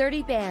over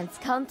 30 bands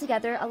come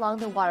together along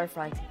the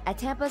waterfront at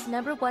Tampa's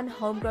 #1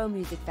 homegrown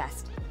music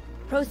fest.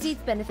 Proceeds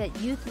benefit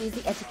youth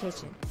music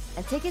education,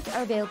 and tickets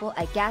are available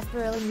at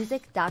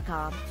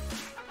gasparillamusic.com.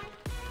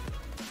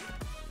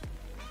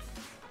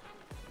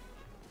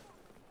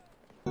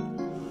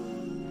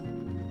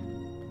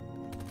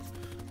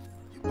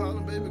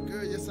 Ballin', baby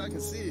girl, yes I can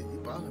see it. You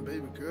ballin',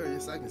 baby girl,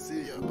 yes I can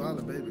see it. You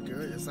ballin', baby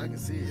girl, yes I can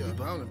see it. You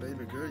ballin',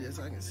 baby girl, yes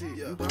I can see it.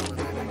 You ballin',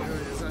 baby girl,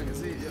 yes I can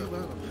see it. You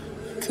ballin'.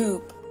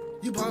 Coop.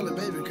 You ballin',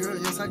 baby girl,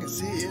 yes I can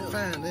see it.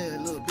 Find that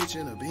little bitch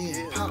in a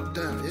bin. Hop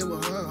down, it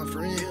was her and her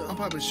friend. I'm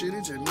poppin' shit,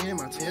 it's just me and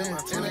my 10.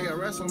 And they got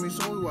rats on me,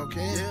 so we walk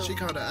in. She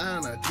caught the eye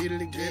and I did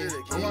it again.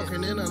 I'm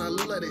walking in and I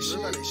look like that shit.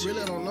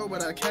 Really don't know,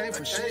 but I came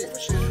for shit.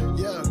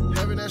 Yeah,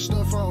 having that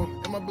stuff on,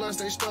 and my blood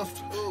stay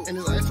stuffed. And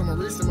there's ice on my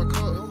wrist and my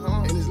cup.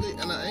 And it's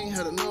lit and I ain't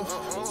had enough.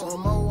 So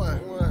I'm on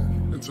one.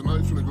 And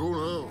tonight finna go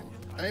down.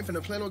 I ain't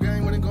finna play no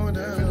game when it going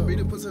down. Finna beat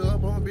the pussy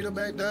up, I'ma beat her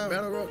back down.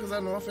 Battle rock, cause I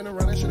know I'm finna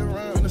run that shit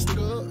around. Finna stick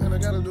her up, and I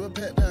gotta do a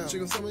pat down. She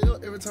gon' set me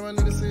up every time I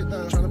need to sit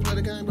down. Tryna play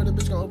the game, but the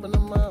bitch gon' open her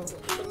mouth.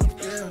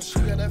 Yeah, she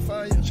got that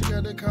fire, she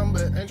got that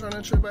combat. Ain't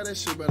tryna trip by that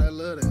shit, but I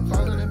love that.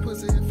 Fallin' that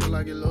pussy, it feel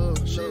like it love.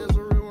 She is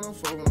a real when I'm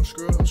fucking, I'm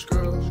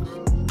scrub.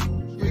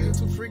 Yeah, you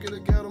too freaky to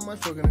get on my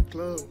fucking in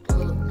club. I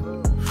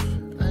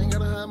ain't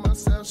gotta hide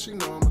myself, she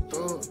know I'm a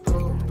thug.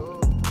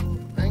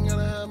 I ain't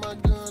gotta hide my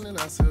gun, and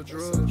I sell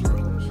drugs.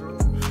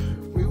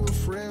 We were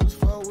friends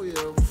before we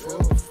ever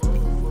fought.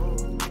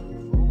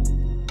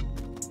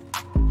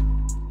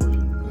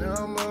 Now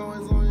I'm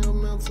always on your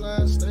mental,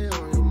 I stay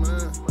on your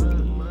mind.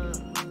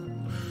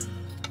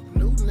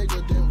 New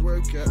nigga didn't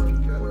work out.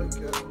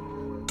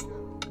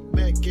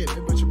 Back at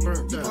me, but you burnt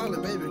out. You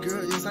ballin', baby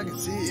girl, yes I can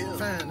see it.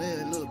 Find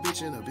that little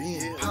bitch in a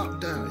bin.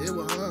 Hop down, it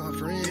was her and her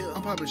friend.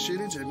 I'm poppin'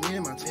 shit, it's just me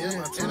and my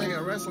 10. And they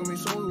got rats on me,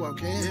 so we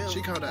walk in.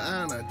 She caught the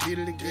eye and I did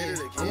it again.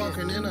 I'm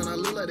walking in and I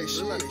look like that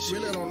shit.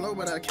 Really don't know,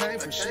 but I came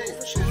for shit.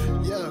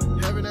 Yeah,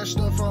 having that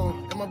stuff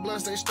on, and my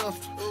blood stay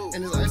stuffed.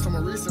 And there's ice on my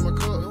wrist and my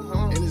cup.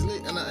 And it's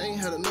lit and I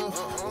ain't had enough.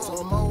 So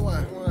I'm on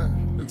one.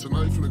 And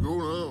tonight finna go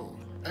down.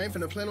 I ain't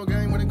finna play no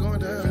game when it going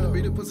down. Finna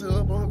beat the pussy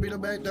up, I'ma beat her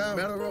back down.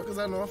 Battle rock, cause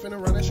I know I'm finna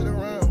run that shit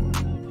around.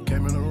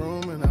 Came in the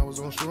room and I was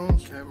on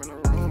shrooms. Came in the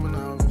room and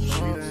I was on shrooms.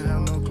 She didn't have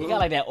no clue. You got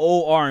like that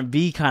old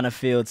R&B kind of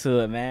feel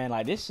to it, man.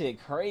 Like this shit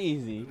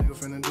crazy. Nigga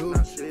finna do.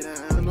 She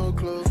didn't have no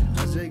clue.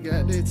 I just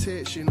got that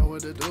tech, she know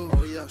what to do.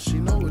 Oh yeah, she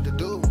know what to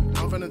do.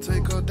 I'm finna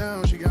take her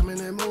down, she got me in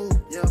that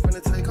mood. Yeah, I'm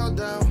finna take her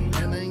down.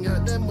 And I ain't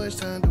got that much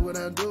time, do what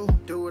I do.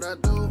 Do what I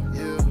do,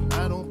 yeah.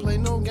 I don't play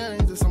no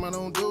games, it's something I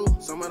don't do.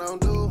 Something I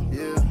don't do,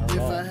 yeah.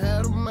 If I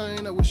had a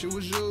mind, I wish it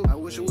was you. I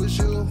wish it was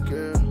you,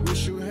 girl.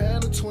 Wish you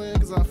had a twin,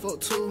 cause I fuck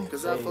two.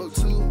 Cause I fuck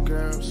two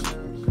girls.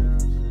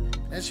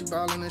 And she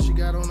ballin' and she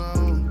got on her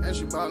own. And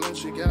she ballin',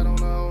 she got on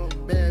her own.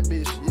 Bad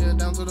bitch, yeah,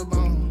 down to the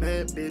bone.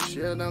 Bad bitch,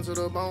 yeah, down to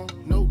the bone.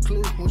 No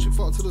clue when she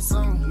fall to the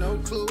song. No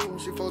clue when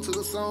she fall to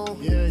the song.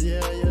 Yeah,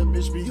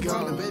 bitch be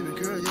gone. Baby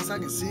girl, yes, I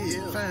can see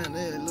it. Find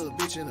that little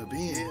bitch in a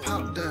bin.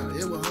 Hop down,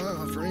 it was her and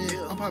her friend.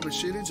 I'm poppin'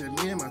 shit, it's just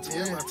me and my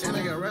 10. And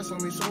they got rats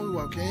on me, so we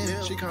walk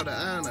in. She caught the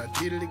eye and I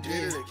did it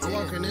again. I'm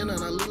walking in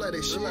and I look like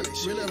that shit.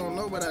 Really don't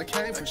know, but I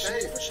came for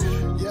shit.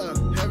 Yeah,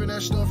 having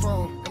that stuff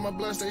on, and my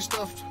blood stay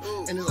stuffed.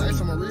 And there's ice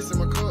on my wrist and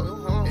my cup.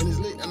 And it's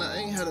lit and I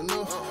ain't had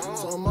enough.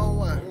 So I'm on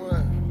one.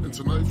 And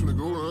tonight finna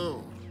go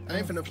down. I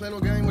ain't finna play no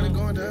game when it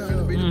going down.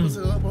 Finna beat the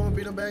pussy up, I'ma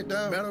beat her back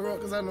down. Battle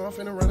rock, cause I know I'm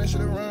finna run that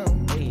shit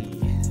around. Hey.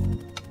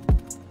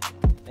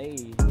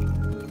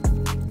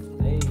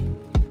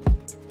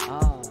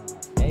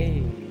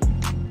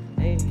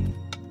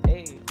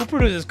 Who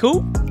produces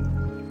Coop?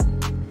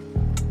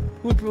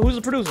 Who's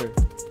the producer?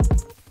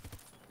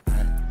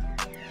 Man,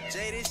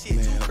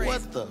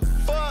 what the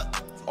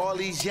fuck? All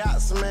these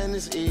yachts, man,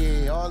 this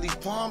all these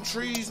palm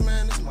trees,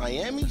 man, this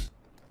Miami.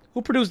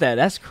 Who produced that?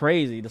 That's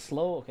crazy. The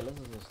slow. Okay, let's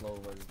listen to the slow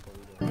version before we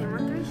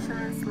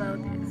go.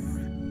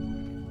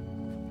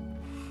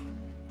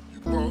 You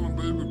ballin',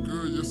 baby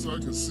girl, yes I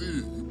can see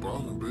it. You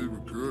ballin', baby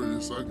girl,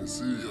 yes I can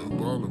see it. You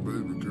ballin',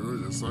 baby girl,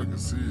 yes I can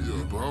see it.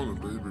 You ballin',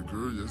 baby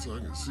girl, yes I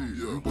can see it.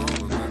 You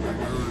ballin', baby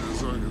girl,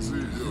 yes I can see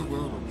it. You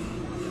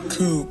ballin'.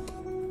 Coop.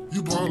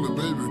 You ballin',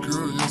 baby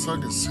girl, yes I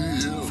can see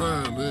it.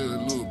 Find that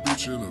little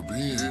bitch in a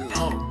bin.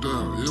 Pop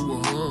down, it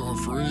was her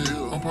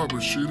friend. I'm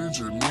poppin' shit, it's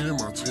just me and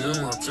my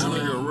twin. And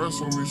they got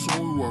rest on me,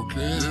 so we walk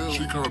in.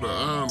 She caught the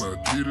eye and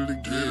I did it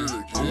again.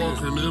 I'm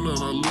walking in and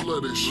I look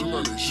like that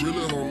shit.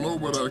 Really don't know,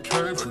 but I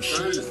came for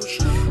shit.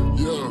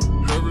 Yeah,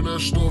 having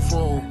that stuff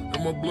on,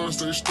 and my blood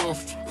stay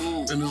stuffed.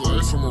 And there's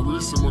ice on my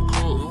wrist and my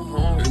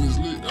cup. And it's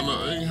lit, and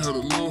I ain't had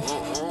enough.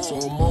 So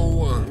I'm on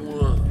one.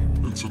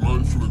 And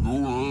tonight finna go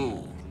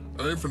round.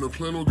 I ain't finna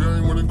play no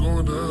game when it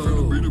going down.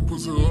 Finna beat the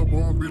pussy up,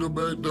 I'ma beat her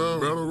back down.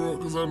 Battle rock,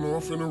 cause I know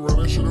I'm finna run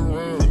that shit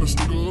around. Finna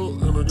stick her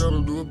up, and I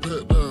gotta do a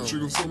pat down. She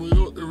gon' set me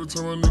up every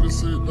time I nigga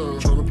sit down.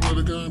 Tryna play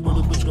the game, but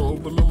the bitch gon'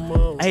 open her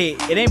mouth. Hey,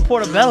 it ain't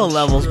Portobello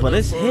levels, but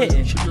it's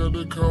hitting. She got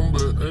that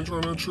comeback, ain't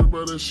tryna trip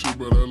by that shit,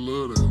 but I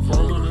love that.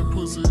 Falling that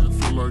pussy, it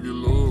feel like it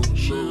love.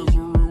 Shit is a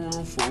real when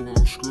I'm fucking,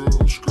 I'm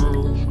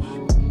scrub.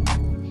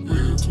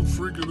 Yeah, too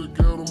freaky to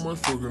get on my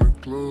fucking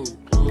club.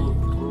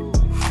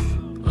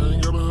 I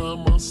ain't gotta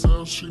hide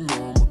myself, she know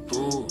I'm a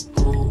thug.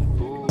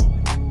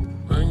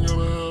 I ain't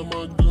gotta hide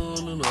my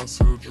gun and I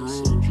sell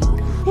drugs.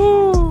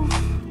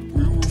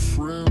 We were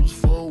friends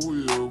before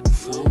we ever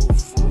fought.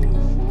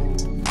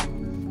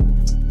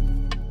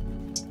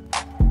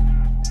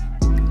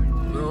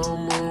 Now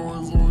I'm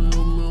always on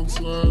your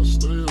mental, I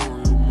stay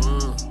on your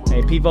mind.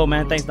 Hey, Pivo,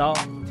 man, thanks, dog.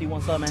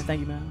 T1 sub, man,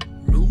 thank you, man.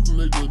 New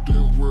nigga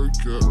didn't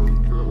work out.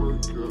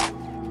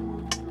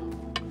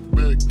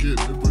 Back get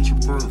me, but you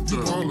burnt out. You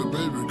ballin',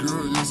 baby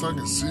girl, yes I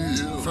can see it.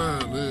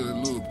 Find that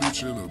little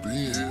bitch in a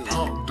bin.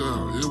 Pop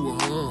down, it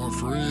was her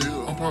friend.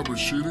 I'm poppin'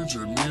 shit, it's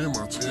just me and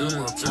my twin.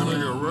 And they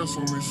got rest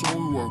on me, so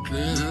we walk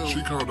in.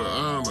 She caught the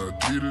eye and I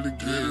did it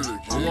again.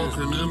 I'm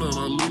walking in and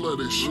I look like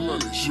that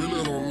shit.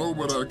 Really don't know,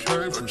 but I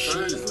came for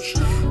shit.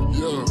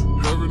 Yeah,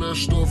 having that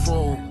stuff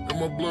on, and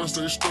my blood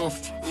stay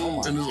stuffed.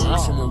 And there's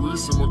ice on my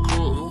wrist and my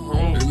cup.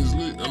 And it's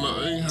lit, and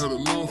I ain't had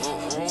enough.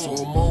 So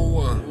I'm on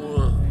one.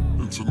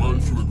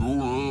 Tonight finna go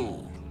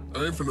round. I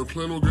ain't finna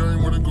play no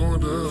game when it going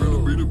down.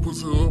 Finna beat the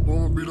pussy up,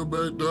 I'ma beat her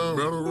back down.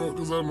 Battle rock,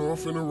 cause I know I'm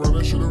finna run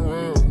that shit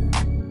around.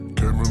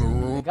 Came in the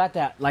room. Got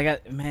that,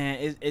 like,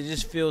 man, it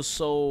just feels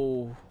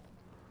so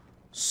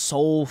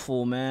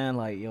soulful, man.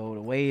 Like, yo,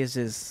 the way it's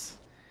just,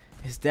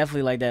 it's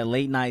definitely like that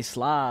late night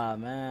slide,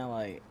 man.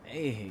 Like,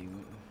 hey,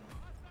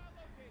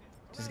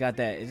 just got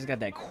that, it just got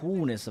that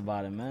coolness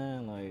about it,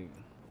 man. Like,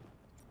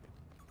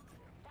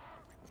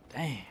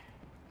 damn.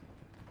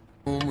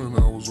 And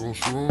I was on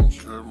shrooms.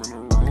 Came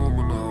in the room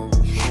and I was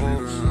on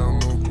shrooms. She didn't have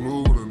no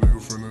clue what a nigga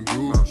finna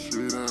do. She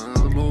didn't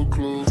have no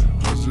clue. I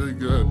just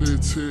got that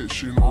tit,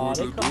 she know what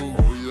to do.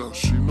 Oh yeah,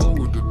 she know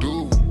what to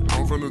do.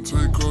 I'm finna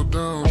take her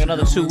down. Like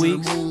another 2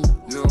 weeks.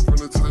 Yeah, I'm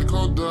finna take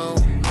her down.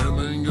 And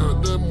I ain't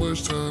got that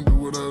much time. Do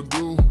what I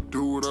do.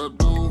 Do what I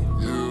do.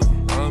 Yeah,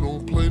 I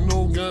don't play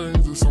no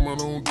games. It's something I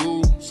don't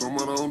do.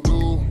 Something I don't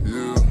do.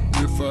 Yeah,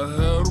 if I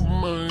had a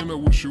mind, I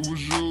wish it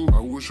was you.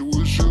 I wish it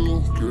was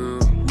you, girl.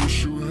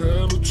 Wish you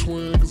had a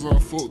twin, cause I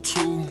fucked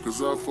two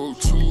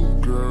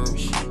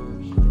girls.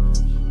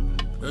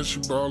 And she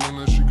ballin'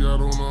 and she got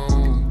on her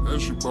own.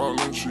 And she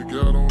ballin', she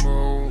got on her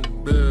own.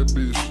 Bad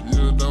bitch,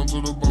 yeah, down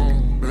to the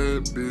bone.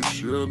 Bad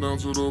bitch, yeah, down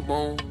to the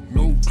bone.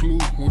 No clue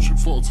when she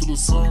fall to the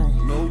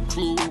song. No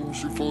clue when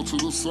she fall to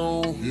the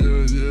song.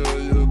 Yeah,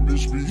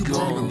 bitch be you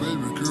gone. You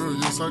baby girl,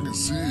 yes I can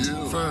see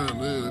it. Find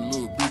that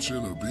little bitch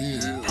in a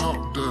bin.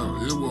 Pop down,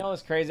 it was. You know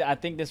what's crazy? I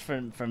think this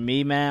for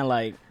me, man.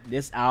 Like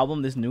this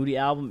album, this Nudy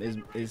album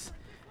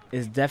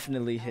is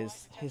definitely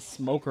his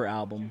smoker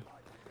album,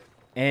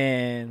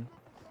 and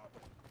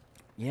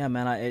yeah,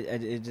 man,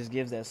 it just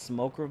gives that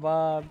smoker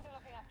vibe,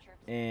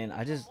 and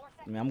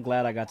I'm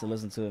glad I got to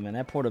listen to it, man.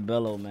 That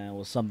Portobello, man,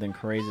 was something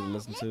crazy to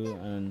listen to,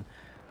 and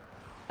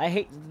I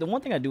hate the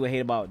one thing I do hate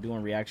about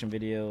doing reaction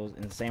videos,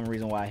 and the same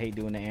reason why I hate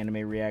doing the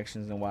anime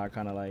reactions, and why I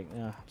kind of like,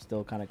 I'm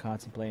still kind of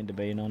contemplating,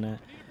 debating on that.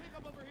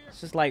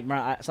 It's just like,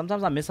 man,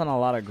 sometimes I miss on a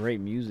lot of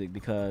great music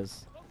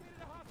because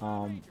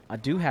I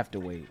do have to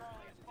wait,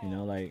 you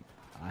know, like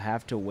I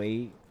have to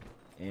wait,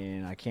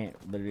 and I can't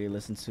literally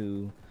listen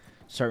to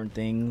certain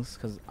things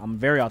because I'm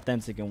very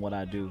authentic in what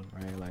I do,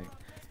 right? Like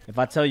if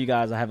I tell you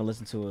guys I haven't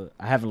listened to it,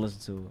 I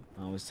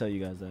always tell you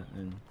guys that.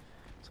 And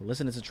so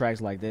listening to tracks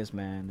like this,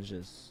 man, it's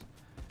just,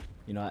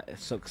 you know,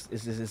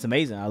 it's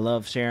amazing. I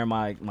love sharing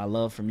my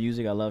love for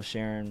music. I love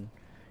sharing,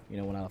 you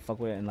know, when I fuck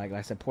with it. And like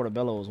I said,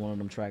 Portobello was one of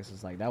them tracks.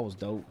 It's like, that was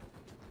dope.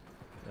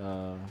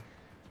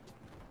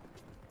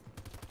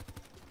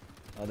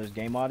 There's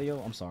game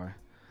audio. I'm sorry,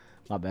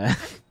 my bad.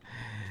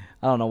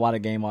 I don't know why the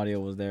game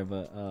audio was there,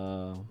 but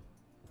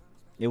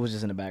it was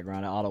just in the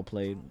background. It auto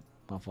played.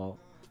 My fault.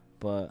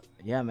 But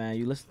yeah, man,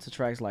 you listen to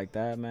tracks like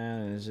that,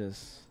 man, and it's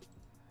just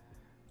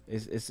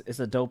it's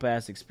a dope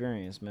ass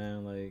experience,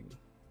 man. Like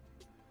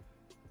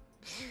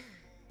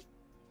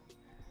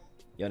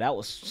Yo, that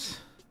was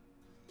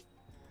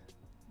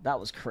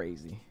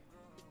crazy.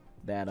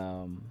 That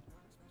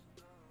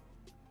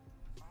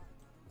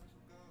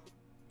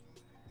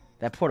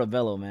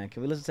Portobello, man.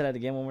 Can we listen to that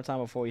again one more time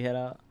before we head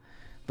out?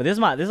 But this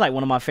is like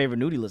one of my favorite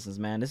Nudy listens,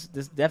 man. This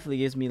definitely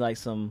gives me like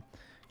some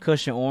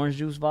cushion orange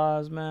juice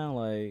vibes, man.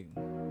 Like,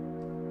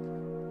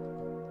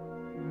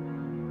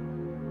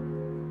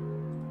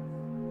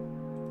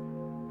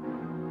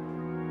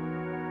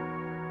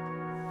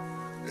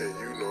 yeah,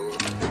 you know,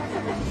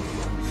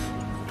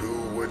 do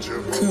what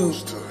you're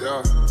supposed to.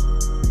 Yeah.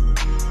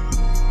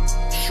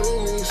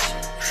 Shroomies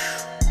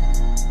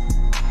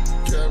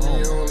got me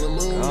on the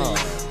moon.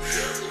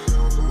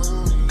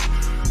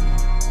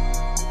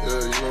 Yeah,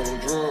 you know I'm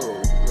drunk.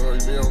 No, you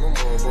be on the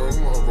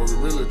motherfucker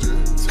really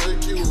just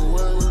take you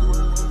away.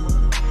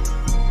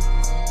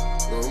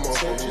 No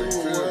motherfucker make you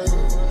feel good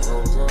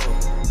all the time.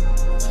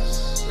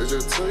 They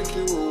just take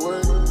you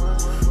away.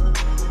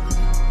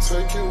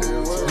 Take you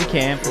away. You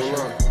can, for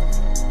sure.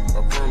 I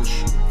promise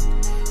you.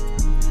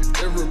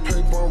 Every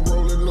paper I'm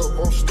rolling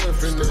up, I'm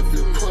stuffing that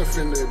bitch,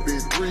 puffing that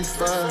bitch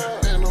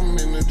 3-5. And I'm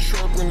in the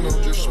truck and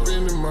I'm just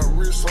spinning my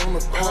wrist on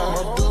the pile.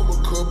 My double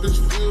cup is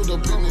filled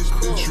up in this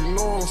bitch, you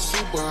know I'm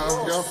super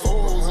high. Got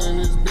photos in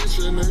this bitch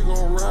and they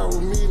gon' ride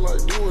with me like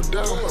do or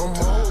die. I'm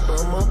all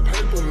about my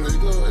paper,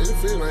 nigga.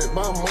 If it ain't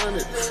about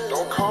money,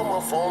 don't call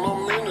my phone,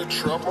 I'm in the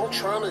trap, I'm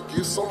trying to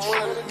get some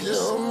money. Yeah,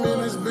 I'm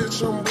in this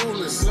bitch, I'm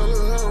bullet. Sell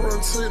her run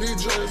to these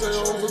J's, they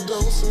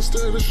overdose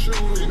instead of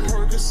shooting.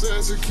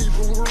 Percocets and keep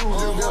them grooving.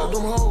 You got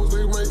them hoes,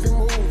 they making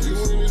moves. You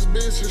in this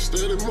bitch, you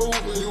steady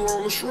moving. You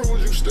on the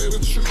shrooms, you steady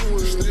chewing.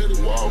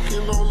 Steady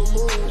walking on the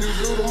moon. You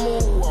do the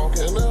moonwalk,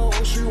 and now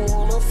what you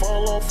wanna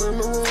fall off in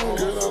the room.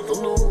 Get out the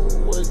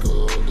noon, wake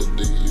up the D,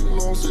 you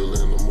know I'm still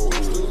in the mood.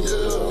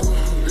 Yeah,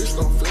 bitch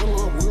don't fill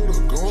up with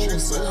a gun. She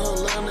say her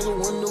line, nigga,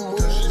 when the moon.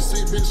 She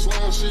see bitch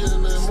slime, she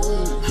in that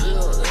mood.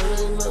 Yeah,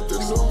 it ain't nothing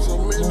new. So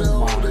me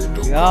now, they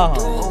do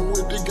I'm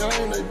with the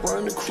gang, they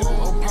burn the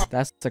crew.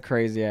 That's a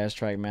crazy ass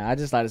track, man. I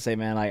just like to say,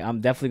 man, like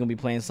I'm definitely gonna be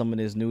playing some of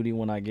this Nudy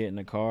when I get in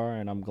the car,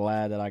 and I'm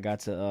glad that I got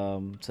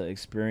to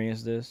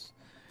experience this.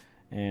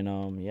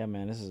 And yeah,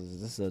 man, this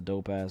is a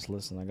dope ass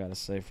listen, I gotta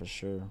say for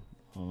sure.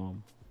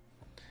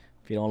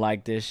 If you don't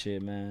like this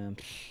shit, man,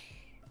 I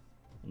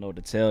don't know what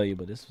to tell you,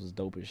 but this was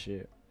dope as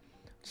shit.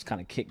 Just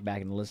kind of kick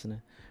back and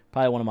listening.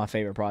 Probably one of my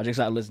favorite projects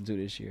I listened to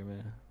this year,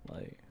 man.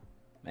 Like,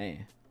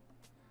 man,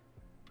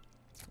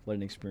 what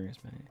an experience,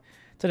 man.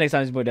 Till next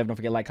time, this boy Dev. Don't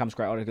forget to like, comment,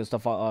 subscribe, all that good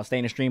stuff. Stay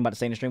in the stream. About to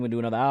stay in the stream. We'll do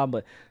another album.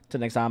 But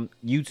till next time,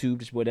 YouTube,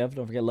 this boy Dev.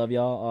 Don't forget, love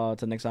y'all.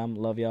 Till next time,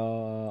 love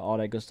y'all. All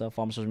that good stuff.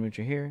 Follow my social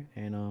media here.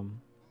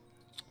 And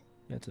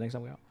yeah, till next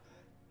time, we out.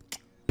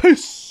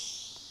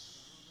 Peace.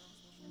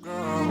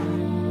 Girl,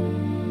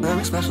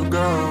 very special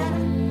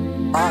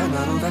girl. I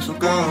love a special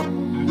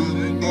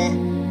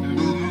girl.